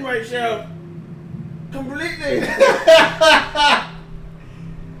nutted myself completely. I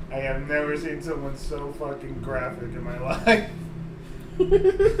have never seen someone so fucking graphic in my life.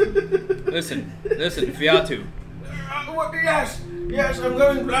 Listen, Fiatu. Yes, I'm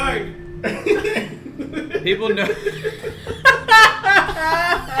going blind. People know.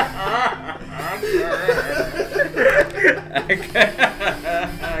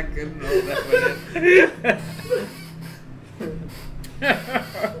 I couldn't hold that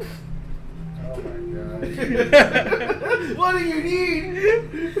Oh my god. What do you need?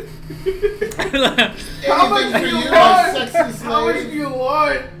 one. How much Anything do for you you, my want? sexy How much slave. do you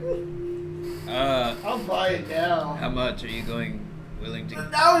want? I'll buy it now. How much are you willing to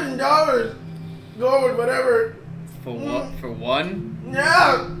 $1,000. Go with whatever. for what? For one?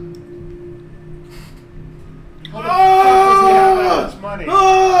 Yeah. How the fuck does he have that much money?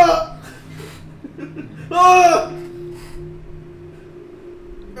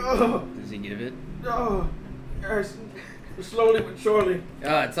 Does he give it? Yes. Slowly but surely.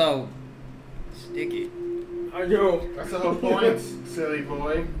 Ah, it's all sticky. I know. That's the whole point, silly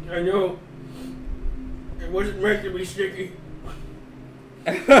boy. I know. It wasn't meant to be sticky.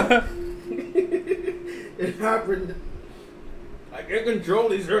 It happened. I can't control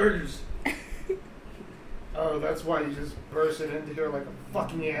these urges. Oh, that's why you just burst it into here like a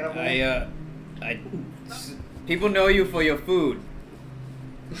fucking animal. People know you for your food.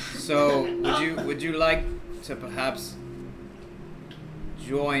 So would you like to perhaps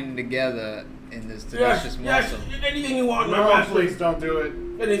join together in this delicious Yes, morsel? anything you want, my No, master. please don't do it.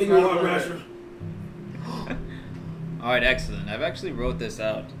 Anything you want, master. All right, excellent. I've actually wrote this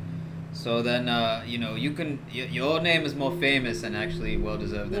out. So then, you can. Your name is more famous and actually well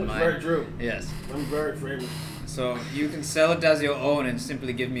deserved than That's mine. very true. Yes. I'm very famous. So you can sell it as your own and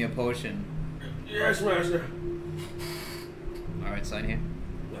simply give me a potion. Yes, master. All right, sign here.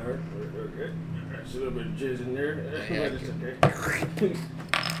 Alright, okay. There's a little bit of jizz in there. Yeah, But it's okay.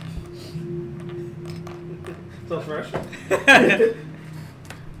 So fresh.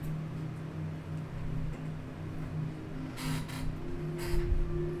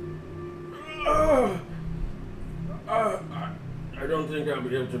 I don't think I'll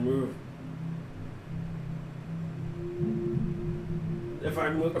be able to move. If I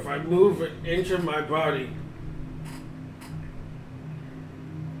move an inch of my body,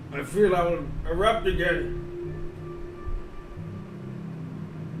 I feel I will erupt again.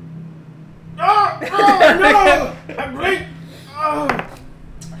 Oh no! I blinked. Oh.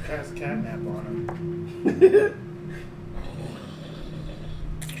 I cast catnap on him.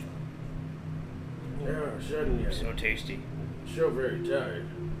 Yeah, suddenly I'm So tasty. so very tired.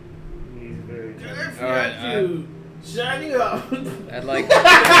 He's very All right, you signing off. I'd like.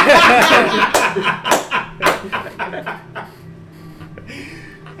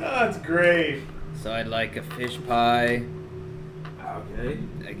 Oh, that's great. So I'd like a fish pie, Okay.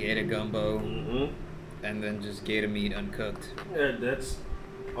 a gator gumbo, Mm-hmm. and then just gator meat uncooked. Yeah, that's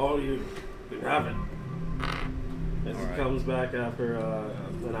all you can have it. It All right. comes back after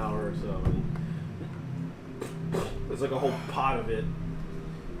an hour or so. And there's like a whole pot of it.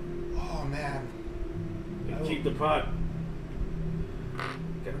 Oh man. You keep the pot.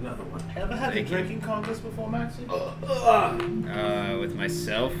 Get another one. Ever had a Thank you. drinking contest before, Maxie? With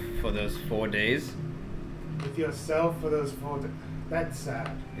myself for those 4 days. With yourself for those 4 days. That's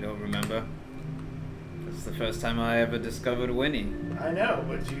sad. You don't remember? It's the first time I ever discovered Winnie. I know,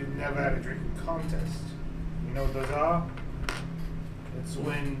 but you never had a drinking contest. You know what those are? It's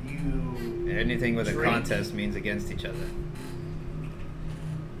when you Anything with a drink. contest means against each other.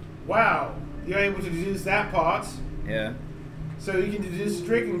 Wow, you're able to deduce that part. Yeah. So you can deduce the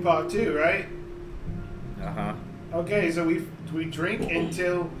drinking part too, right? Uh-huh. Okay, so we drink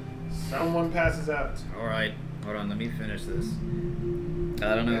until someone passes out. Alright. Hold on, let me finish this.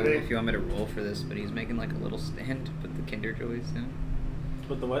 I don't know if you want me to roll for this, but he's making like a little stand to put the Kinder Joys in.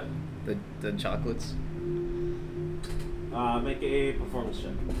 Put the what? The chocolates. Make a performance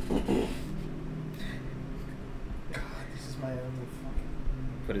check. God, this is my only fucking...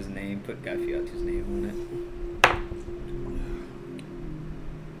 Put his name, put Guy Fieri's name on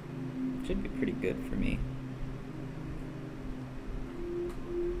it. Should be pretty good for me.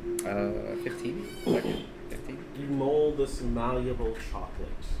 15? 15? You mold this malleable chocolate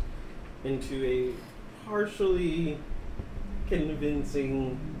into a partially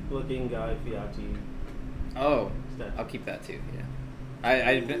convincing looking Guy Fieri. Oh, Stand. I'll keep that too, yeah.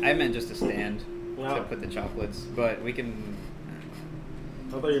 I meant just a stand to No. put the chocolates, but we can...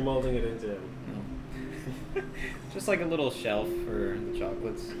 I thought you were molding it into him. No. Just like a little shelf for the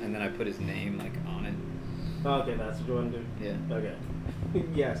chocolates, and then I put his name like on it. Okay, that's what you want to do? Yeah. Okay.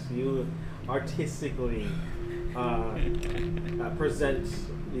 Yes, you artistically present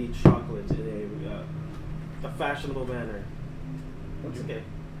the chocolate in a fashionable manner. That's okay.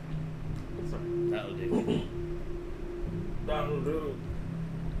 That's fine. That'll do. That'll do.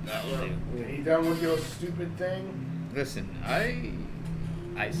 That'll do. Are you done with your stupid thing? Listen, I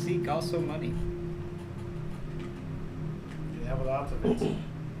seek also money. You have a lot of it.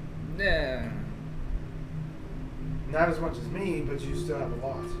 Yeah. Not as much as me, but you still have a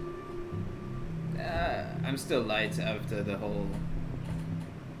lot. I'm still light after the whole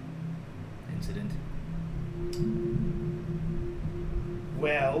incident.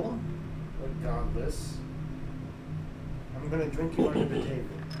 Well, regardless, I'm gonna drink you under the table.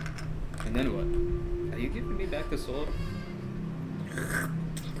 And then what? Are you giving me back the sword?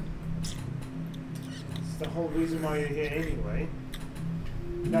 It's the whole reason why you're here anyway.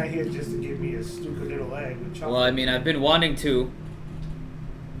 You're not here just to give me a stupid little egg with chocolate. Well, I mean, I've been wanting to.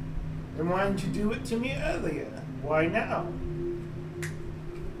 Then why didn't you do it to me earlier? Why now?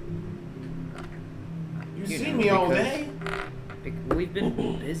 You see know, me all because- day? We've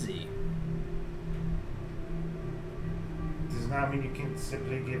been busy. Does not mean you can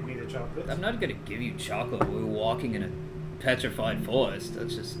simply give me the chocolate. I'm not gonna give you chocolate while we're walking in a petrified forest.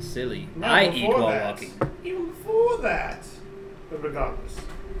 That's just silly. No, I eat before while that. walking. Even before that. But regardless.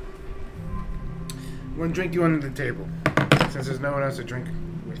 I'm gonna drink you under the table. Since there's no one else to drink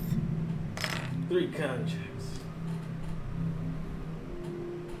with. 3 contracts.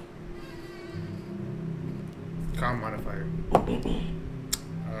 Calm modifier.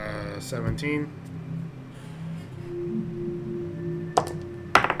 17.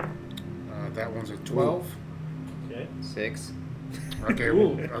 That one's a 12. Okay. 6, Okay,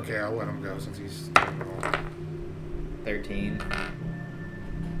 Ooh. okay, I'll let him go since he's 13,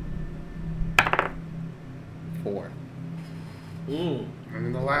 4. Mm. And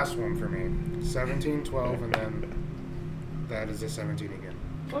then the last one for me. 17, 12, and then that is a 17 again.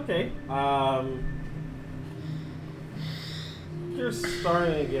 Okay. You're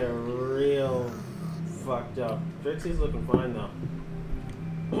starting to get real fucked up. Trixie's looking fine though.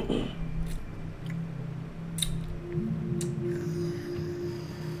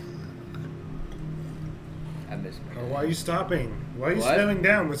 I miss my Why are you stopping? Why are you What? slowing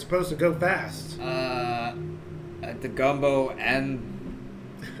down? We're supposed to go fast. At the gumbo and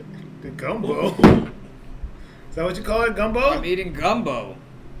The gumbo? Is that what you call it, gumbo? I'm eating gumbo.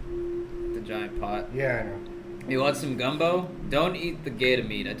 The giant pot. Yeah, I know. You want some gumbo? Don't eat the gator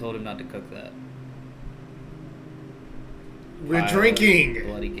meat. I told him not to cook that. We're Fire, drinking.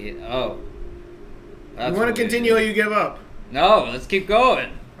 Bloody gator. Oh. You That's want what to we continue do. or you give up? No, let's keep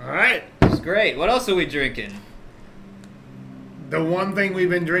going. All right. It's great. What else are we drinking? The one thing we've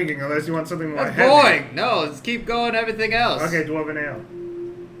been drinking, unless you want something more That's heavy. boring. No, let's keep going. Everything else. Okay, Dwarven Ale.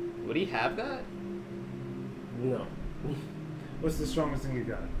 Would he have that? No. What's the strongest thing you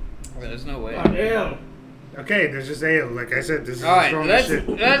got? There's no way. Damn. Okay, there's just ale. Like I said, this is All the right, strongest shit.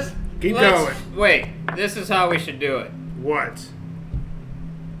 let's Keep let's- going. Wait, this is how we should do it. What?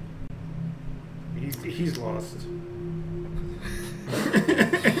 He's lost.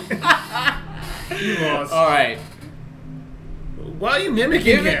 He lost. All right. Why are you mimicking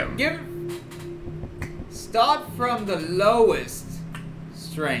Give him? it. Give. Start from the lowest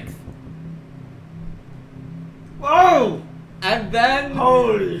strength, Whoa! and then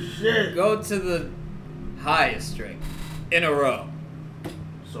Holy shit! go to the highest strength in a row.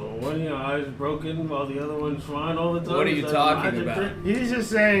 So one of your eyes broken while the other one's fine all the time? What are you Is that a talking magic about? trick? He's just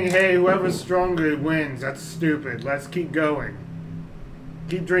saying, hey, whoever's stronger wins. That's stupid. Let's keep going.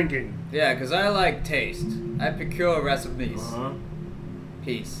 Keep drinking. Yeah, because I like taste. I procure recipes. Uh-huh.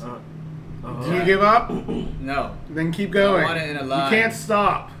 Peace. Do you give up? No. Then keep going. I want it in a line. You can't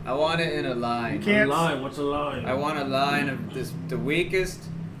stop. I want it in a line. You A can't. line. What's a line? I want a line of the weakest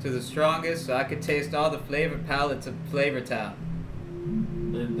to the strongest, so I could taste all the flavor palettes of Flavor Town.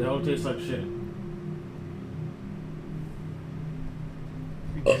 They don't taste like shit.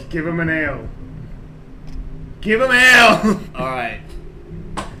 Just give him an ale. Give him ale. All right.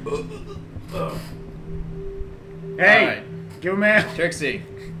 Hey, Alright. give him ale. Trixie.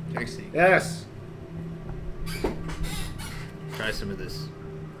 Yes. Try some of this.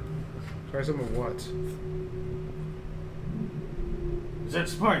 Try some of what? Is that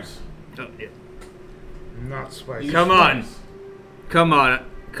spice? Oh, yeah. Not spicy. You Come on. spice. Come on.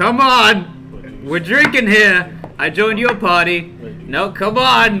 Come on. We're drinking here. I joined your party. No, come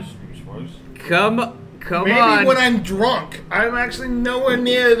on. You spice? Come Maybe on. when I'm drunk. I'm actually nowhere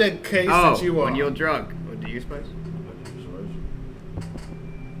near the case oh, that you are. when you're drunk. What do you spice?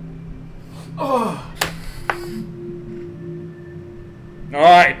 Oh, All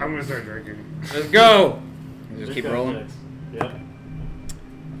right. I'm gonna start drinking. Let's go. Just keep this guy's rolling. next.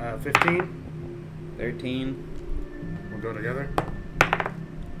 Yep. 15. 13. We'll go together.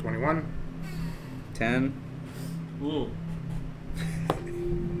 21. 10.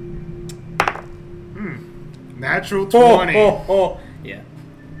 Natural 20. Yeah.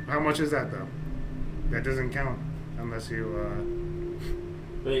 How much is that though? That doesn't count unless you.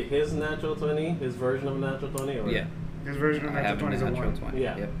 Wait, his natural 20, his version of a natural 20, or Yeah. His version of I have natural a 20 is a natural 1. 20.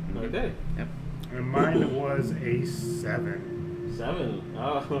 Yeah. Yep. Okay. Yep. And mine was a 7. 7.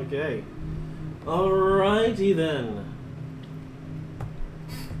 Oh, okay. Alrighty then.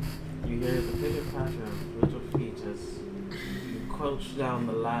 You hear the pitter patter of little feet as you crouch down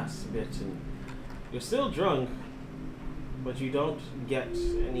the last bit, and you're still drunk, but you don't get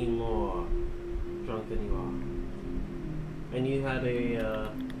any more drunk than you are. And you had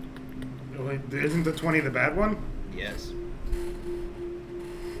a Wait, isn't the 20 the bad one? Yes.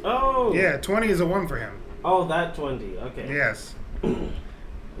 oh Yeah, 20 is a 1 for him. oh, that 20. Okay. Yes.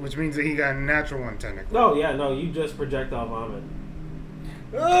 Which means that he got a natural 1 technically. No, yeah, no, you just projectile vomit.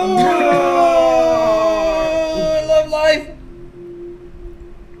 Oh, I love life.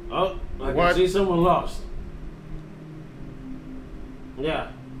 Oh, I What? can see someone lost.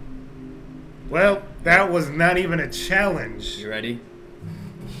 Yeah. Well, that was not even a challenge. You ready?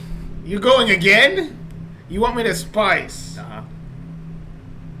 You going again? You want me to spice? Uh-huh.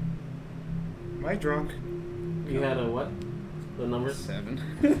 Am I drunk? You had a what? The numbers? 7.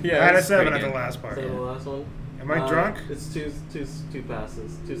 I had a 7 at the last part. So the last one? Am I drunk? It's two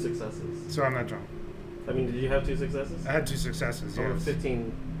passes, 2 successes. So I'm not drunk. I mean, did you have 2 successes? I had 2 successes, Or yes.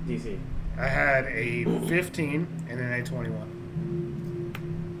 15 DC. I had a 15 and then a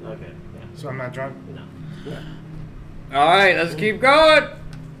 21. Okay, yeah. So I'm not drunk? No. All right, let's keep going.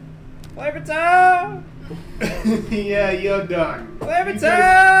 Flavor Town. Yeah, you're done. Flavor You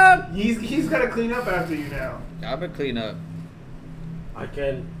Town. He's got to clean up after you now. I'm gonna clean up. I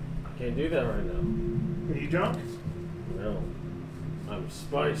can't do that right now. Are you drunk? No. I'm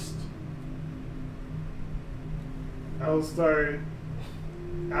spiced.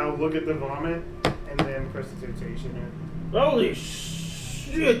 I'll look at the vomit and then prestidigitation it. Holy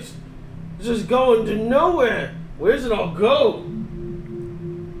shit! This is going to nowhere! Where's it all go?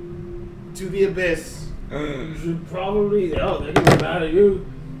 To the abyss. You should probably. Oh, they're gonna be mad at you.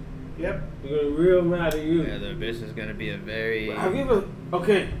 Yep. They're gonna be real mad at you. Yeah, the abyss is gonna be a very. Have you ever?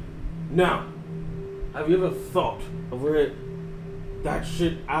 Okay, now, have you ever thought of where that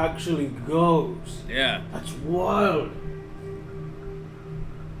shit actually goes? Yeah. That's wild.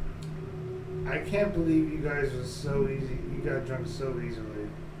 I can't believe you guys were so easy. You got drunk so easily.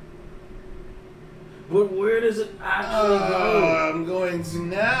 But where does it actually go? I'm going to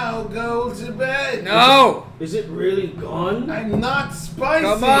now go to bed. No. Is it really gone? I'm not spicy.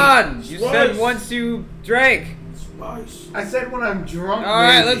 Come on. You Spice. said once you drank. Spice. I said when I'm drunk. All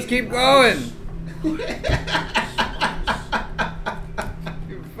right, maybe. let's keep going.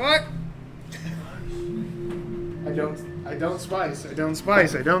 Fuck. I don't spice. I don't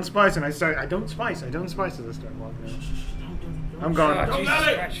spice. I don't spice. And I start. I don't spice. I don't spice. As I start walking out. I'm gone. Oh, Don't Jesus get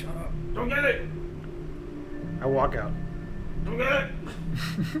it. Christ, shut up. Don't get it. I walk out. Don't get it.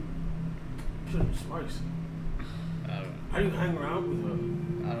 Shouldn't spice. How do you hang around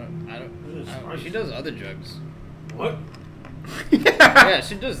with her? I don't. She does other drugs. What? Yeah,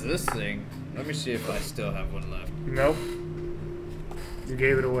 she does this thing. Let me see if I still have one left. Nope. You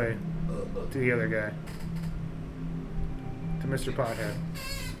gave it away to the other guy. To Mr. Pothead.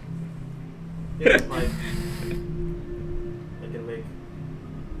 Yeah, like, I can make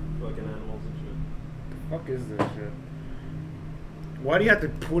fucking animals and shit. The fuck is this shit? Why do you have to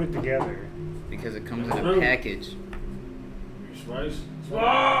put it together? Because it comes in a package. You spice?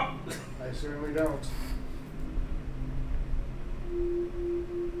 Swap! I certainly don't.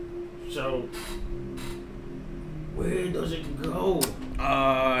 So, where does it go?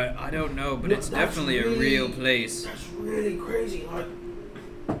 I don't know, but No, it's that's definitely a really- real place. That's really crazy. Like,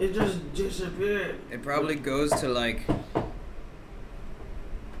 it just disappeared. It probably goes to like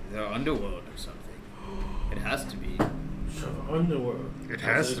the underworld or something. It has to be So underworld. It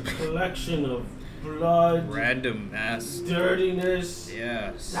has It's to a be. collection of blood, random ass. dirtiness.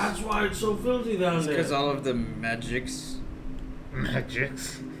 Yes. That's why it's so filthy down It's there. because all of the magics.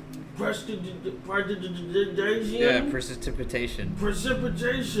 Magics. Precipitation. Yeah, precipitation.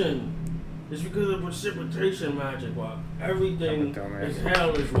 Precipitation. It's because of precipitation magic. Why everything Dumbass. is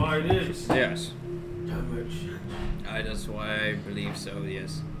hell is why it is. Yes. That makes sense. That's why I believe so.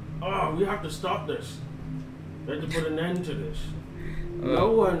 Yes. Oh, we have to stop this. We have to put an end to this. Uh,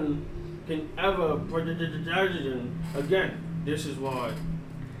 No one can ever precipitation again. This is why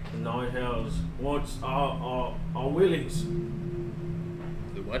the Nine Hells wants our willies.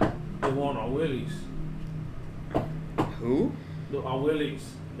 The what? They want our willies. Who? Our willies.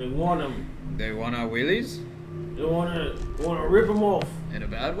 They want them. They want our wheelies? They wanna rip them off. In a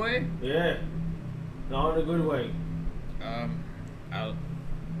bad way? Yeah. Not in a good way. I'll.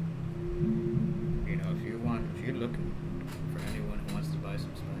 You know, if you're looking for anyone who wants to buy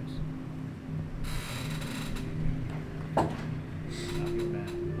some spice, I'm your man.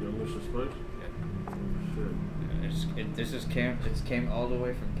 You know, Mr. Spice? Sure. This came all the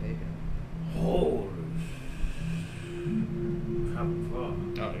way from Cahill. Holy Travel far.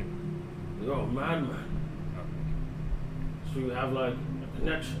 Oh, You're a madman. So you have like a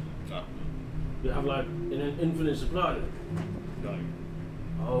connection. You have like an infinite supply.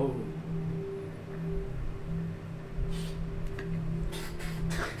 Oh.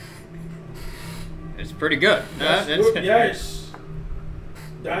 it's pretty good. That's good. Yes.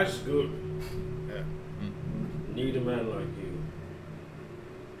 That's good. Yeah. Need a man like you.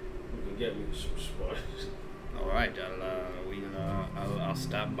 You can get me some spice. All right, I'll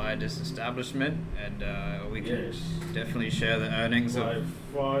stop by this establishment, and we can Yes. definitely share the earnings My of.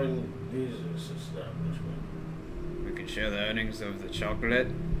 fine business establishment. We can share the earnings of the chocolate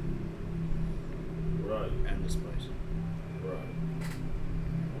Right. and the spice. Right.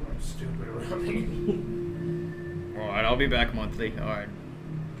 I'm stupid around here. All right, I'll be back monthly. All right.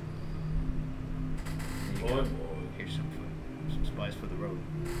 Here you Boy, go. boy. Here's some spice for the road.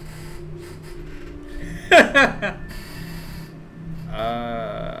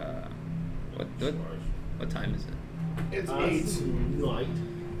 What time is it It's It's 8. night.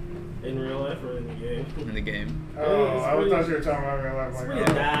 In real life or in the game? in the game? Oh, It's I pretty- thought you were talking about real life. It's Like,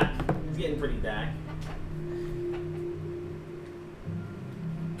 pretty oh. dark. It's getting pretty dark.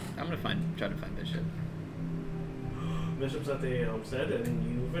 I'm gonna try to find Bishop. Bishop's at the homestead,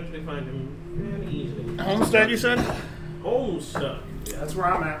 and you eventually find him fairly easily. Homestead, you said? Homestead. Yeah. That's where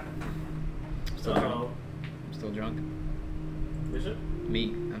I'm at. Still drunk. I'm still drunk. Bishop?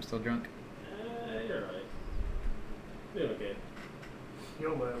 Me, I'm still drunk. You're right. You're okay.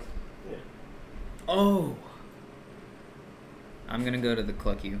 You'll live. Yeah. Oh. I'm gonna go to the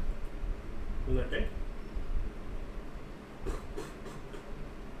Cluck You. You okay?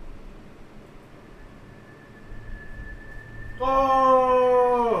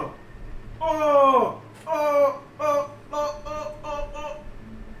 Oh! Oh! Oh! Oh! Oh! Oh! Oh! Oh!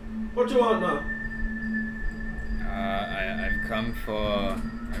 What you want now?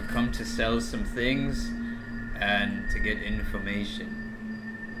 I've come to sell some things and to get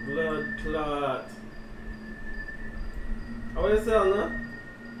information. Blood clot. How you sell now?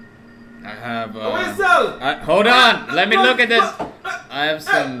 I have. How you sell? Hold on. Let me look at this. I have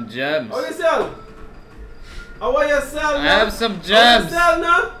some gems. How you sell? How you sell now? I have some How you gems. sell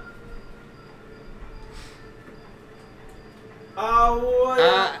now? How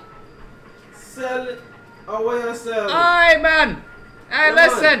you sell it? How you sell? Hey man. Hey, Yeah,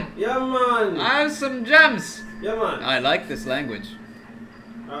 listen. Man. Yeah, man. I have some gems. Yeah, man. I like this language.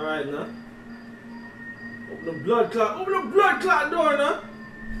 All right, now. Open the blood clot. Open the blood clot door, now.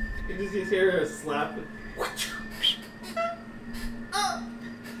 You just hear her slap it. How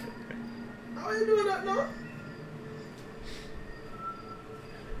are you doing that now?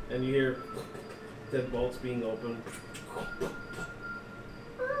 And you hear dead bolts being opened.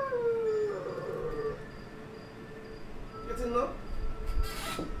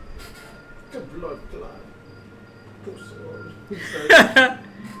 What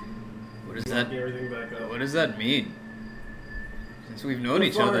does that? Everything back up. What does that mean? Since we've known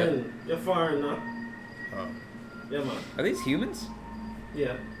each other. You're foreign now. Oh. Yeah, man. Are these humans?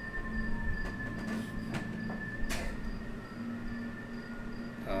 Yeah.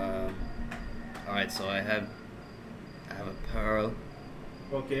 Alright, so I have a pearl.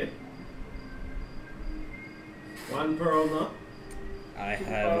 Okay. One pearl now. I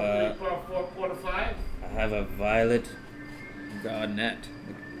have a violet garnet.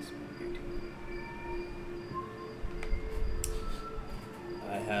 Look at this beauty.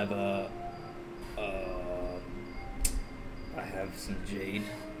 I have some jade.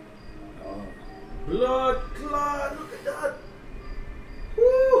 Oh. Blood clot, look at that.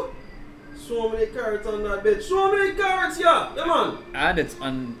 Woo! So many carrots on that bed. So many carrots, yeah. Come on. And it's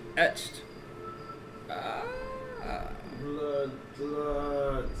unetched. Blood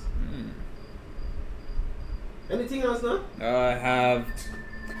clot. Hmm. Anything else now? I have.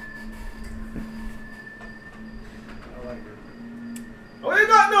 What you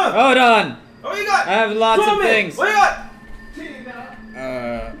got now? Hold on! What you got? I have lots Show of me. things. What you got?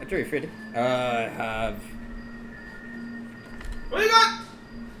 I drew you Freddy. I have. What you got?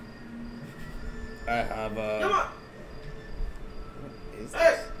 I have Come on. What is Hey.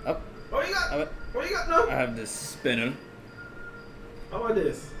 this? Oh, What you got? I What you got now? have this spinner. How about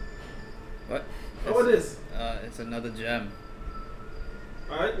this? What? How about this? It's another gem.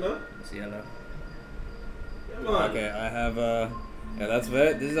 Alright, no? It's yellow. Come on. Okay, I have yeah, that's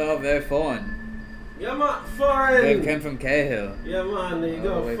very. This is all very foreign. Yeah, man. They Foreign. came from Cahill. Yeah, man. There you All the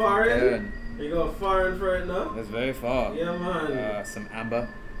go. way from Foreign. Cairn. There you go. Foreign for it now. That's very far. Yeah, man. Some amber.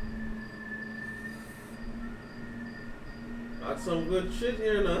 Got some good shit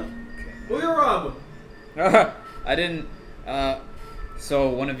here now. Who you rob? I didn't. So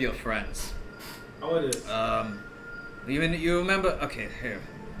one of your friends. How it is? You remember? Okay, here.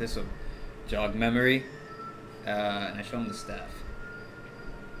 This will jog memory. And I show him the staff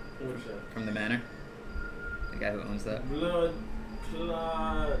What's that? from the manor. The guy who owns that. Blood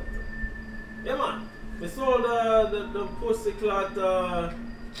clot. Yeah, man. We sold the pussy clot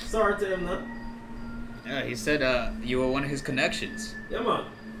sword to him now. Yeah, he said you were one of his connections. Yeah, man.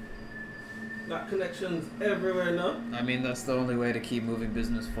 Got connections everywhere now. I mean, that's the only way to keep moving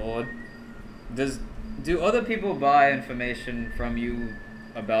business forward. Do other people buy information from you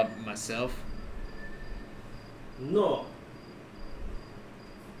about myself? No.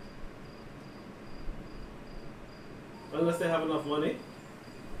 Unless they have enough money.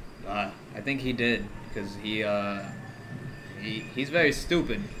 I think he did, because he's very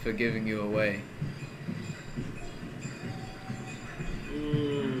stupid for giving you away.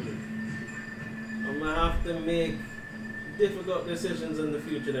 I'm gonna have to make difficult decisions in the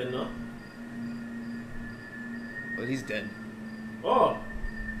future then, no? Well, he's dead. Oh!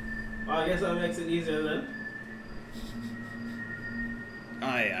 I guess that makes it easier then.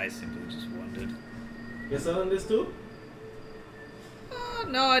 I simply just wondered. You're selling this too?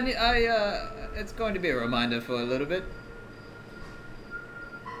 No, it's going to be a reminder for a little bit.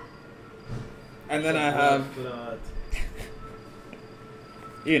 And then I have, Blood.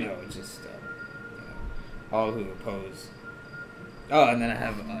 just all who oppose. Oh, and then I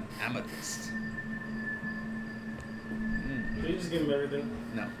have an amethyst. Can you just give him everything?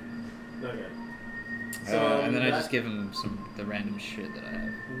 No. Okay. And then I that- just give him the random shit that I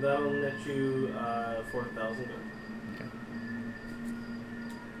have. That'll net you 4,000. Okay.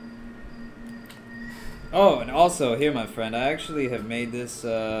 Oh, and also, here, my friend, I actually have made this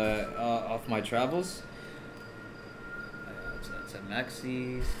off my travels. It's a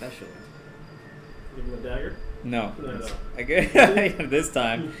maxi special. Give him a dagger. No. No, no. Okay. This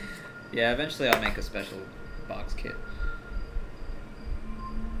time. Yeah, eventually I'll make a special box kit.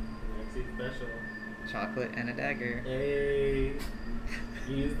 Maxi special. Chocolate and a dagger. Hey,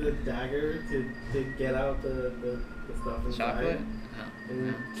 use the dagger to get out the stuff inside. Chocolate? No.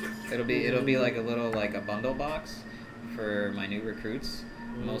 And It'll be like a little a bundle box for my new recruits.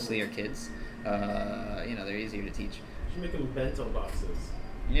 Mostly are kids. They're easier to teach. You should make them bento boxes.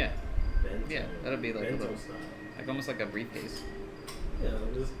 Yeah. Bento. Yeah, that'll be like a bento little, style. like almost like a briefcase. Yeah,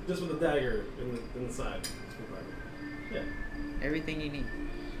 just with a dagger in the side. Yeah, Everything you need.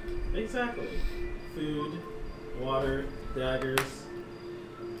 exactly. Food, water, daggers,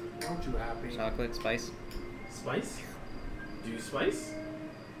 Aren't you happy? Chocolate, spice. spice. Do you spice?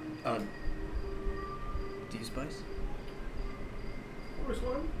 Do you spice? Of course,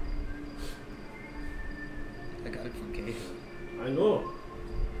 one. I got it from Cahill. I know.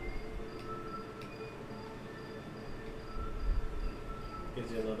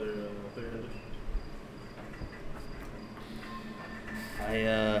 Gives you another 300.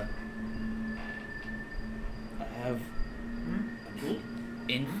 I have an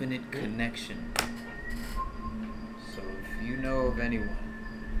infinite connection. So if you know of anyone,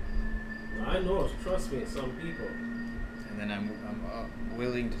 I know. Trust me, some people. and then I'm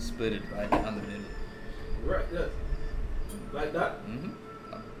willing to split it right down the middle. Right, yes. Like that? Mm-hmm.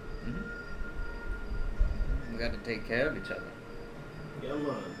 We got to take care of each other. Yeah,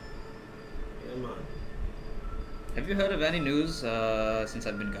 man. Yeah, man. Have you heard of any news since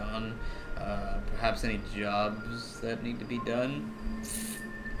I've been gone? Perhaps any jobs that need to be done?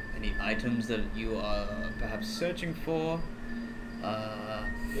 Any items that you are perhaps searching for?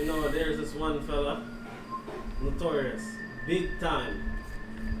 You know, there's this one fella, notorious, big time.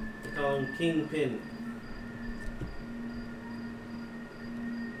 They call him Kingpin.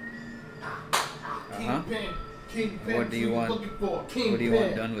 Kingpin. What do you want? What do you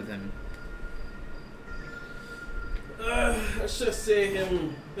want done with him? Let's just say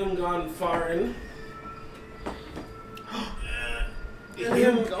him gone foreign. And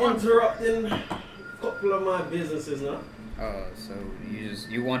him interrupting a couple of my businesses now. So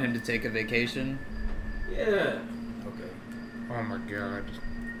you want him to take a vacation? Yeah. Okay. Oh my god.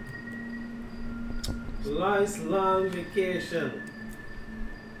 Nice long vacation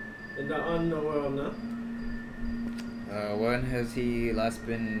in the underworld now. When has he last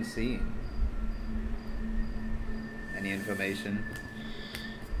been seen? Any information?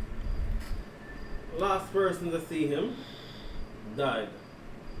 Last person to see him died.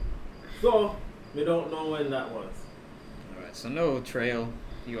 So, we don't know when that was. Alright, so no trail.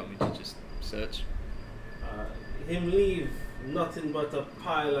 You want me to just search? Him leave nothing but a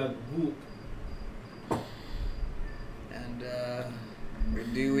pile of goop. And,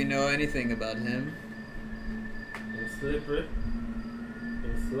 do we know anything about him? Him slippery.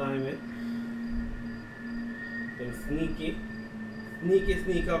 Him slimy. Him sneaky.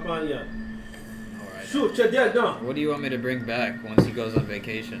 Sneak up on you. Alright. Shoot, you're dead now. What do you want me to bring back once he goes on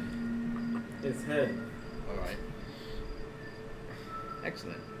vacation? His head. Alright.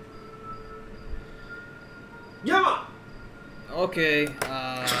 Excellent. Yeah, man. Okay,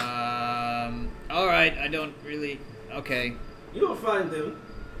 alright, I don't really... Okay, You'll find him,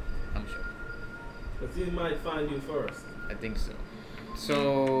 I'm sure. but he might find you first. I think so.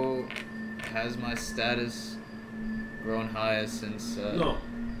 So, has my status grown higher since... No.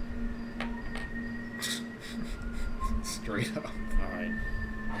 Straight up. Alright.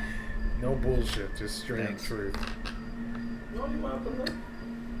 No bullshit, just straight Thanks. up truth. No, you welcome now.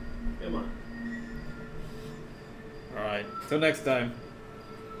 Come on. Alright, till next time.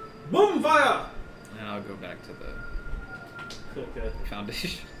 Boom, fire! And I'll go back to the Okay.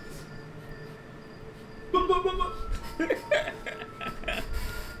 foundation. Boom, boom, boom, boom.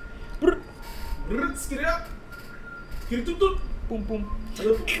 Brrrt, skid up. Skid toot toot. Boom, boom.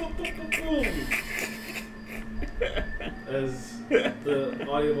 Boom, boom, boom, boom, boom. As the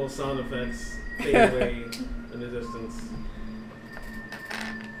audible sound effects fade away in the distance.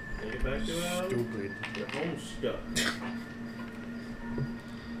 Take it back to Stupid. your home stuff.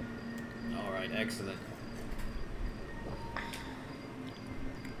 Alright, excellent.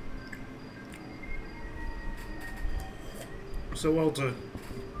 So Walter,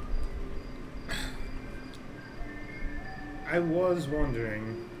 I was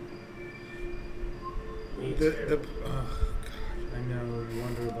wondering. Me The too. God, I know you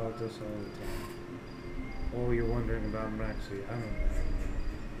wonder about this all the time. Oh, you're wondering about Maxie. I don't know.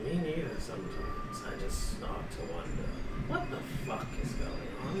 Me neither sometimes. I just start to wonder, what the fuck is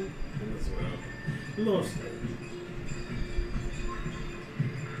going on in this world? Mostly.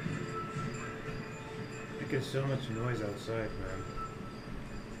 There's so much noise outside, man.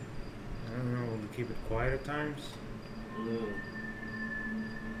 I don't know, to keep it quiet at times.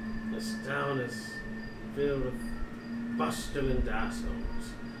 This town is filled with bustling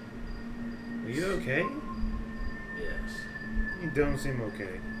assholes. Are you okay? Yes. You don't seem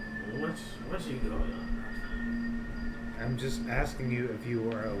okay. What's you going on? I'm just asking you if you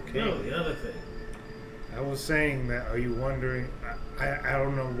are okay. No, the other thing. I was saying that, are you wondering? I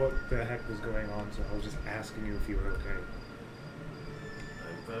don't know what the heck was going on, so I was just asking you if you were okay.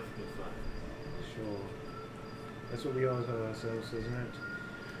 I'm perfectly fine. Sure. That's what we always tell ourselves, isn't it?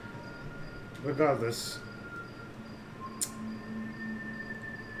 Regardless,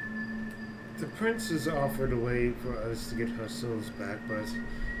 the prince has offered a way for us to get her souls back, but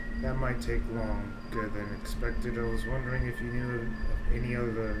that might take longer than expected. I was wondering if you knew of any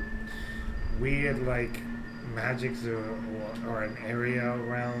other weird, like, magics or an area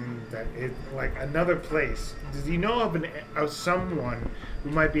around that it, like another place. Do you know of someone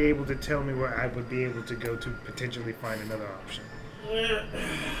who might be able to tell me where I would be able to go to potentially find another option?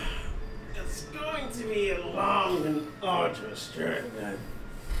 It's going to be a long and arduous journey. I've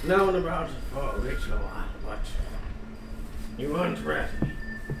known about it for a little while, but you aren't ready.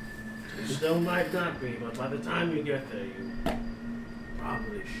 You still might not be, but by the time you get there, you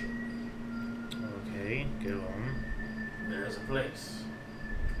probably should. Okay, go on. There's a place.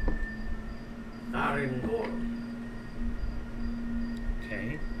 Aringor.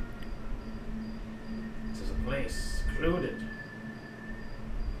 Okay. This is a place secluded,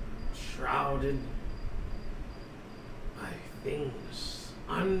 shrouded by things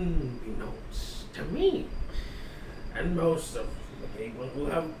unbeknownst to me and most of the people who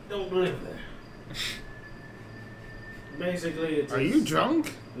don't live there. Basically, it's. Are you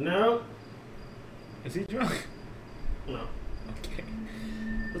drunk? No. Is he drunk? No. Okay.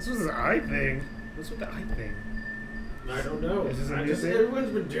 What's with the eye thing? What's with the eye thing? I don't know. Is this a new thing?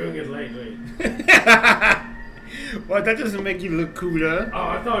 Everyone's been doing it lately. Well, that doesn't make you look cooler. Oh,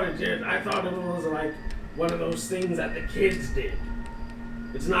 I thought it did. I thought it was like one of those things that the kids did.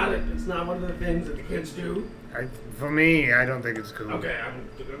 It's not one of the things that the kids do. For me, I don't think it's cool. Okay,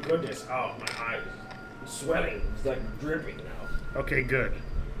 goodness. Oh, my eyes. It's swelling. It's like dripping now. Okay, good.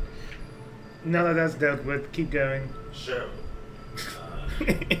 Now that that's dealt with, keep going. So,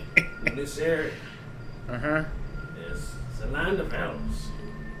 in this area, Uh-huh. it's a land of elves.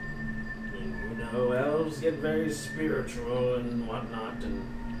 And you know, elves get very spiritual and whatnot, and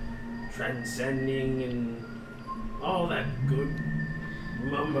transcending and all that good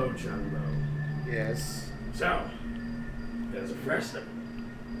mumbo-jumbo. Yes. So, there's a festival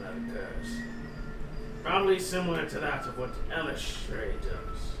that occurs. Probably similar to that of what Elistray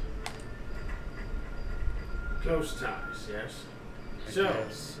does. Close ties, yes? So,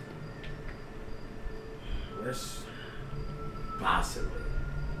 Yes. this possibly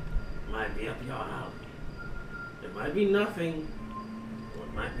might be up your alley. It might be nothing, or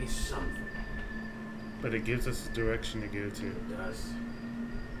it might be something. But it gives us a direction to go to. It does.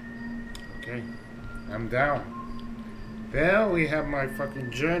 Okay. I'm down. There we have my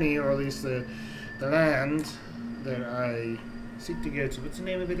fucking journey, or at least the land that I seek to go to. What's the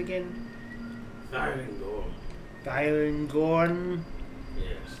name of it again? Thylingor. Thylingorn.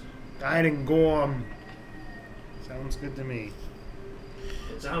 Yes. Thylingorn. Sounds good to me.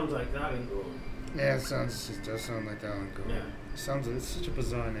 It sounds like Thylingor. Yeah, it does sound like Thylingorn. Yeah. It's such a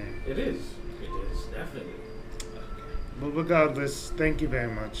bizarre name. It is. It is, definitely. But regardless, thank you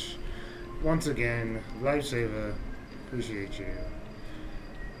very much. Once again, Lifesaver, appreciate you.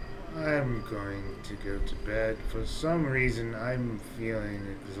 I'm going to go to bed. For some reason, I'm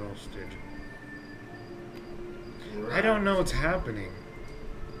feeling exhausted. I don't know what's happening.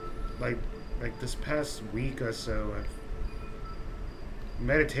 Like this past week or so,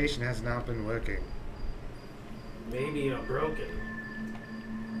 meditation has not been working. Maybe you're broken.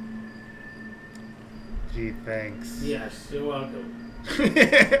 Gee, thanks. Yes, you're welcome.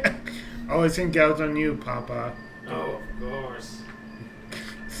 Always think out on you, Papa. Oh, of course.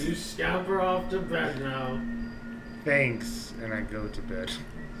 You scamper off to bed now. Thanks, and I go to bed.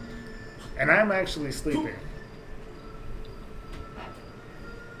 And I'm actually sleeping.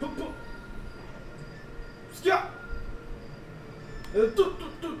 Stop! So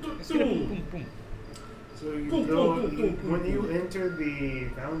you go, when you enter the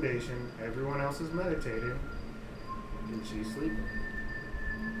foundation, everyone else is meditating, and she's sleeping.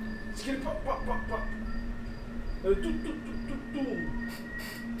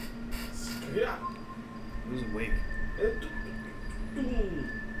 Who's awake?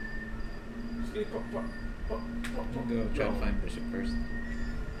 We'll go try to find Bishop first.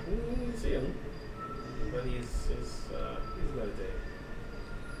 See him, but he's meditating.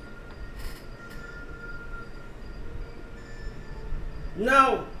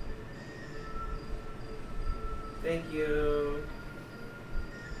 No. Thank you.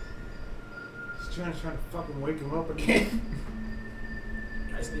 She's trying to fucking wake him up again.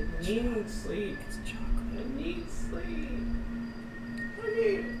 I need sleep. It's chocolate. I need sleep.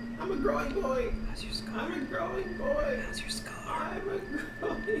 I'm a growing boy. How's your scar? I'm a growing boy. How's your scar? I'm a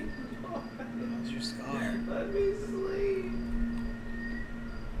growing boy. How's your scar? Let me sleep.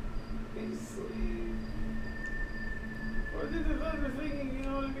 Let me sleep. Or did the other thinking, you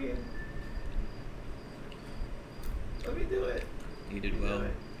know what I mean? Let me do it. You did well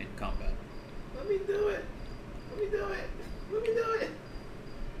in combat. Let me do it. Let me do it. Let me do it.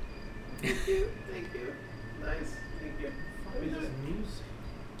 Thank you. Thank you. Nice. Thank you. Let me do it. Music.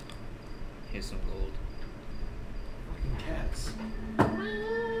 Here's some gold. Fucking cats.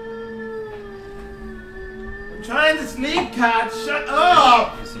 I'm trying to sleep, cat. Shut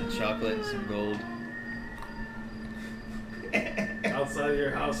up. Here's some chocolate and some gold. Outside of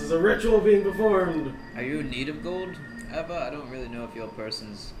your house is a ritual being performed. Are you in need of gold, Eva? I don't really know if your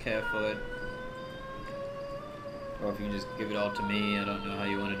persons care for it. Or if you can just give it all to me. I don't know how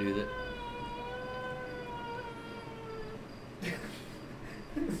you want to do that.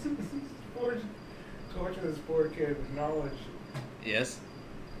 Torture this poor kid with knowledge. Yes?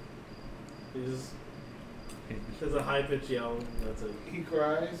 He just does a high pitched yell. That's it. He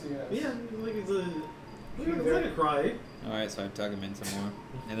cries, yes. Yeah, like it's like a cry. Alright, so I tug him in some more.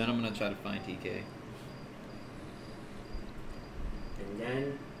 And then I'm going to try to find TK. And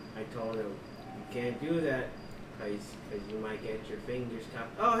then I told him, you can't do that, because you might get your fingers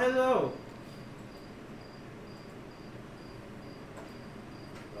chopped. Oh, hello!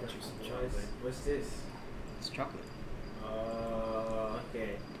 What's this? It's chocolate.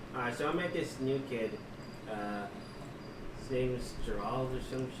 Okay. Alright, so I met this new kid. His name is Gerald or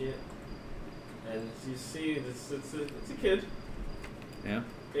some shit. And you see, it's a kid. Yeah?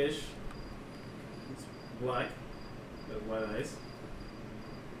 Ish. It's black. With white eyes.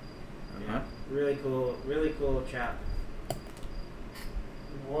 Uh-huh. Really cool chap.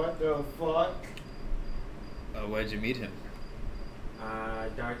 What the fuck? Where'd you meet him?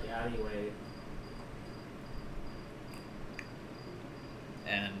 Dark alleyway.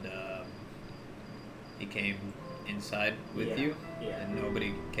 And he came inside with Yeah, you? yeah. And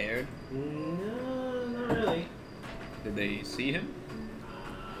nobody cared? No, not really. Did they see him?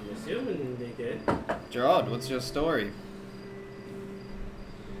 I'm assuming they did. Gerard, what's your story?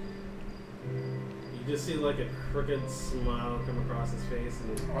 You just see like a crooked smile come across his face,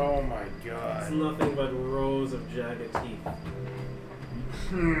 and Oh my it's god. nothing but rows of jagged teeth.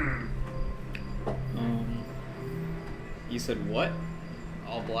 You said what?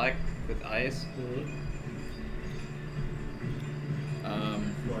 All black with eyes?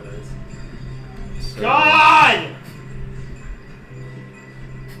 White eyes. So God!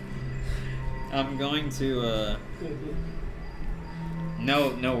 I'm going to,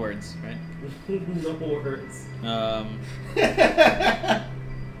 no words, right? No words. I'm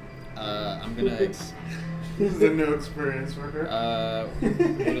gonna, This is a new experience for her.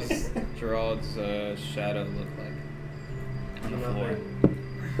 what does Gerald's shadow look like on the floor?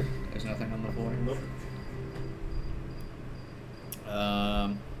 There's nothing on the floor? Nope.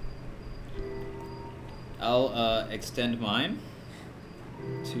 I'll extend mine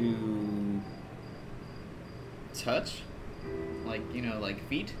to touch, like, you know, like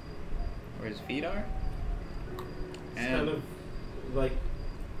feet, where his feet are. It's kind of like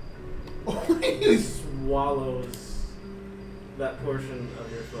He swallows that portion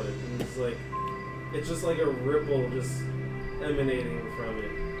of your foot. And it's just like a ripple just emanating from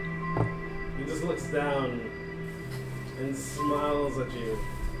it. He just looks down and smiles at you.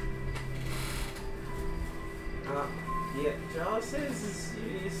 Yeah, Charles says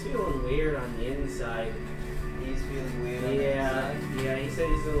he's feeling weird on the inside. He's feeling weird on the Yeah, inside. yeah, he said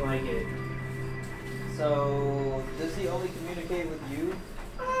he doesn't like it. So, does he only communicate with you?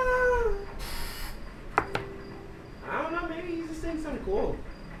 I don't know, maybe he just thinks I'm cool.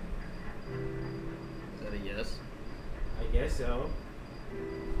 Is that a yes? I guess so.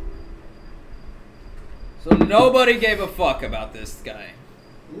 So nobody gave a fuck about this guy.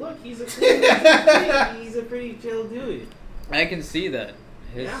 Look, he's a pretty chill dude. I can see that.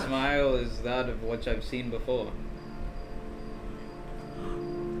 His Yeah. smile is that of what I've seen before.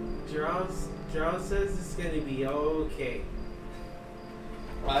 Gerald says it's gonna be okay.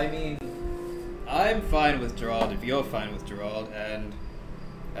 I mean, I'm fine with Gerald if you're fine with Gerald, and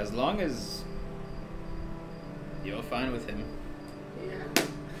as long as you're fine with him.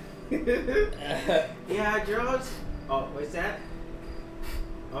 Yeah. Yeah, Gerald's. Oh, what's that?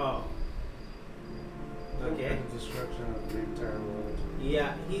 Oh. Okay. Destruction of the entire world.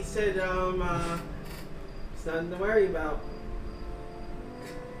 Yeah, he said, it's nothing to worry about.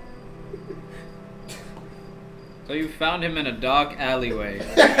 So you found him in a dark alleyway.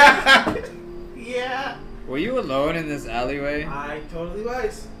 Yeah, Were you alone in this alleyway? I totally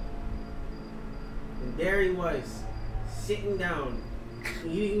was. And there he was, sitting down,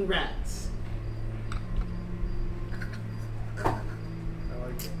 eating rats. I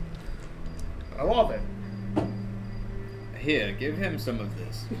like it. I love it. Here, give him some of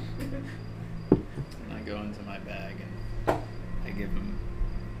this. And I go into my bag and I give him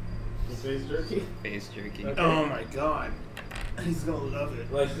Face jerky? face jerky. Okay. Oh my god. He's gonna love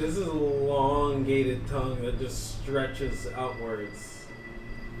it. Like, this is a elongated tongue that just stretches outwards.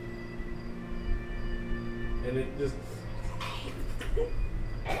 And it just...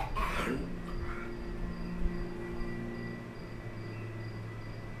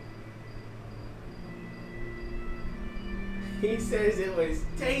 He says it was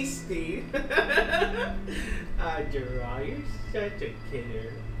tasty. Gerard, you're such a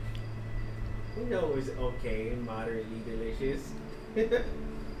kidder. You know it was okay and moderately delicious.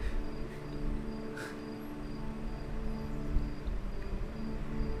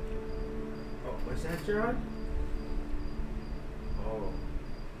 Oh, what's that, Gerard? Oh.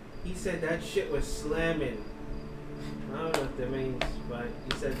 He said that shit was slamming. I don't know what that means, but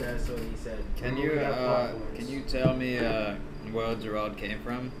he said that's what he said. Can Oh, you we got popcorns. can you tell me where Gerald came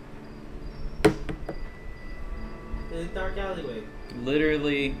from? The dark alleyway.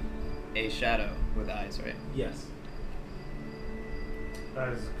 Literally a shadow with eyes, right? Yes. That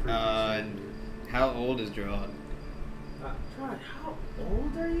is creepy. And how old is Gerald? Gerard, how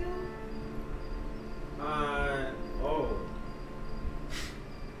old are you? Oh.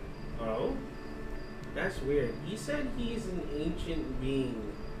 Oh? That's weird. He said he's an ancient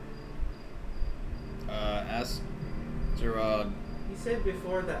being. Ask Gerald. He said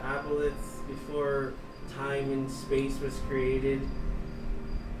before the aboleths, before time and space was created,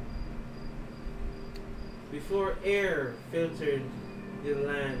 before air filtered the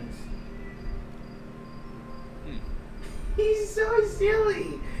lands. He's so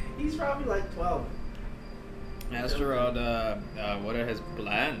silly. He's probably like 12. Ask Gerald what are his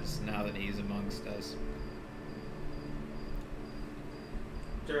plans now that he's amongst us.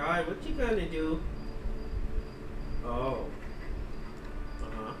 Gerard, what you gonna do? Oh.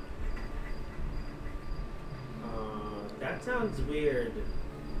 That sounds weird.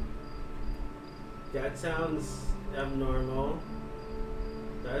 That sounds abnormal.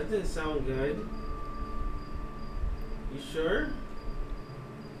 That doesn't sound good. You sure?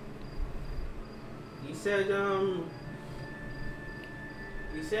 You said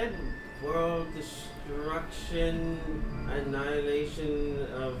world destruction, annihilation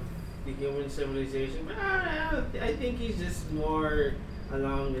of the human civilization, but I think he's just more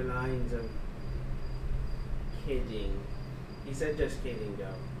along the lines of kidding. He said just kidding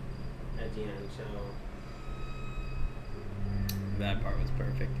though at the end, so That part was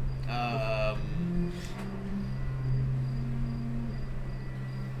perfect.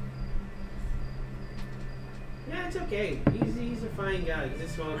 yeah, it's okay. He's a fine guy. He's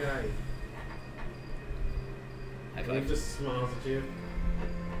a small guy. High He five. just smiles at you.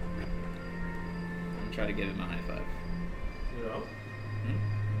 I'm trying to give him a high five. You know? And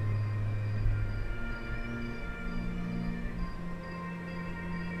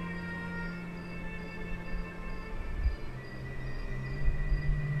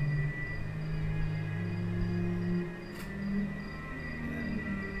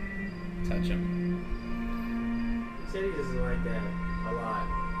touch him. He said he doesn't like that a lot.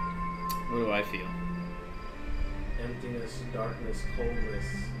 What do I feel? Emptiness, darkness, coldness,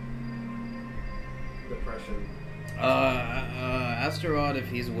 depression. Ask Gerard if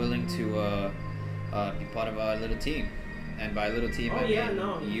he's willing to be part of our little team. And by little team, Oh I yeah, mean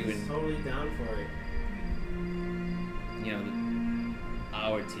no, you he's and totally down for it. you know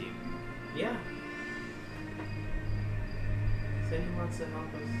our team. Yeah. Said he wants to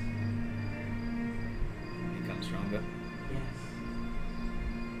help us. Become stronger. Yes.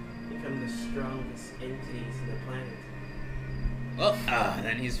 Become the strongest entities in the planet. Well,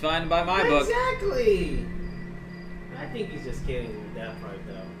 then he's fine by my book. Exactly. I think he's just kidding with that part,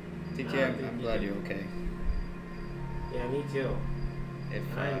 though. Take I care. don't think I'm he glad did. you're okay. Yeah, me too. If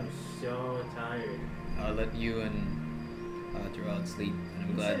I'm so tired. I'll let you and Gerard sleep, and I'm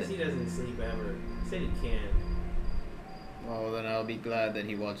He glad says that. he doesn't sleep ever. He said he can't. Well, then I'll be glad that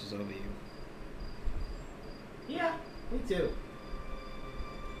he watches over you. Yeah, me too.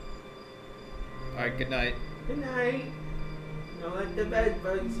 All right. Good night. Good night. Don't let the bed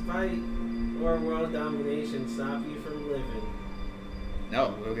bugs fight or world domination stop you from living.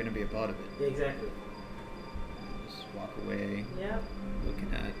 No, we're gonna be a part of it. Yeah, exactly. Just walk away, Yep.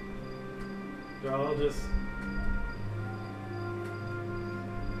 looking at. They're all just.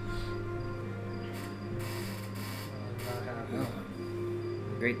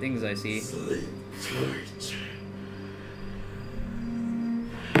 Great things I see.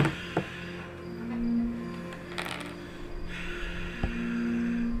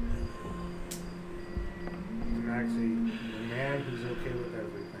 I'm actually a man who's okay with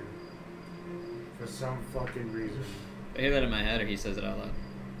everything. For some fucking reason. I hear that in my head, or he says it out loud.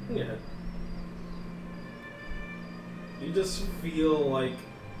 Yeah. You just feel like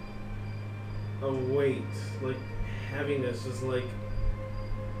a weight, like heaviness, just like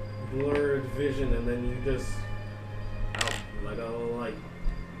blurred vision, and then you just out like a light.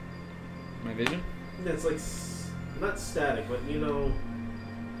 My vision? It's like not static, but you know,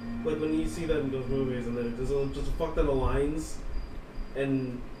 like when you see that in those movies, and then there's just a fuck ton of lines,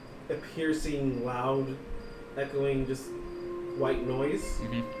 and a piercing, loud, echoing, just white noise,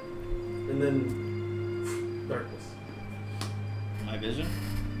 and then darkness. My vision?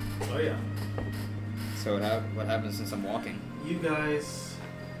 Oh yeah. So what happens since I'm walking? You guys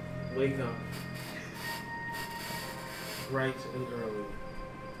wake up bright and early.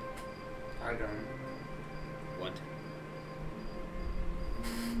 I don't. What?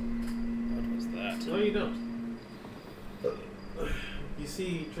 What was that? No, you don't. You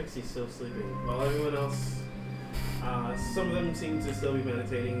see Trixie still sleeping, while everyone else, some of them seem to still be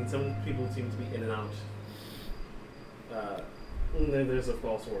meditating, some people seem to be in and out. And then there's a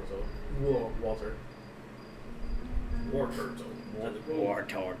false Walter. War Turtle. War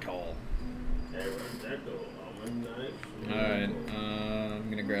Turtle. Alright, I'm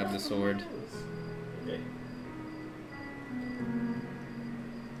gonna grab the sword. Okay.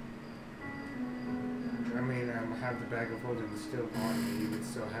 I mean, have the bag of holding still on me. You would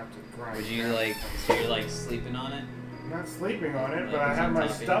still have to grind. Would you down. like, so you're like sleeping on it? I'm not sleeping on it, Like but I it's have on my top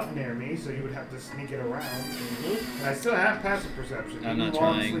of you. stuff near me, so you would have to sneak it around. And I still have passive perception. I'm even not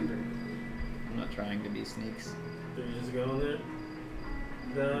while trying. sleeping. I'm not trying to be sneaks. So you just go in there?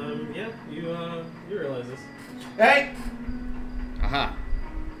 Yeah, you realize this. Hey! Aha!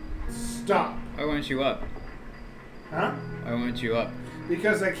 Stop. Why weren't you up? Huh? Why weren't you up?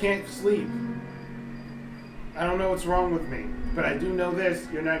 Because I can't sleep. I don't know what's wrong with me, but I do know this: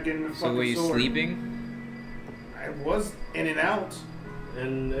 you're not getting the fucking So were you sword. sleeping? I was in and out.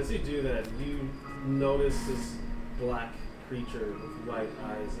 And as you do that, you notice this black creature with white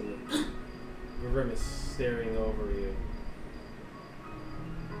eyes and a grimace staring over you.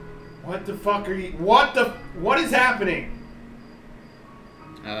 What the fuck are you? What is happening?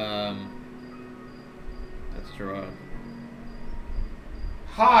 That's Gerard.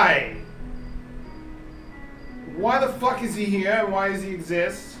 Hi. Why the fuck is he here? Why does he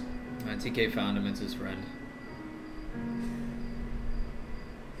exist? TK found him. It's his friend.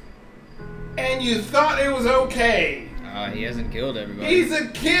 And you thought it was okay? He hasn't killed everybody. He's a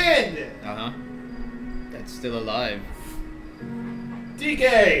kid. Uh-huh. That's still alive.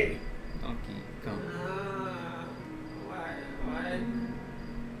 DK. Donkey Kong.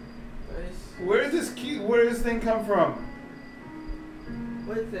 Where did this thing come from?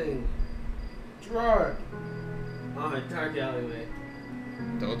 What thing? Gerard. Oh, a dark alleyway.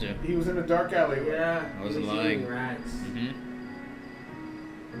 Told you. He was in a dark alleyway. Yeah, I wasn't he was lying. eating rats. Mm-hmm.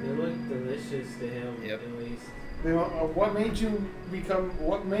 They look delicious to him, Yep. at least. Then, what made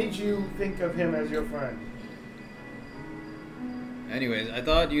you think of him as your friend? Anyways, I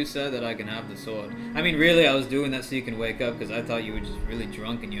thought you said that I can have the sword. I mean, really, I was doing that so you can wake up because I thought you were just really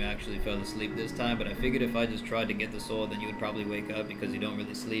drunk and you actually fell asleep this time. But I figured if I just tried to get the sword, then you would probably wake up because you don't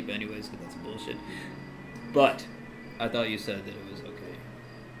really sleep anyways, because that's bullshit. But I thought you said that it was okay.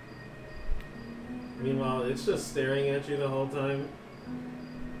 Meanwhile, it's just staring at you the whole time.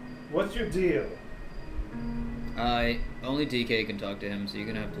 What's your deal? Only DK can talk to him, so you're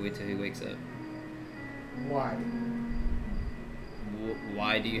gonna have to wait till he wakes up. Why?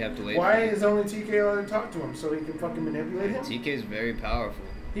 Why do you have to wait? Why is only TK allowed to talk to him so he can fucking manipulate him? TK is very powerful.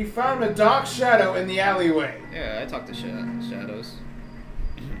 He found a dark shadow in the alleyway. Yeah, I talk to shadows.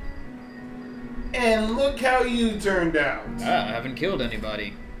 And look how you turned out. I haven't killed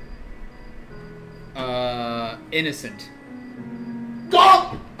anybody. Innocent.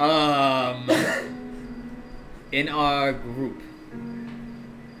 Go! In our group.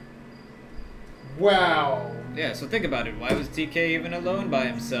 Wow. Yeah, so think about it. Why was TK even alone by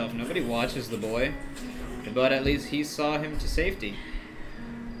himself? Nobody watches the boy. But at least he saw him to safety.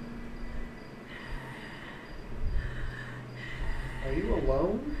 Are you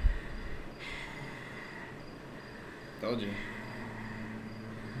alone? Told you.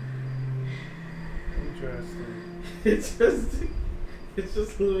 Interesting. It's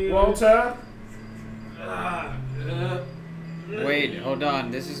just Louis. Walter? Wait, hold on.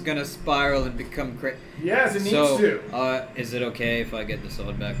 This is gonna spiral and become crazy. Yes, it needs So, to. is it okay if I get the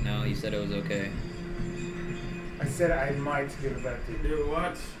sword back now? You said it was okay. I said I might give it back to you. Dude,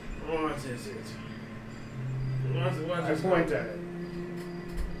 what? What is it? What I is point at it.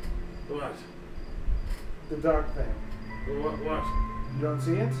 What? The dark thing. What? You don't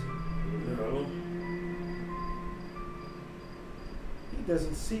see it? No. He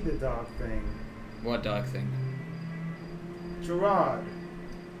doesn't see the dark thing. What dog thing? Gerard.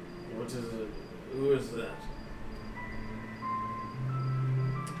 What is it? Who is that?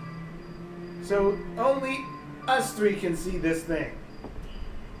 So only us three can see this thing.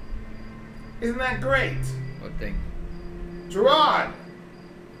 Isn't that great? What thing? Gerard!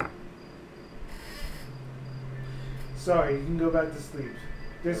 Sorry, you can go back to sleep.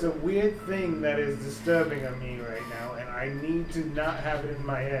 There's a weird thing that is disturbing on me right now, and I need to not have it in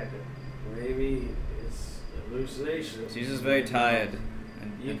my head. Maybe it's hallucination. She's just very tired.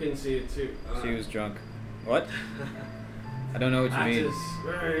 You can see it too. She was drunk. What? I don't know what you That mean. is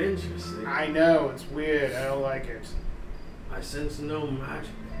very interesting. I know, it's weird. I don't like it. I sense no magic.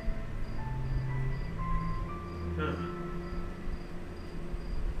 Huh.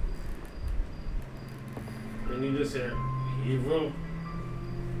 And you just hear evil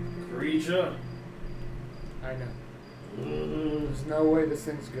creature. I know. Mm, There's no way this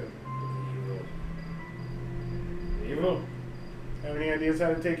thing's good. evil. Evil. Have any ideas how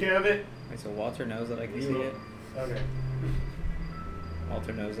to take care of it? Wait, so Walter knows that I can see Evil. it? Okay.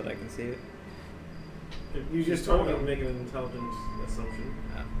 Walter knows that I can see it? You just told him. Make an intelligence assumption.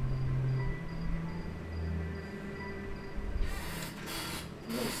 Ah.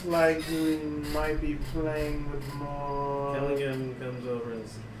 Looks like we might be playing with more. Kellingham comes over and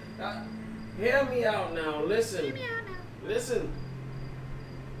says, hear me out now. Listen. Listen.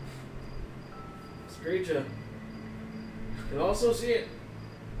 This creature. You can also see it.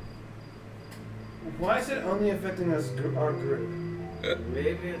 Why is it only affecting us, our group?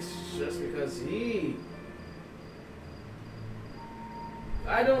 Maybe it's just because he...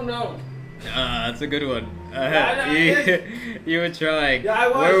 I don't know. Ah, that's a good one. Yeah, I know, you were trying. Yeah, I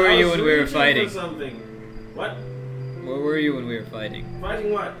was. Where were I you was when we were reaching fighting? for something. What? Where were you when we were fighting?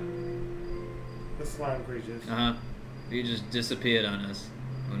 Fighting what? The slime creatures. Uh huh. You just disappeared on us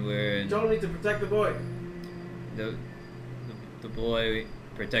when we were You in. told me to protect the boy. The boy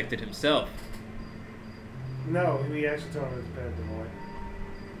protected himself. No, we actually told him to protect the boy.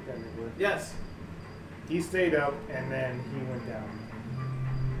 Technically. Yes. He stayed up and then he went down.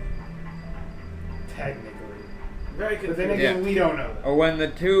 Technically. Very But then confusing. again, Yeah. we don't know that. Or when the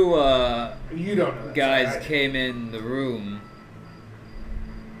two You don't know that. guys Sorry, I- came in the room,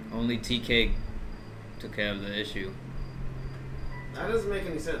 only TK took care of the issue. That doesn't make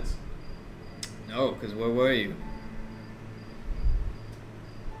any sense. No, because where were you?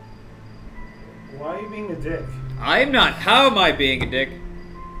 Why are you being a dick? I'm not. How am I being a dick?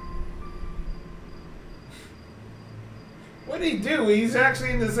 What did he do? He's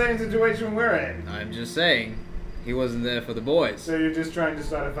actually in the same situation we're in. I'm just saying, he wasn't there for the boys. So you're just trying to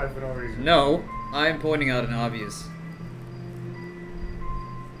start a fight for no reason. No, I'm pointing out an obvious.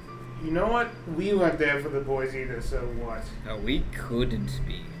 You know what? We weren't there for the boys either, so what? No, we couldn't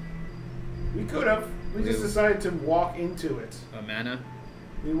be. We could have. We just We- decided to walk into it. A mana?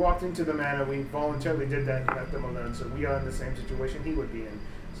 We walked into the manor, we voluntarily did that and left them alone, so we are in the same situation he would be in.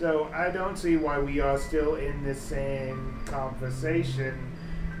 So I don't see why we are still in the same conversation.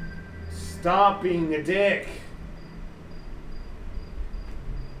 Stop being a dick.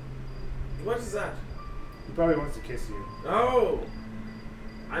 What is that? He probably wants to kiss you. Oh!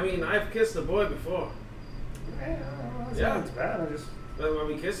 I mean, I've kissed a boy before. Yeah, that's Yeah. not bad. I just, But are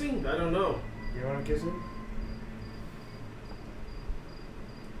we kissing? I don't know. you want to kiss him?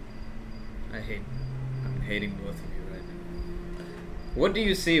 I'm hating both of you right now. What do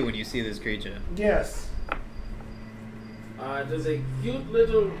you see when you see this creature? Yes. There's a cute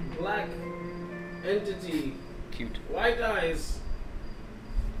little black entity, Cute. white eyes,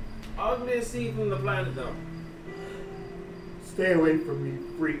 ugliest thief from the planet though. Stay away from me,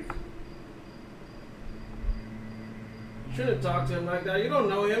 freak. You shouldn't talk to him like that. You don't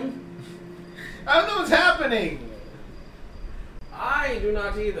know him. I don't know what's happening. I do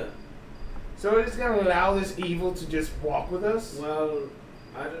not either. So we're just gonna allow this evil to just walk with us? Well,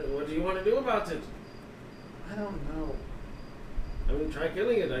 what do you want to do about it? I don't know. I mean, try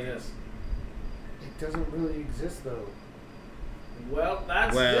killing it, I guess. It doesn't really exist though. Well,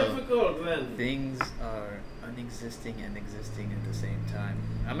 that's Well, difficult then. Things are unexisting and existing at the same time.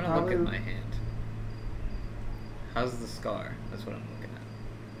 I'm gonna look at How- my hand. How's the scar? That's what I'm looking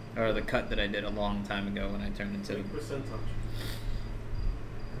at. Or the cut that I did a long time ago when I turned into. 20% touch.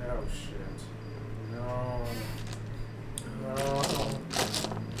 Oh shit. No. No.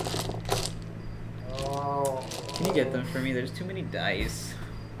 Oh. Can you get them for me? There's too many dice.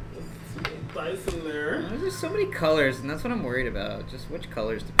 Dice in there. There's just so many colors, and that's what I'm worried about. Just which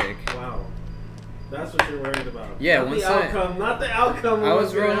colors to pick. Wow. That's what you're worried about. Yeah, not once the outcome, not the outcome. I of was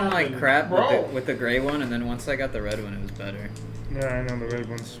what's gonna rolling like happen. crap Bro. with the gray one, and then once I got the red one, it was better. Yeah, I know the red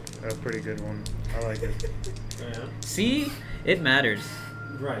one's a pretty good one. I like it. Yeah. See? It matters.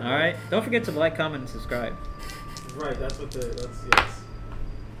 Right. Alright? Don't forget to like, comment, and subscribe. Right. That's yes.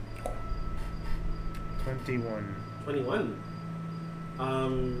 21. 21.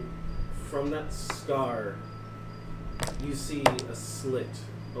 From that scar, you see a slit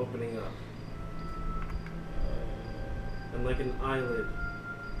opening up. and like an eyelid,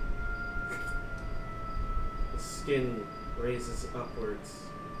 the skin raises upwards.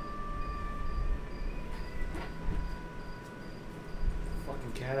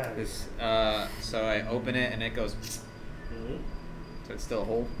 Fucking cat out of here. This, so I open it and it goes. Mm-hmm. So it's still a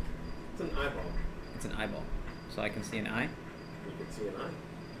hole. It's an eyeball. It's an eyeball. So I can see an eye. You can see an eye.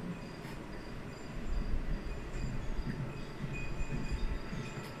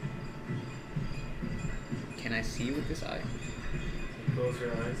 Can I see with this eye? Close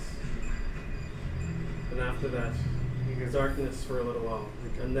your eyes. And after that, darkness for a little while.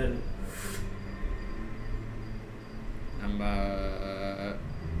 And then I'm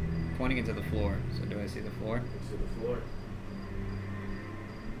pointing into the floor. So do I see the floor? you see the floor.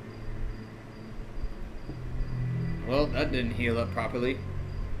 Well, that didn't heal up properly.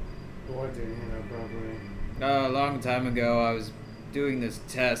 What didn't you know properly? A long time ago, I was doing this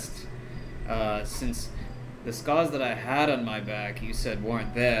test. Since the scars that I had on my back, you said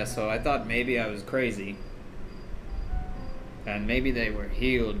weren't there, so I thought maybe I was crazy. And maybe they were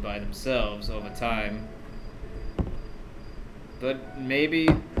healed by themselves over time. But maybe,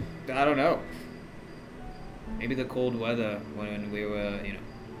 I don't know. Maybe the cold weather when we were, you know,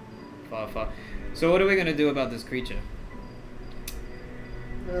 far. So what are we gonna do about this creature?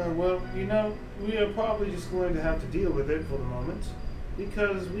 Well, you know, we are probably just going to have to deal with it for the moment.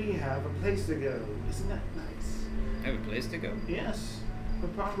 Because we have a place to go. Isn't that nice? I have a place to go. Yes. We're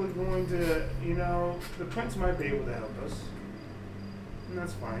probably going to, you know, the prince might be able to help us. And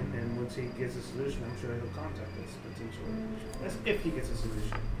that's fine. And once he gets a solution, I'm sure he'll contact us, potentially. That's if he gets a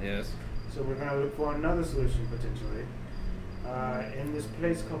solution. Yes. So we're going to look for another solution, potentially. In this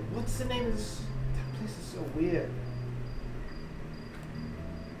place called... What's the name of this? That place is so weird.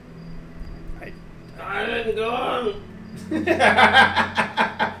 Island gone!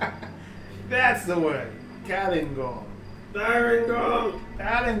 That's the word. Kalingom. Darrington!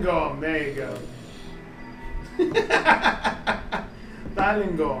 Palingom. There you go.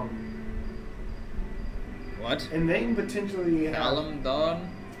 Palingom. What? And they potentially have... Alamdon?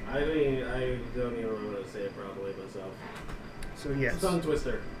 I don't even know how to say it properly myself. So yes, Tongue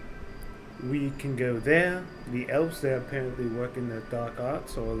twister. we can go there. The elves, they apparently work in the dark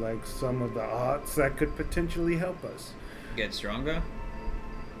arts, or like some of the arts that could potentially help us. Get stronger?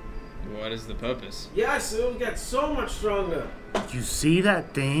 What is the purpose? Yes, it'll get so much stronger. You see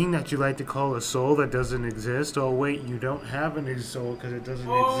that thing that you like to call a soul that doesn't exist? Oh wait, you don't have any soul because it doesn't exist.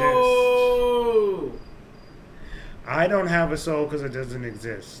 Oh! I don't have a soul because it doesn't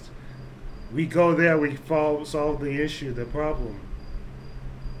exist. We go there, we solve the issue, the problem.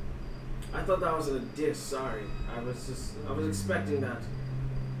 I thought that was a diss, sorry. I was expecting that.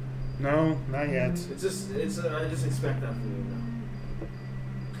 No, not yet. I just expect that from you now.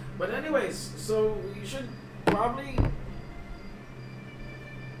 But anyways, so you should probably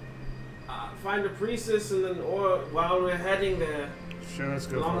find a priestess and then, or while we're heading there, Sure, let's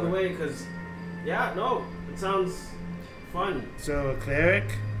go along for the it. way, because, yeah, no, it sounds fun. So, a cleric?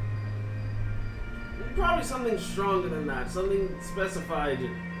 Probably something stronger than that, something specified.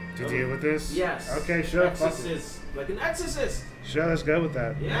 To deal with this? Yes. Okay, sure. fuck it. Exorcist, like an exorcist. Sure, let's go with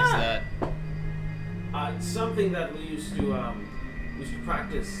that. Yeah. What's that? It's something that we used to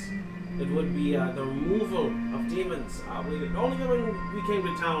practice. It would be the removal of demons. Only when we came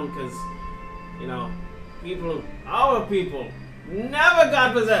to town, because you know, our people, never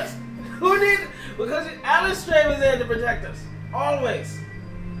got possessed. Who did? Because Alistair was there to protect us, always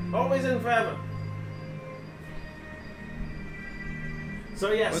and forever.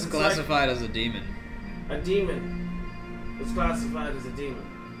 So yes, What's it's classified as a demon? like a demon. It's classified as a demon.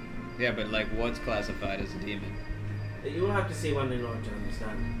 Yeah, but like what's classified as a demon? You will have to see one in order to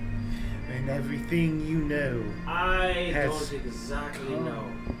understand. And everything you know I Has don't exactly come know.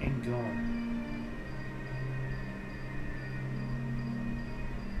 and gone.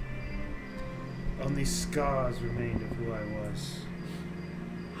 Only scars remained of who I was.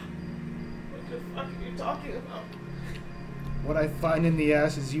 What the fuck are you talking about? What I find in the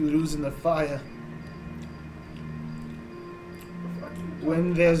ashes you lose in the fire.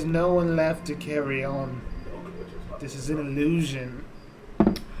 When there's no one left to carry on, this is an illusion.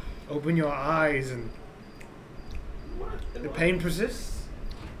 Open your eyes and the pain persists.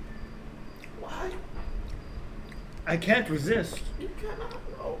 Why? I can't resist, You cannot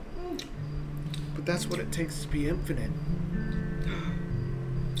know. but that's what it takes to be infinite.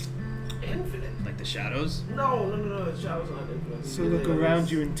 Infinite? Like the shadows? No. The shadow's not infinite. So look around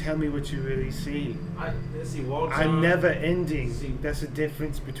you and tell me what you really see. I see Walter. I'm never ending. See. That's the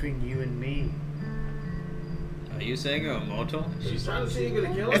difference between you and me. I Are you saying you're immortal? She's trying to say you're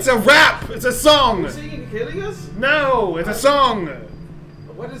gonna kill us? It's a rap! It's a song! You're saying you're killing us? No, it's a song!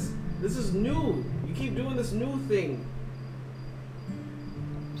 What is... This is new. You keep doing this new thing.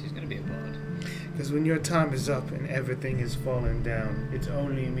 She's gonna be a bard. Because when your time is up and everything is falling down, it's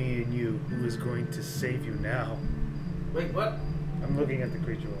only me and you who is going to save you now. Wait, what? I'm looking at the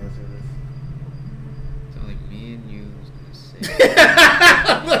creature while I say It's only me and you who's gonna say.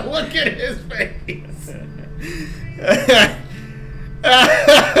 this. Look at his face!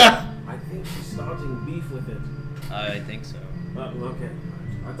 I think she's starting beef with it. I think so. Okay.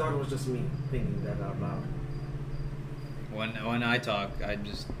 I thought it was just me thinking that out loud. When I talk, I'm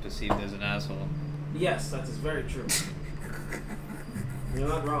just perceived as an asshole. Yes, that is very true. You're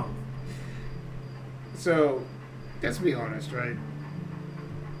not wrong. So, let's be honest, right?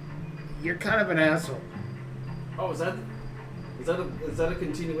 You're kind of an asshole. Oh, is that a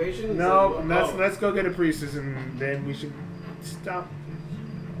continuation? Is No, that, let's go get a priestess and then we should stop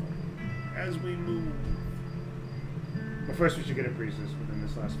as we move. But first we should get a priestess within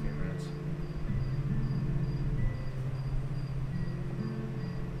this last few minutes.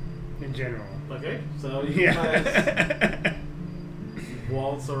 In general. Okay, so you guys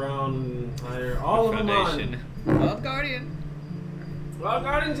waltz around, hire all of them on. Wild Guardian. Well,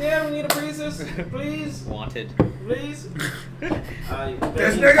 Guardian's here. We need a priestess, please, Wanted. please.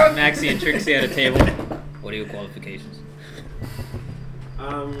 This nigga! Maxie and Trixie at a table. What are your qualifications?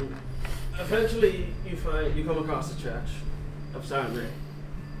 Eventually, you come across the church of Silent Ray.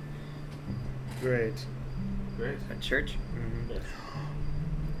 Great. Great. A church? Mm-hmm. Yes.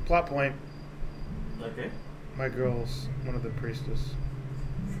 Plot point. Okay. My girl's one of the priestess.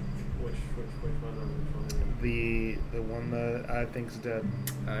 Which one? The one that I think's dead.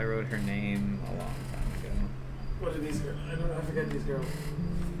 I wrote her name a long time ago. What are these girls? I forget these girls.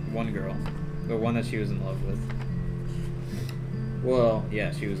 One girl. The one that she was in love with. Well,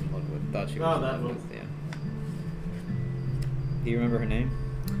 yeah, she was in love with. Thought she was in love with, yeah. Do you remember her name?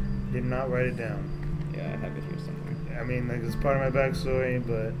 Did not write it down. Yeah, I have it here somewhere. I mean, like, it's part of my backstory,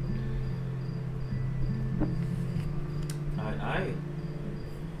 but...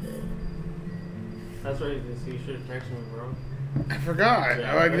 That's right, you should have texted me, bro. I forgot.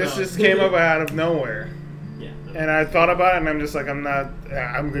 Yeah, Like, this just came up out of nowhere. Yeah. And I thought about it, and I'm just like, I'm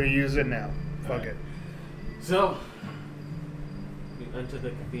gonna use it now. Fuck it. So, you enter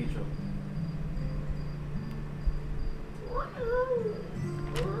the cathedral.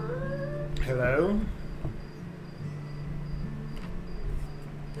 Hello?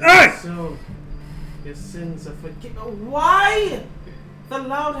 Hey! So, your sins are forgiven. Why? The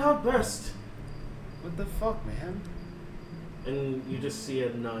loud outburst. What the fuck, man? And you just see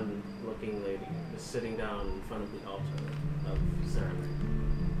a nun-looking lady just sitting down in front of the altar of ceremony.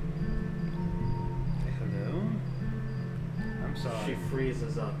 Hello? I'm sorry. She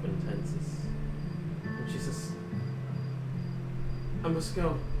freezes up and tenses. And she says, I must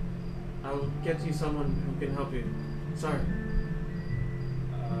go. I'll get you someone who can help you. Sorry.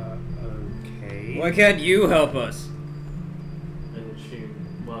 Okay. Why can't you help us? And she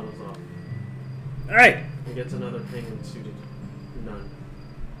waddles off. Alright! And gets another pink-suited nun.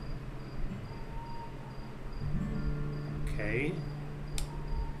 Okay.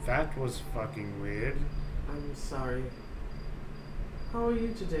 That was fucking weird. I'm sorry. How are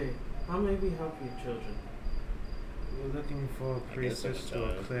you today? How may we help you, children? We're looking for a priestess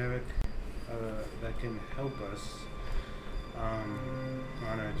or a cleric that can help us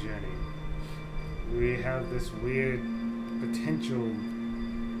on our journey. We have this weird potential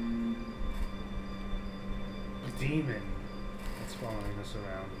demon that's following us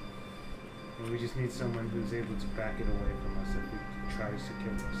around. And we just need someone who's able to back it away from us if it tries to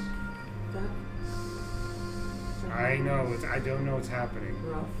kill us. I know, I don't know what's happening.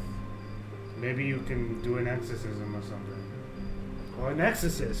 Rough. Maybe you can do an exorcism or something. Or an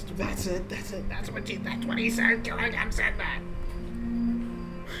exorcist. That's it. That's what he said. Gillingham said that.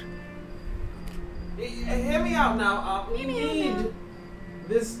 Hear me out now. We need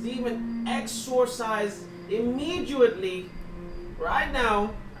this demon exorcised immediately, right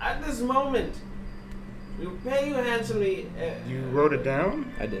now, at this moment. We'll pay you handsomely. You wrote it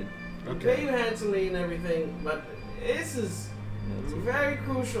down? I did. We'll pay you handsomely and everything, but this is very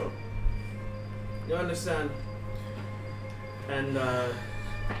crucial. You understand? And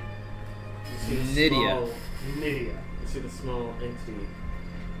you see the Nydia. Nydia. You see the small entity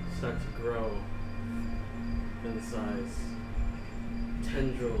start to grow in size.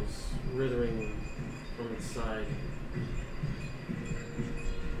 Tendrils writhing from its side.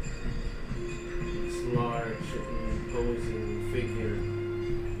 This large, imposing figure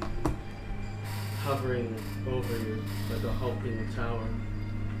hovering over you like a hulking tower.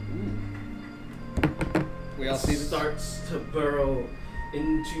 We all see this. Starts to burrow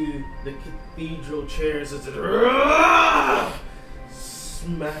into the cathedral chairs as it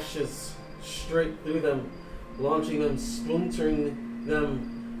smashes straight through them, launching them, splintering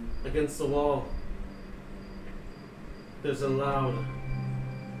them against the wall. There's a loud,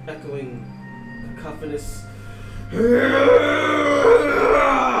 echoing, cacophonous.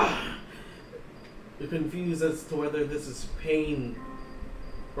 You're confused as to whether this is pain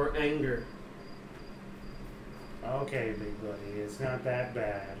or anger. Okay, big buddy, it's not that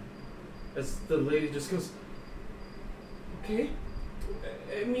bad. As the lady just goes, okay,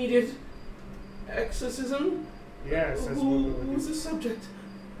 immediate exorcism? Yes, that's what we're looking Who's the subject?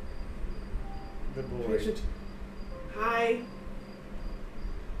 The boy. Patient. Hi.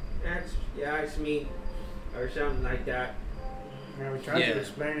 It's me. Or something like that. Now we tried Yeah. to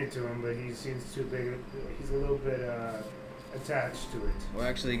explain it to him, but he seems too big. He's a little bit attached to it. We're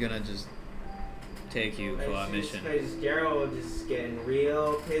actually gonna just take you for our mission. Gerald is getting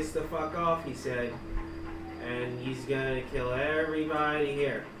real pissed the fuck off, he said. And he's gonna kill everybody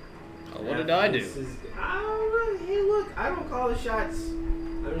here. Oh, what did I do? Hey, look, I don't call the shots.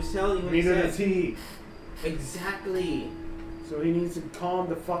 I'm just telling you what he Neither said. does he. Exactly. So he needs to calm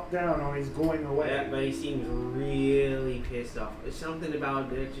the fuck down or he's going away. Yeah, but he seems really pissed off. There's something about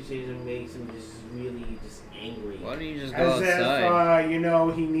the exorcism makes him just really just angry. Why don't you just go As outside?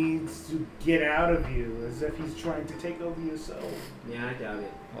 if, he needs to get out of you. As if he's trying to take over your soul. Yeah, I doubt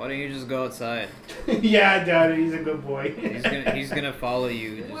it. Why don't you just go outside? Yeah, I doubt it. He's a good boy. He's gonna follow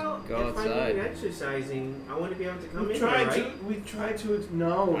you. Just Well, go if I'm outside. exercising, I want to be able to come We in tried here, to. right? We tried to.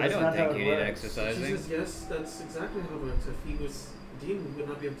 No, I that's don't not how think it you need works. exercising. She says, yes, that's exactly how it works. If he was a demon, we would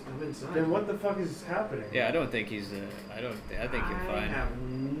not be able to come inside. Then what the fuck is happening? Yeah, I don't think he's. I think you're I fine. have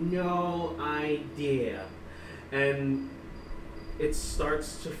no idea. And it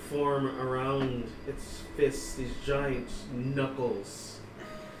starts to form around its fists, these giant knuckles.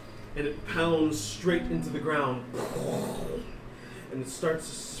 And it pounds straight into the ground. And it starts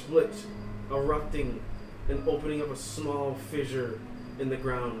to split, erupting, and opening up a small fissure in the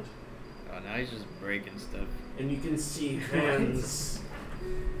ground. Oh, now he's just breaking stuff. And you can see hands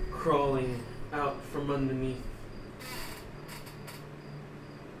crawling out from underneath.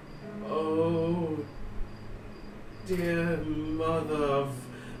 Oh, dear mother of...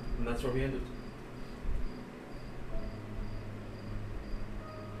 And that's where we ended.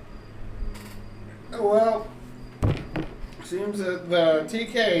 Well, seems that the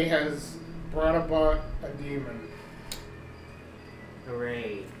TK has brought about a demon.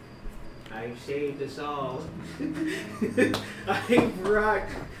 Hooray. I saved us all. I brought...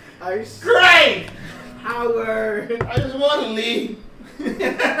 Great! Howard! I just want to leave.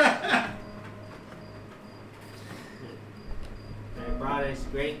 I brought us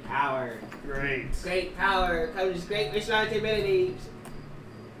great power. Great. Great power comes great responsibilities.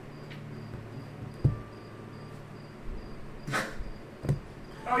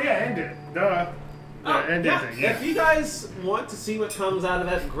 Oh yeah, end it. Duh. End it. Yeah. If you guys want to see what comes out of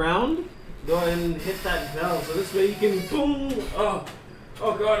that ground, go ahead and hit that bell so this way you can boom. Oh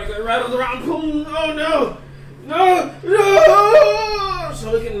god, I got rattled around. Boom. Oh no. No.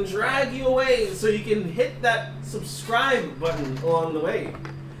 So we can drag you away so you can hit that subscribe button along the way.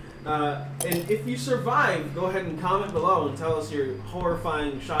 And if you survive, go ahead and comment below and tell us your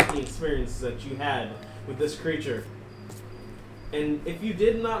horrifying, shocking experience that you had with this creature. And if you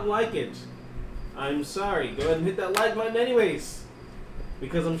did not like it, I'm sorry. Go ahead and hit that like button anyways.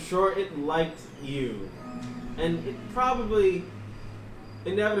 Because I'm sure it liked you. And it probably,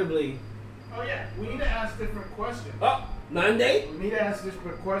 inevitably... Oh yeah, we need to ask different questions. Oh, Nande? We need to ask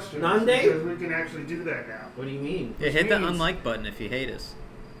different questions. Nande? Because we can actually do that now. What do you mean? Yeah, hit the means- unlike button if you hate us.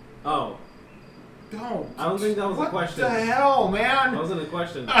 Oh, Don't. I don't think that was a question. What the hell, that man? wasn't a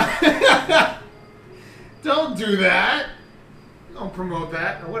question. Don't do that. Don't promote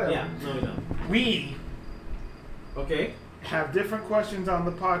that or whatever. Yeah, no, we don't. We Okay. have different questions on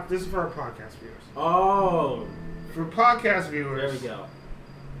the pod. This is for our podcast viewers. Oh, For podcast there viewers, we go.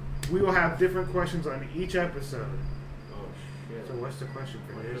 we will have different questions on each episode. Oh, shit. So what's the question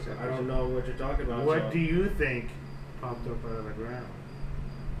for this I episode? don't know what you're talking about. What so- do you think popped up out of the ground?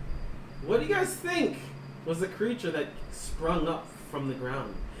 What do you guys think was the creature that sprung up from the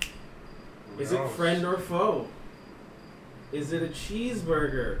ground? Is it Gross. friend or foe? Is it a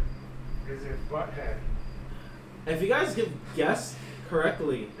cheeseburger? Is it Butthead? If you guys give guessed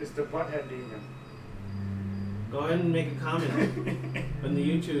correctly, It's the Butthead demon. go ahead and make a comment in the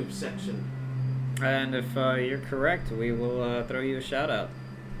YouTube section. And if you're correct, we will throw you a shout out.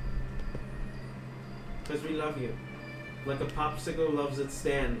 Because we love you. Like a popsicle loves its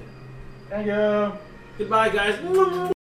stand. Thank you. Goodbye, guys.